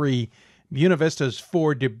 Chapman, 3, Buena Vista's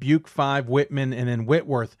 4, Dubuque, 5, Whitman, and then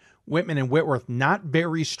Whitworth. Whitman and Whitworth, not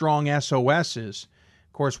very strong SOSs.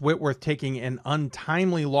 Of course, Whitworth taking an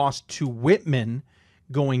untimely loss to Whitman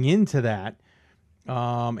going into that.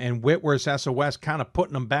 And Whitworth's SOS kind of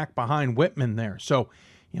putting them back behind Whitman there. So,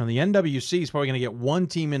 the NWC is probably going to get one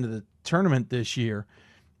team into the tournament this year.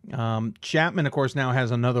 Chapman, of course, now has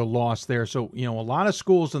another loss there. So, a lot of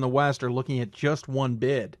schools in the West are looking at just one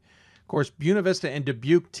bid. Of course, Buena Vista and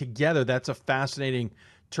Dubuque together, that's a fascinating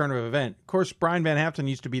tournament event. Of course, Brian Van Hafteren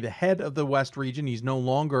used to be the head of the West Region. He's no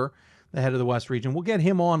longer the head of the West Region. We'll get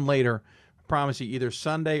him on later. I promise you, either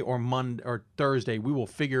Sunday or Monday or Thursday. We will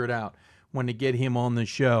figure it out when to get him on the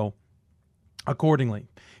show accordingly.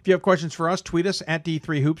 If you have questions for us, tweet us at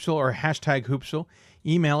D3Hoopsville or hashtag Hoopsville.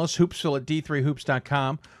 Email us, hoopsville at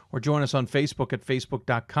d3hoops.com, or join us on Facebook at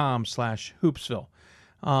facebook.com/Hoopsville.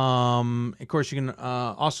 Of course, you can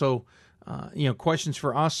also, questions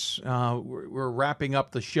for us. We're wrapping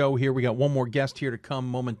up the show here. We got one more guest here to come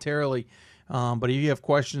momentarily. But if you have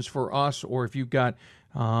questions for us, or if you've got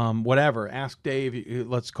whatever, Ask Dave,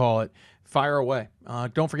 let's call it, fire away.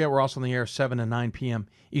 Don't forget, we're also on the air 7 to 9 p.m.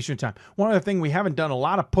 Eastern Time. One other thing we haven't done a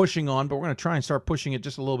lot of pushing on, but we're going to try and start pushing it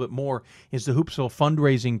just a little bit more, is the Hoopsville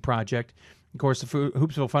Fundraising Project. Of course, the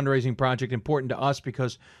Hoopsville Fundraising Project, important to us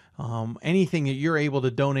because anything that you're able to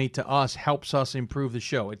donate to us helps us improve the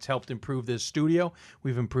show. It's helped improve this studio.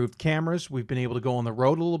 We've improved cameras. We've been able to go on the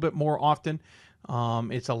road a little bit more often.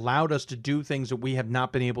 It's allowed us to do things that we have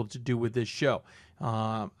not been able to do with this show.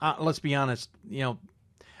 Let's be honest,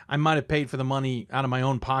 I might have paid for the money out of my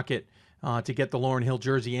own pocket to get the Laurel Hill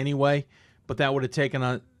jersey anyway, but that would have taken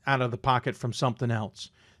out of the pocket from something else.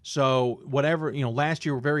 So whatever, last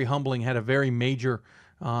year, very humbling, had a very major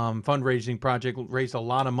fundraising project, raised a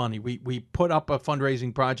lot of money. We put up a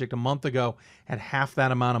fundraising project a month ago at half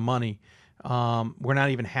that amount of money. We're not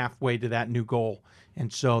even halfway to that new goal.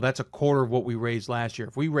 And so that's a quarter of what we raised last year.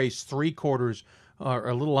 If we raised 3/4 or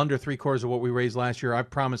a little under 3/4 of what we raised last year, I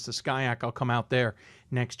promised the SCIAC I'll come out there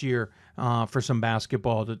next year for some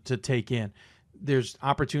basketball to take in. There's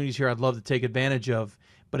opportunities here I'd love to take advantage of,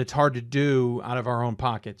 but it's hard to do out of our own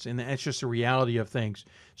pockets, and that's just the reality of things.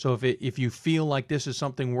 So if you feel like this is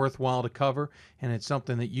something worthwhile to cover, and it's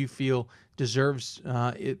something that you feel deserves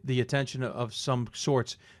the attention of some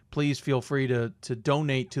sorts, please feel free to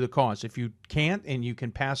donate to the cause. If you can't and you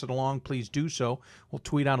can pass it along, please do so. We'll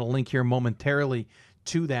tweet out a link here momentarily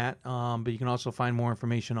to that, but you can also find more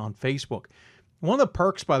information on Facebook. One of the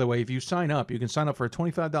perks, by the way, if you sign up, you can sign up for a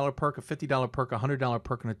 $25 perk, a $50 perk, a $100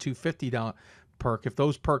 perk, and a $250 perk. If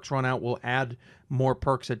those perks run out, we'll add more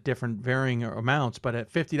perks at different varying amounts. But at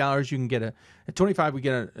 $50, you can get at $25, we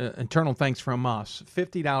get an internal thanks from us.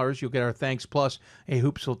 $50, you'll get our thanks plus a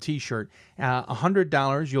Hoopsville t-shirt.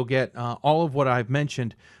 $100, you'll get all of what I've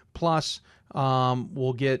mentioned, plus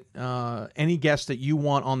we'll get any guest that you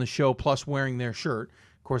want on the show, plus wearing their shirt.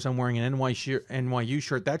 Of course, I'm wearing an NYU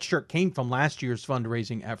shirt. That shirt came from last year's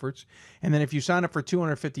fundraising efforts. And then if you sign up for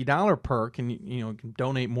 $250 perk, and you can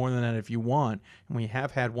donate more than that if you want, and we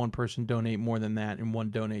have had one person donate more than that in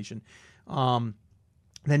one donation,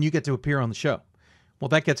 then you get to appear on the show. Well,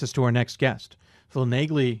 that gets us to our next guest. Phil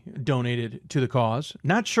Nagley donated to the cause.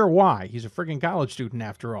 Not sure why. He's a friggin' college student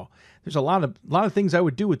after all. There's a lot of things I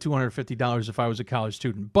would do with $250 if I was a college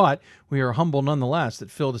student, but we are humble nonetheless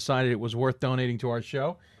that Phil decided it was worth donating to our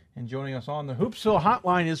show. And joining us on the Hoopsville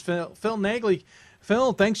hotline is Phil Nagley.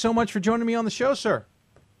 Phil, thanks so much for joining me on the show, sir.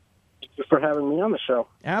 Thank you for having me on the show.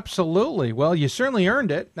 Absolutely. Well, you certainly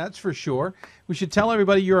earned it, that's for sure. We should tell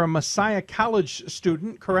everybody you're a Messiah College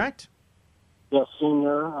student, correct? Yes,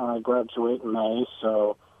 senior. I graduate in May,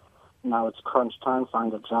 so now it's crunch time,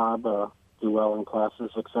 find a job, do well in classes,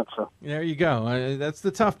 etc. There you go. That's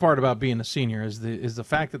the tough part about being a senior is the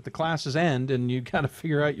fact that the classes end and you got to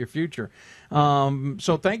figure out your future.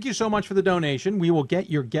 So thank you so much for the donation. We will get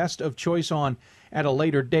your guest of choice on at a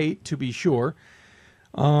later date, to be sure.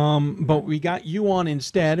 But we got you on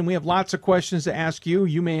instead, and we have lots of questions to ask you.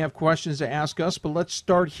 You may have questions to ask us, but let's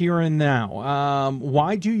start here and now.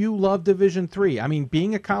 Why do you love Division III? I mean,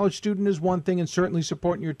 being a college student is one thing, and certainly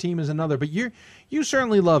supporting your team is another, but you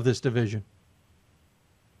certainly love this division.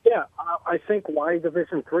 Yeah, I think why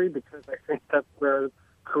Division III? Because I think that's where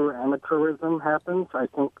true amateurism happens. I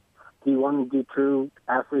think D1 and D2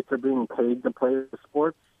 athletes are being paid to play the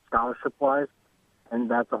sports, scholarship-wise, and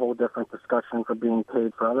that's a whole different discussion for being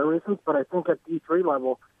paid for other reasons. But I think at D3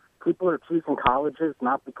 level, people are choosing colleges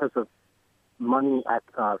not because of money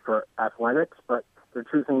for athletics, but they're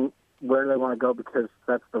choosing where they want to go because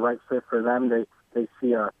that's the right fit for them. They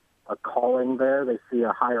see a calling there. They see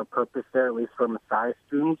a higher purpose there, at least for Messiah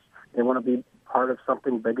students. They want to be part of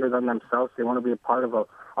something bigger than themselves. They want to be a part of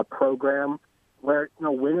a program where,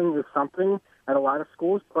 winning is something at a lot of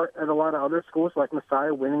schools, but at a lot of other schools like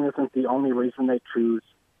Messiah, winning isn't the only reason they choose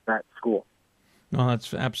that school. No,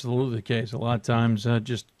 that's absolutely the case. A lot of times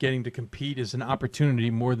just getting to compete is an opportunity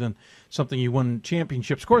more than something you win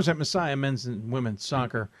championships. Of course, at Messiah, men's and women's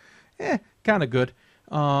soccer, kind of good.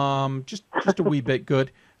 Just a wee bit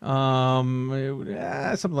good.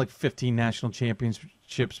 Something like 15 national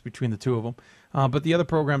championships between the two of them. But the other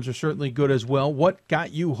programs are certainly good as well. What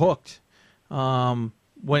got you hooked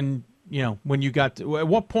when you got to, at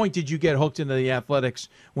what point did you get hooked into the athletics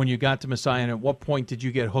when you got to Messiah, and at what point did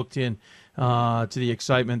you get hooked in to the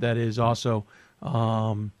excitement that is also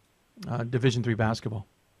Division III basketball?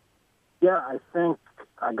 Yeah, I think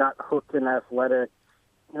I got hooked in athletics,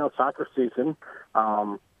 soccer season,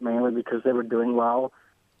 mainly because they were doing well.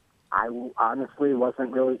 I honestly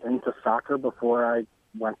wasn't really into soccer before I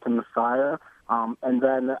went to Messiah. And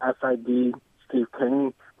then the SID, Steve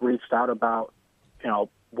King, reached out about,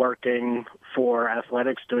 working for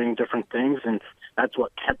athletics, doing different things, and that's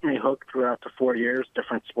what kept me hooked throughout the 4 years,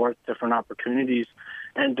 different sports, different opportunities.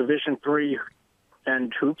 And Division III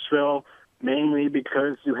and Hoopsville, mainly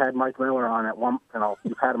because you had Mike Miller on at one,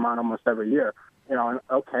 you've had him on almost every year. And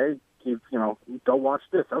okay, go watch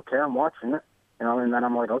this. Okay, I'm watching it. And then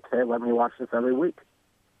I'm like, okay, let me watch this every week.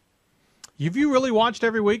 Have you really watched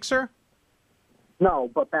every week, sir? No,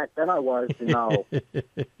 but back then I was,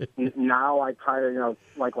 Now I try to,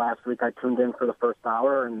 like last week I tuned in for the first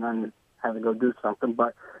hour and then had to go do something.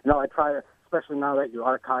 But, I try to, especially now that you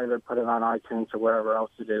archive it, put it on iTunes or wherever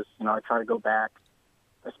else it is, I try to go back,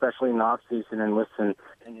 especially in the off season, and listen.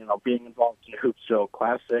 And, being involved in the Hoopsville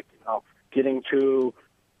Classic, getting to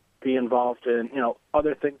be involved in,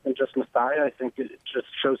 other things than just Messiah, I think it just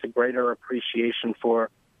shows a greater appreciation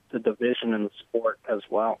for the division and the sport as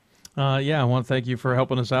well. I want to thank you for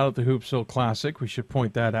helping us out at the Hoopsville Classic. We should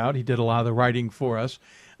point that out. He did a lot of the writing for us.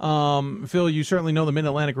 Phil, you certainly know the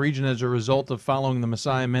Mid-Atlantic region as a result of following the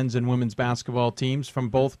Messiah men's and women's basketball teams from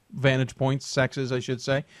both vantage points, sexes, I should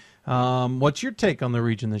say. What's your take on the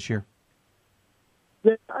region this year?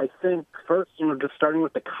 Yeah, I think first, just starting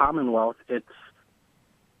with the Commonwealth,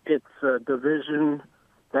 it's a division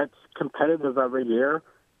that's competitive every year.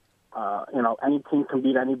 Any team can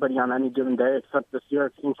beat anybody on any given day, except this year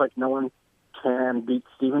it seems like no one can beat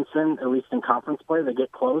Stevenson, at least in conference play. They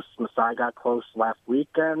get close. Messiah got close last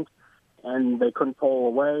weekend, and they couldn't pull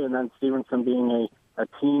away. And then Stevenson being a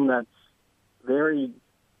team that's very,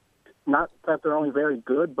 not that they're only very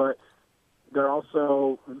good, but they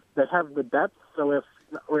have the depth. So if,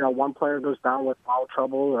 one player goes down with foul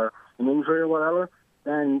trouble or an injury or whatever,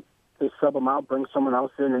 then they sub them out, bring someone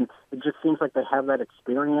else in, and it just seems like they have that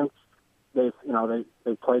experience. They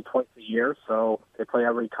play twice a year, so they play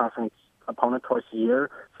every conference opponent twice a year,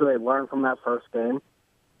 so they learn from that first game.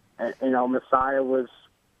 And, Messiah was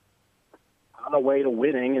on the way to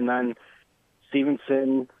winning, and then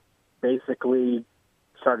Stevenson basically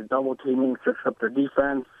started double teaming, fixed up their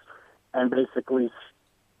defense, and basically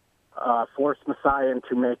forced Messiah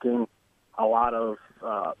into making a lot of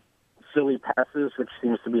silly passes, which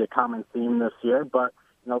seems to be a common theme this year. But,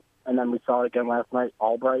 and then we saw it again last night,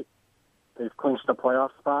 Albright. They've clinched a playoff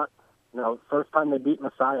spot. First time they beat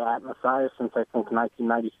Messiah at Messiah since, I think,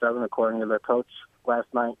 1997, according to their coach last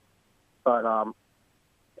night. But,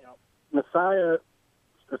 Messiah,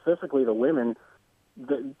 specifically the women,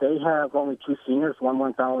 they have only two seniors. One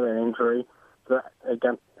went down with an injury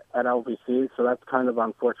at LVC, so that's kind of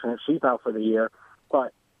unfortunate. She's out for the year.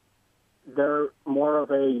 But they're more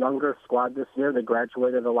of a younger squad this year. They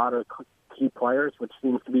graduated a lot of key players, which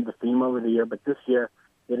seems to be the theme over the year. But this year,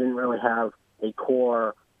 they didn't really have a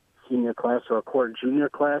core senior class or a core junior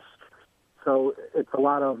class. So it's a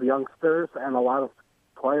lot of youngsters and a lot of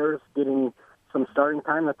players getting some starting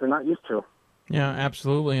time that they're not used to. Yeah,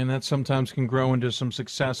 absolutely, and that sometimes can grow into some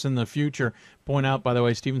success in the future. Point out, by the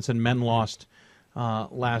way, Stevenson men lost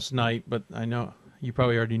last night, but I know you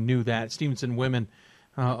probably already knew that. Stevenson women,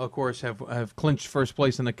 of course, have clinched first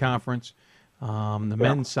place in the conference. The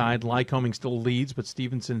men's side, Lycoming still leads, but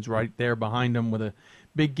Stevenson's right there behind them with a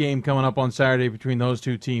big game coming up on Saturday between those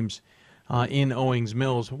two teams in Owings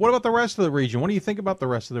Mills. What about the rest of the region? What do you think about the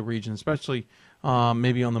rest of the region, especially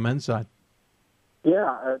maybe on the men's side?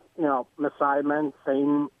 Yeah, Messiah men,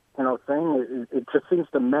 same, thing. It just seems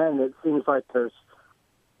to men, it seems like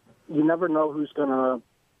you never know who's going to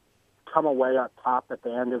come away up top at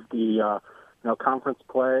the end of the, conference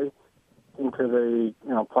play into the,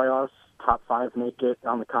 playoffs. Top five make it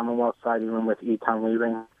on the Commonwealth side, even with E-Town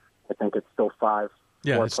leaving. I think it's still five.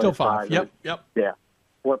 Yeah, it's still five. Yep. Yeah.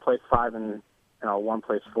 4 plays 5 and, 1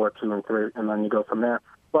 plays 4, 2, and 3, and then you go from there.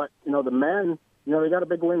 But, the men, they got a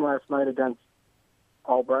big win last night against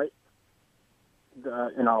Albright.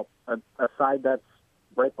 A side that's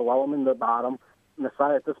right below them in the bottom.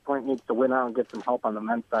 Messiah at this point needs to win out and get some help on the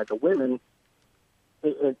men's side. The women,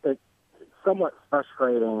 it's somewhat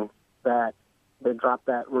frustrating that they dropped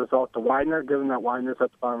that result to Widener, given that Widener's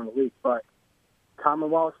at the bottom of the league. But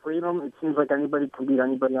Commonwealth Freedom, it seems like anybody can beat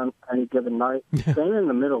anybody on any given night. Same in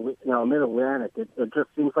the Mid-Atlantic. It just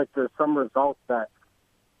seems like there's some results that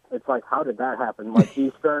it's like, how did that happen? Like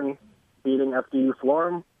Eastern beating FDU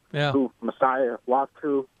Florham, who Messiah lost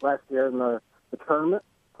to last year in the tournament.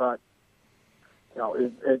 But,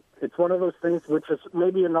 it's one of those things which is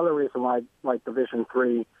maybe another reason why, like Division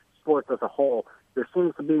III sports as a whole, there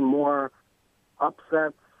seems to be more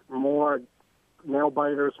upsets, more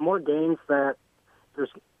nail-biters, more games that there's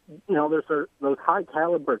those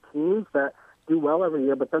high-caliber teams that do well every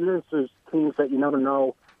year, but then there's those teams that you never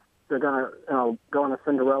know they're going to go on a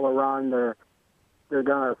Cinderella run. They're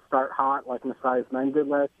going to start hot like Messiah's men did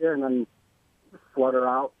last year and then flutter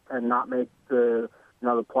out and not make the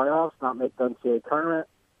playoffs, not make the NCAA tournament.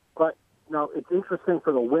 But, it's interesting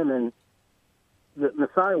for the women. The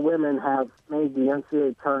Messiah women have made the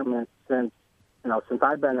NCAA tournament since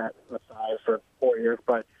I've been at Messiah for 4 years,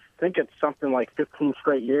 but I think it's something like 15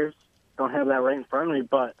 straight years. Don't have that right in front of me,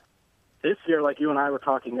 but this year, like you and I were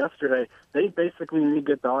talking yesterday, they basically need to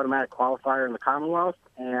get the automatic qualifier in the Commonwealth,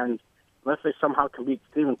 and unless they somehow can beat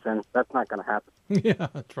Stevenson, that's not going to happen. Yeah,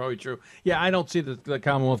 that's probably true. Yeah, I don't see the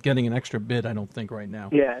Commonwealth getting an extra bid, I don't think, right now.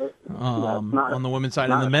 Yeah. On the women's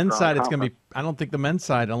side. On the men's side, it's going to be, I don't think the men's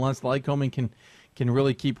side, unless Lycoming can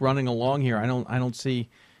really keep running along here, I don't see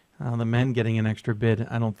the men getting an extra bid,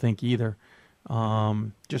 I don't think either.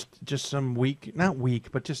 Just some weak, not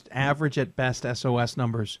weak, but just average at best SOS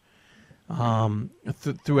numbers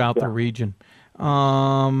throughout the region.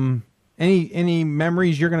 Any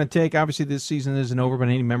memories you're going to take? Obviously, this season isn't over, but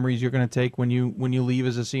any memories you're going to take when you leave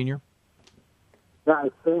as a senior? Yeah,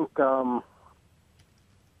 I think on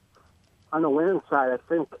the women's side, I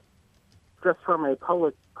think just from a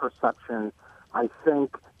public perception, I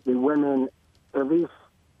think the women, at least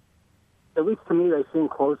to me, they seem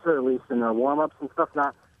closer, at least in their warm-ups and stuff,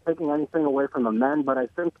 not taking anything away from the men, but I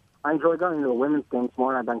think I enjoy going to the women's games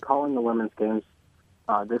more, and I've been calling the women's games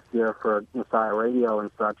this year for Messiah Radio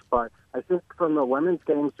and such, but I think from the women's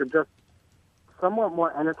games, they're just somewhat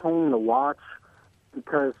more entertaining to watch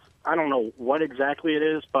because I don't know what exactly it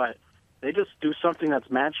is, but they just do something that's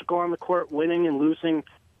magical on the court, winning and losing,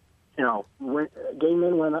 game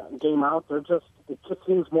in, game out. It just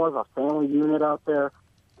seems more of a family unit out there.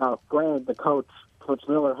 Now, granted, Coach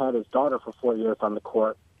Miller had his daughter for 4 years on the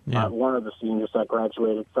court, one of the seniors that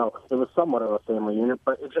graduated, so it was somewhat of a family unit,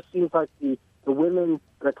 but it just seems like the women,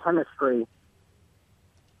 the chemistry,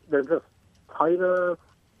 they're just tighter.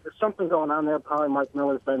 There's something going on there. Probably Mike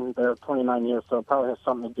Miller's been there 29 years, so it probably has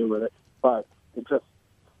something to do with it. But it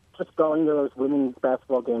just going to those women's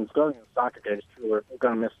basketball games, going to soccer games too, we're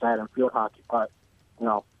going to miss that in field hockey. But,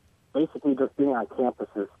 basically just being on campus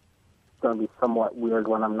is going to be somewhat weird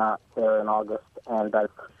when I'm not there in August. And I've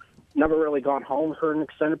never really gone home for an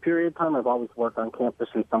extended period of time. I've always worked on campus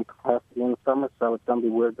in some capacity in the summer, so it's going to be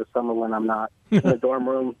weird this summer when I'm not in the dorm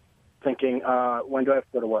room thinking, when do I have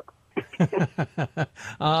to go to work?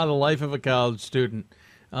 The life of a college student.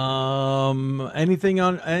 Anything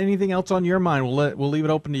else on your mind? We'll leave it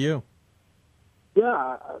open to you.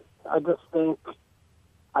 Yeah, I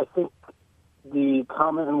think the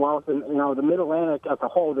Commonwealth and the Mid Atlantic as a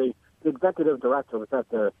whole, the executive director was at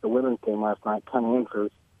the women's game last night, Ken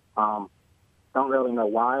Andrews. Don't really know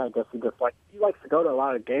why. I guess he likes to go to a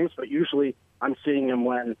lot of games, but usually I'm seeing him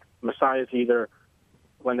when Messiah's either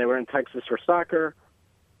when they were in Texas for soccer,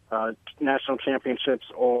 national championships,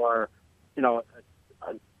 or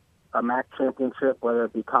a MAC championship, whether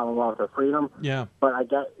it be Commonwealth or Freedom. Yeah. But I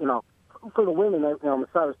get for the women,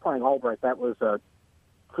 Messiah was playing Albright. That was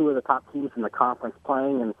two of the top teams in the conference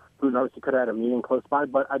playing, and who knows, he could have had a meeting close by.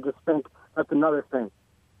 But I just think that's another thing.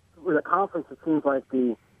 With the conference, it seems like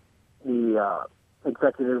the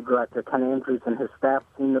executive director, Ken Andrews, and his staff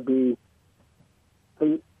seem to be,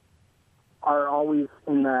 they are always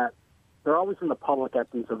in that, they're always in the public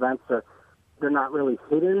at these events. They're not really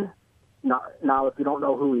hidden. Now, if you don't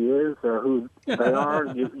know who he is or who they are,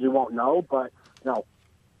 you won't know. But,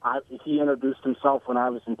 he introduced himself when I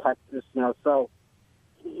was in Texas, so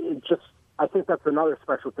it just, I think that's another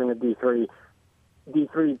special thing at D3.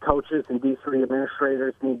 D3 coaches and D3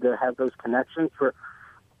 administrators need to have those connections for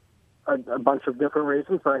a bunch of different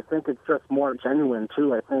reasons, but I think it's just more genuine,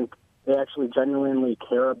 too. I think they actually genuinely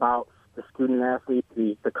care about the student athletes,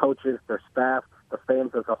 the coaches, their staff, the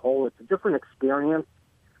fans as a whole. It's a different experience.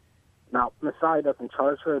 Now, Messiah doesn't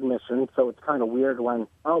charge for admission, so it's kind of weird when,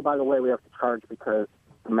 oh, by the way, we have to charge because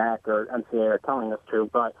the MAC or NCAA are telling us to.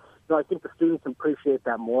 But I think the students appreciate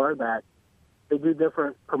that more, that they do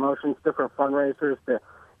different promotions, different fundraisers. They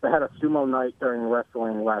had a sumo night during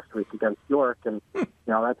wrestling last week against York, and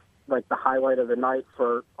that's like the highlight of the night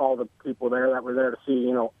for all the people there that were there to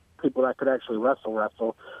see, people that could actually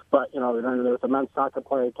wrestle. But, then there was a men's soccer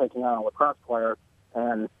player taking on a lacrosse player,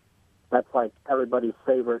 and that's like everybody's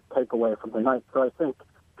favorite takeaway from the night. So I think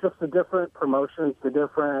just the different promotions, the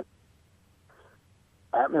different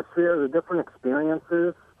atmosphere, the different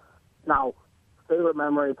experiences. Now, favorite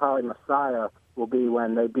memory, probably Messiah, will be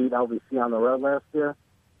when they beat LVC on the road last year.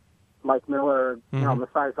 Mike Miller,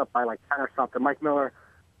 Messiah's up by like 10 or something. Mike Miller,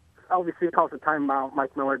 LVC calls a timeout.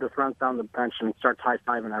 Mike Miller just runs down the bench and starts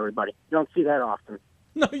high-fiving everybody. You don't see that often.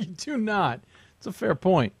 No, you do not. It's a fair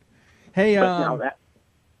point. Hey,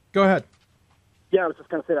 go ahead. Yeah, I was just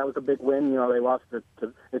going to say that was a big win. They lost it.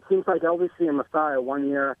 It seems like LVC and Messiah one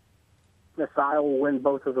year, Messiah will win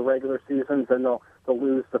both of the regular seasons, and they'll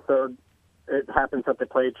lose the third. It happens that they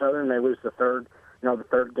play each other, and they lose the third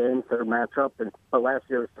game, third matchup. But last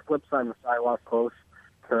year it was the flip side. Messiah lost close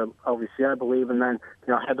to LVC, I believe, and then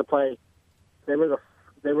had to play. They were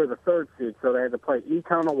the third seed, so they had to play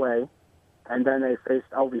Econ away, and then they faced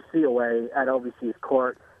LVC away at LVC's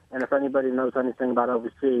court. And if anybody knows anything about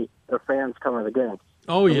LVC, their fans come to the games.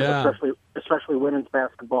 Oh, yeah. Especially women's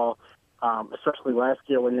basketball, especially last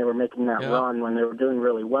year when they were making that run, when they were doing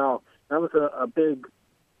really well. That was a big,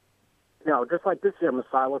 just like this year,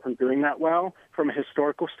 Messiah wasn't doing that well from a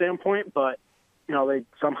historical standpoint, but, they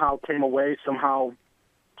somehow came away, somehow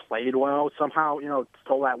played well, somehow,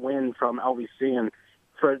 stole that win from LVC. And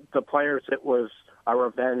for the players, it was a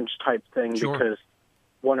revenge type thing because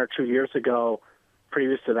 1 or 2 years ago,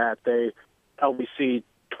 previous to that, LVC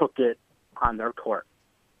took it on their court.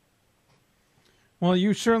 Well,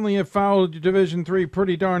 you certainly have followed Division III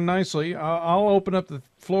pretty darn nicely. I'll open up the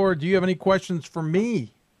floor. Do you have any questions for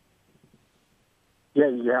me? Yeah,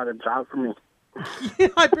 you had a job for me. Yeah,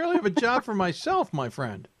 I barely have a job for myself, my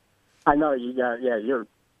friend. I know you're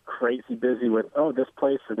crazy busy with this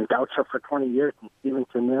place and Gaucho for 20 years and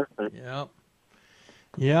Stevenson this.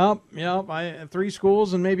 Yep. I have 3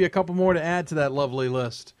 schools and maybe a couple more to add to that lovely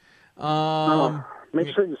list. Make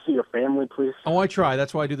sure you see your family, please. Oh, I try.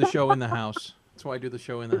 That's why I do the show in the house.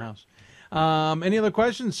 Any other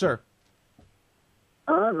questions, sir?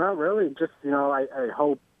 Not really. Just, I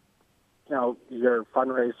hope, your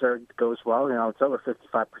fundraiser goes well. It's over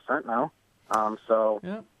 55% now. So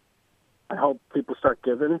I hope people start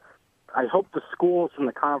giving. I hope the schools and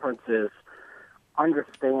the conferences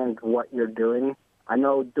understand what you're doing. I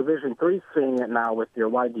know Division III seeing it now with your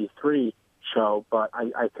YD3 show, but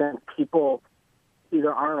I think people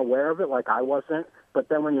either aren't aware of it, like I wasn't, but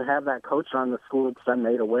then when you have that coach on the school, it's then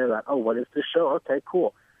made aware that, what is this show? Okay,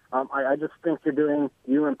 cool. I just think you're doing,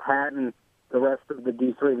 you and Pat and the rest of the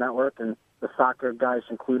D3 network and the soccer guys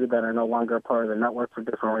included that are no longer a part of the network for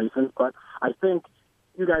different reasons, but I think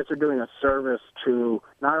you guys are doing a service to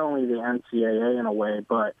not only the NCAA in a way,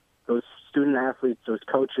 but those student athletes, those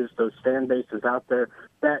coaches, those fan bases out there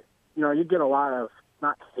that, you get a lot of,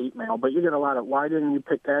 not hate mail, but you get a lot of, why didn't you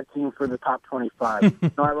pick that team for the top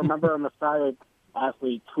 25? I remember a Messiah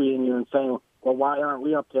athlete tweeting you and saying, well, why aren't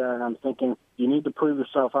we up there? And I'm thinking, you need to prove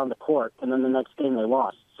yourself on the court. And then the next game they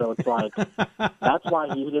lost. So it's like, that's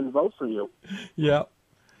why he didn't vote for you. Yeah.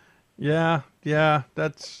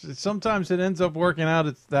 That's sometimes it ends up working out.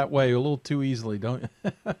 It's that way a little too easily, don't you?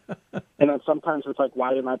 And then sometimes it's like,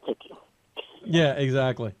 why didn't I pick you? Yeah,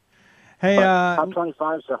 exactly. Hey, top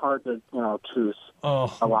 25s are hard to choose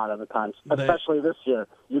a lot of the times, especially this year.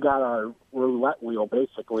 You got a roulette wheel,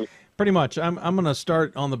 basically. Pretty much. I'm going to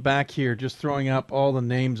start on the back here, just throwing up all the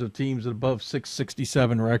names of teams above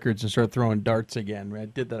 667 records and start throwing darts again. I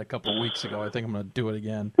did that a couple of weeks ago. I think I'm going to do it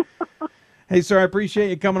again. Hey, sir, I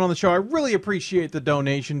appreciate you coming on the show. I really appreciate the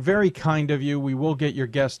donation. Very kind of you. We will get your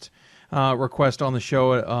guest request on the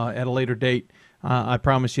show at a later date. I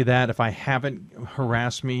promise you that. If I haven't,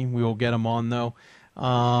 harass me. We will get them on, though.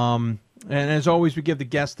 And as always, we give the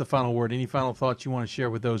guest the final word. Any final thoughts you want to share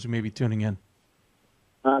with those who may be tuning in?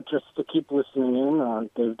 Just to keep listening in.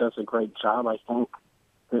 Dave does a great job. I think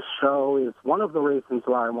this show is one of the reasons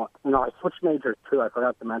why I switched majors, too. I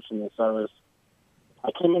forgot to mention this. I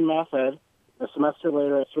came in math ed. A semester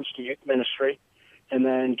later, I switched to youth ministry. And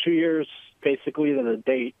then 2 years, basically to the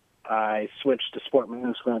date, I switched to sport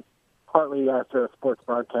management. Partly after a sports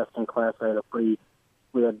broadcasting class, we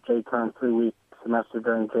had J-Turn 3-week semester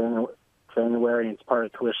during January, and it's part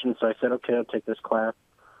of tuition, so I said, okay, I'll take this class.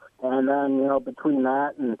 And then, between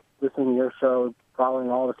that and listening to your show,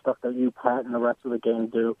 following all the stuff that you, Pat, and the rest of the game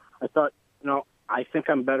do, I thought, I think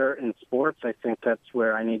I'm better in sports. I think that's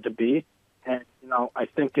where I need to be. And, I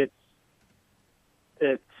think it's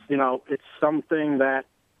something that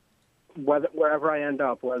wherever I end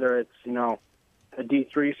up, whether it's, a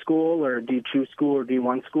D3 school or a D2 school or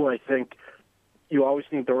D1 school, I think you always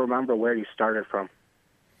need to remember where you started from.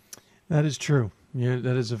 That is true. Yeah,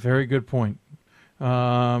 that is a very good point.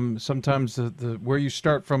 Sometimes the where you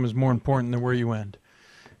start from is more important than where you end.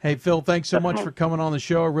 Hey, Phil, thanks so much for coming on the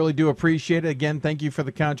show. I really do appreciate it. Again, thank you for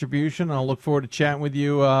the contribution. I'll look forward to chatting with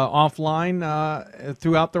you offline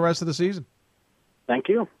throughout the rest of the season. Thank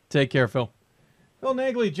you. Take care, Phil. Phil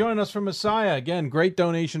Nagley joining us from Messiah. Again, great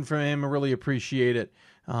donation from him. I really appreciate it.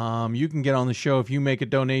 You can get on the show if you make a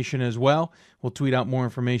donation as well. We'll tweet out more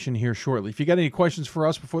information here shortly. If you got any questions for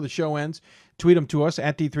us before the show ends, tweet them to us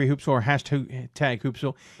at D3Hoopsville or hashtag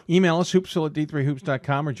Hoopsville. Email us,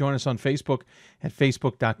 hoopsville@d3hoops.com, or join us on Facebook at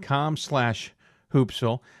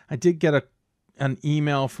facebook.com/Hoopsville. I did get an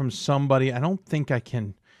email from somebody. I don't think I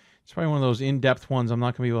can. It's probably one of those in-depth ones. I'm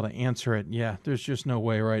not going to be able to answer it. Yeah, there's just no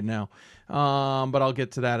way right now. But I'll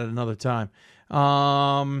get to that at another time.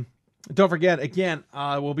 Don't forget, again,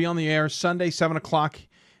 we'll be on the air Sunday, 7 o'clock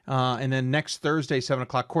And then next Thursday, 7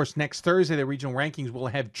 o'clock. Of course, next Thursday, the regional rankings will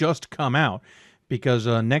have just come out because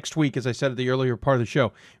next week, as I said at the earlier part of the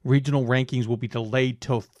show, regional rankings will be delayed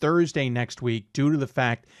till Thursday next week due to the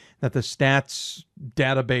fact that the stats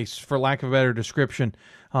database, for lack of a better description,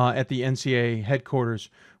 at the NCAA headquarters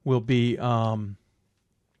will be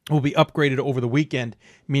upgraded over the weekend,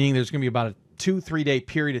 meaning there's going to be about a 2-3 day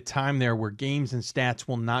period of time there where games and stats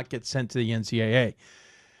will not get sent to the NCAA.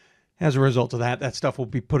 As a result of that, that stuff will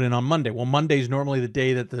be put in on Monday. Well, Monday is normally the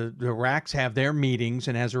day that the RACs have their meetings,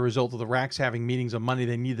 and as a result of the RACs having meetings on Monday,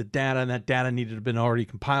 they need the data, and that data needed to have been already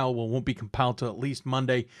compiled. Well, it won't be compiled till at least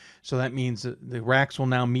Monday, so that means that the RACs will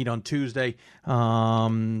now meet on Tuesday.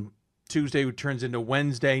 Tuesday turns into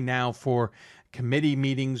Wednesday now for committee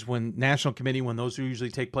meetings, when national committee, when those usually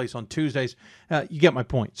take place on Tuesdays. You get my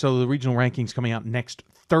point. So the regional rankings coming out next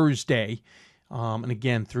Thursday, and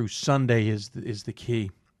again through Sunday is the key.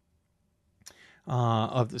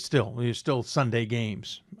 There's still Sunday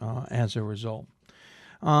games as a result.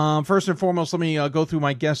 First and foremost, let me go through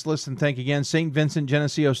my guest list and thank again St. Vincent,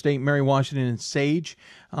 Geneseo State, Mary Washington, and Sage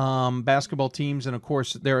basketball teams, and of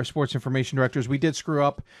course their sports information directors. We did screw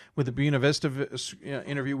up with the Buena Vista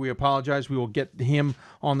interview. We apologize. We will get him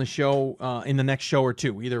on the show in the next show or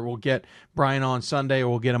two. Either we'll get Brian on Sunday or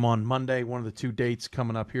we'll get him on Monday. One of the two dates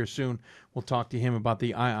coming up here soon. We'll talk to him about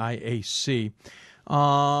the IIAC.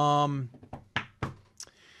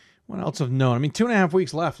 What else of note? I mean, 2.5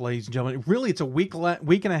 weeks left, ladies and gentlemen. Really, it's a week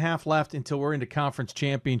and a half left until we're into conference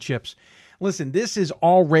championships. Listen, this is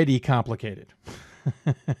already complicated.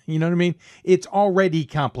 You know what I mean? It's already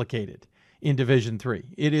complicated in Division III.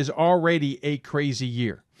 It is already a crazy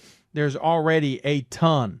year. There's already a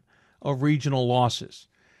ton of regional losses.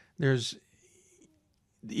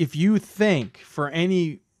 If you think for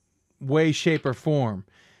any way, shape, or form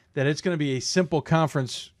that it's going to be a simple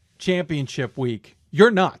conference championship week, you're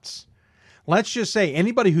nuts. Let's just say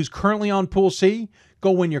anybody who's currently on Pool C,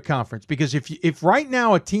 go win your conference. Because if right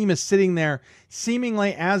now a team is sitting there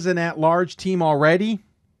seemingly as an at-large team already,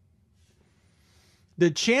 the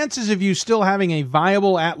chances of you still having a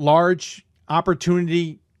viable at-large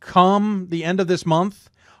opportunity come the end of this month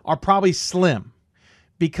are probably slim.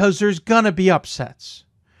 Because there's going to be upsets.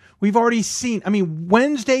 We've already seen,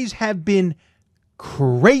 Wednesdays have been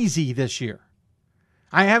crazy this year.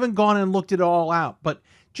 I haven't gone and looked it all out, but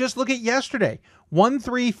just look at yesterday.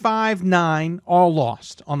 1-3-5-9 all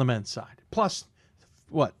lost on the men's side. Plus,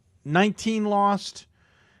 19 lost?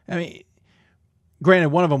 Granted,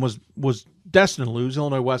 one of them was destined to lose,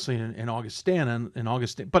 Illinois Wesleyan and Augustana.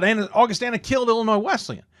 But Augustana killed Illinois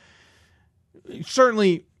Wesleyan.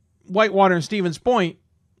 Certainly, Whitewater and Stevens Point,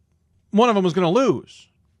 one of them was going to lose.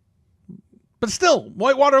 But still,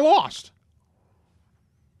 Whitewater lost.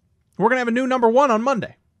 We're going to have a new number one on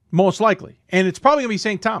Monday, most likely. And it's probably going to be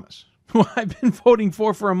St. Thomas, who I've been voting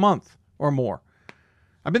for a month or more.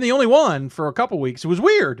 I've been the only one for a couple weeks. It was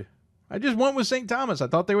weird. I just went with St. Thomas. I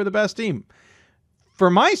thought they were the best team. For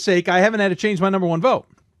my sake, I haven't had to change my number one vote.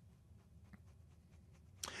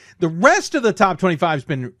 The rest of the top 25 has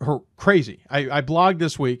been crazy. I blogged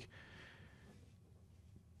this week.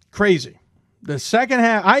 Crazy. The second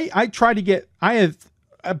half, I had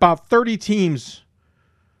about 30 teams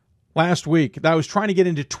last week that I was trying to get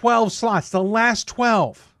into 12 slots. The last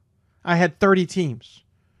 12, I had 30 teams.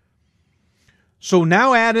 So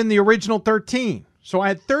now add in the original 13. So I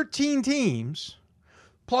had 13 teams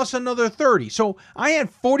plus another 30. So I had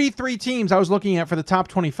 43 teams I was looking at for the top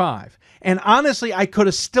 25. And honestly, I could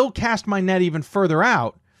have still cast my net even further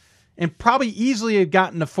out and probably easily have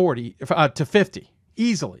gotten to 50.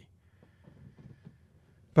 Easily.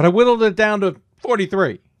 But I whittled it down to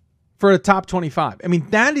 43. For the top 25.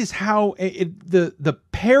 That is how the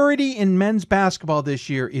parity in men's basketball this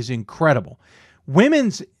year is incredible.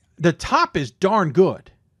 Women's, the top is darn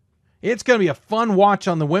good. It's going to be a fun watch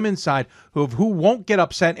on the women's side of who won't get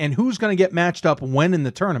upset and who's going to get matched up when in the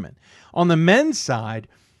tournament. On the men's side,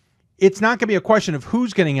 it's not going to be a question of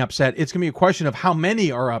who's getting upset. It's going to be a question of how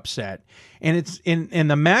many are upset. And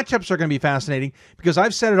the matchups are going to be fascinating because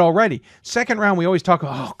I've said it already. Second round, we always talk,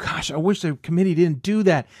 oh gosh, I wish the committee didn't do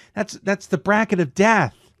that. That's the bracket of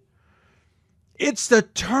death. It's the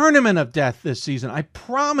tournament of death this season. I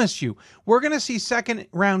promise you, we're going to see second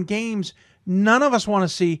round games none of us want to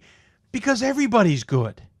see because everybody's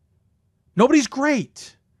good. Nobody's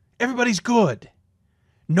great. Everybody's good.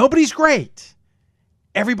 Nobody's great.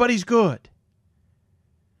 Everybody's good.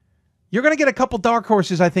 You're going to get a couple dark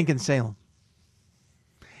horses, I think, in Salem.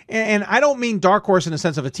 And I don't mean dark horse in the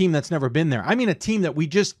sense of a team that's never been there. I mean a team that we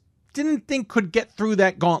just didn't think could get through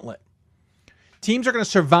that gauntlet. Teams are going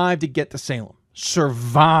to survive to get to Salem.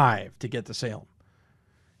 Survive to get to Salem.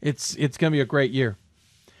 It's going to be a great year.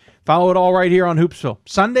 Follow it all right here on Hoopsville.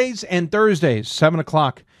 Sundays and Thursdays, 7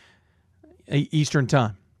 o'clock Eastern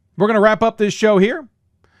Time. We're going to wrap up this show here.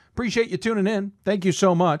 Appreciate you tuning in. Thank you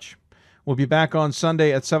so much. We'll be back on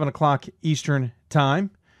Sunday at 7 o'clock Eastern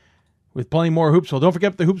Time with plenty more Hoopsville. Don't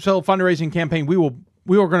forget the Hoopsville fundraising campaign. We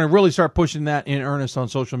are going to really start pushing that in earnest on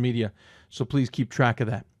social media, so please keep track of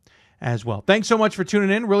that as well. Thanks so much for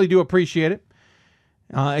tuning in. Really do appreciate it.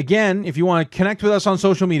 Again, if you want to connect with us on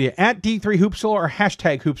social media, at D3Hoopsville or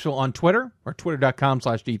hashtag Hoopsville on Twitter or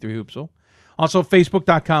twitter.com/D3Hoopsville. Also,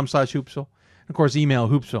 facebook.com/Hoopsville. Of course, email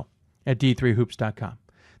hoopsville@d3hoops.com.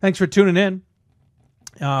 Thanks for tuning in.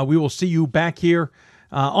 We will see you back here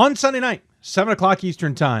on Sunday night, 7 o'clock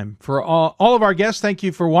Eastern Time. For all of our guests, thank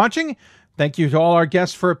you for watching. Thank you to all our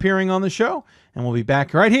guests for appearing on the show. And we'll be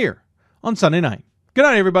back right here on Sunday night. Good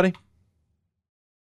night, everybody.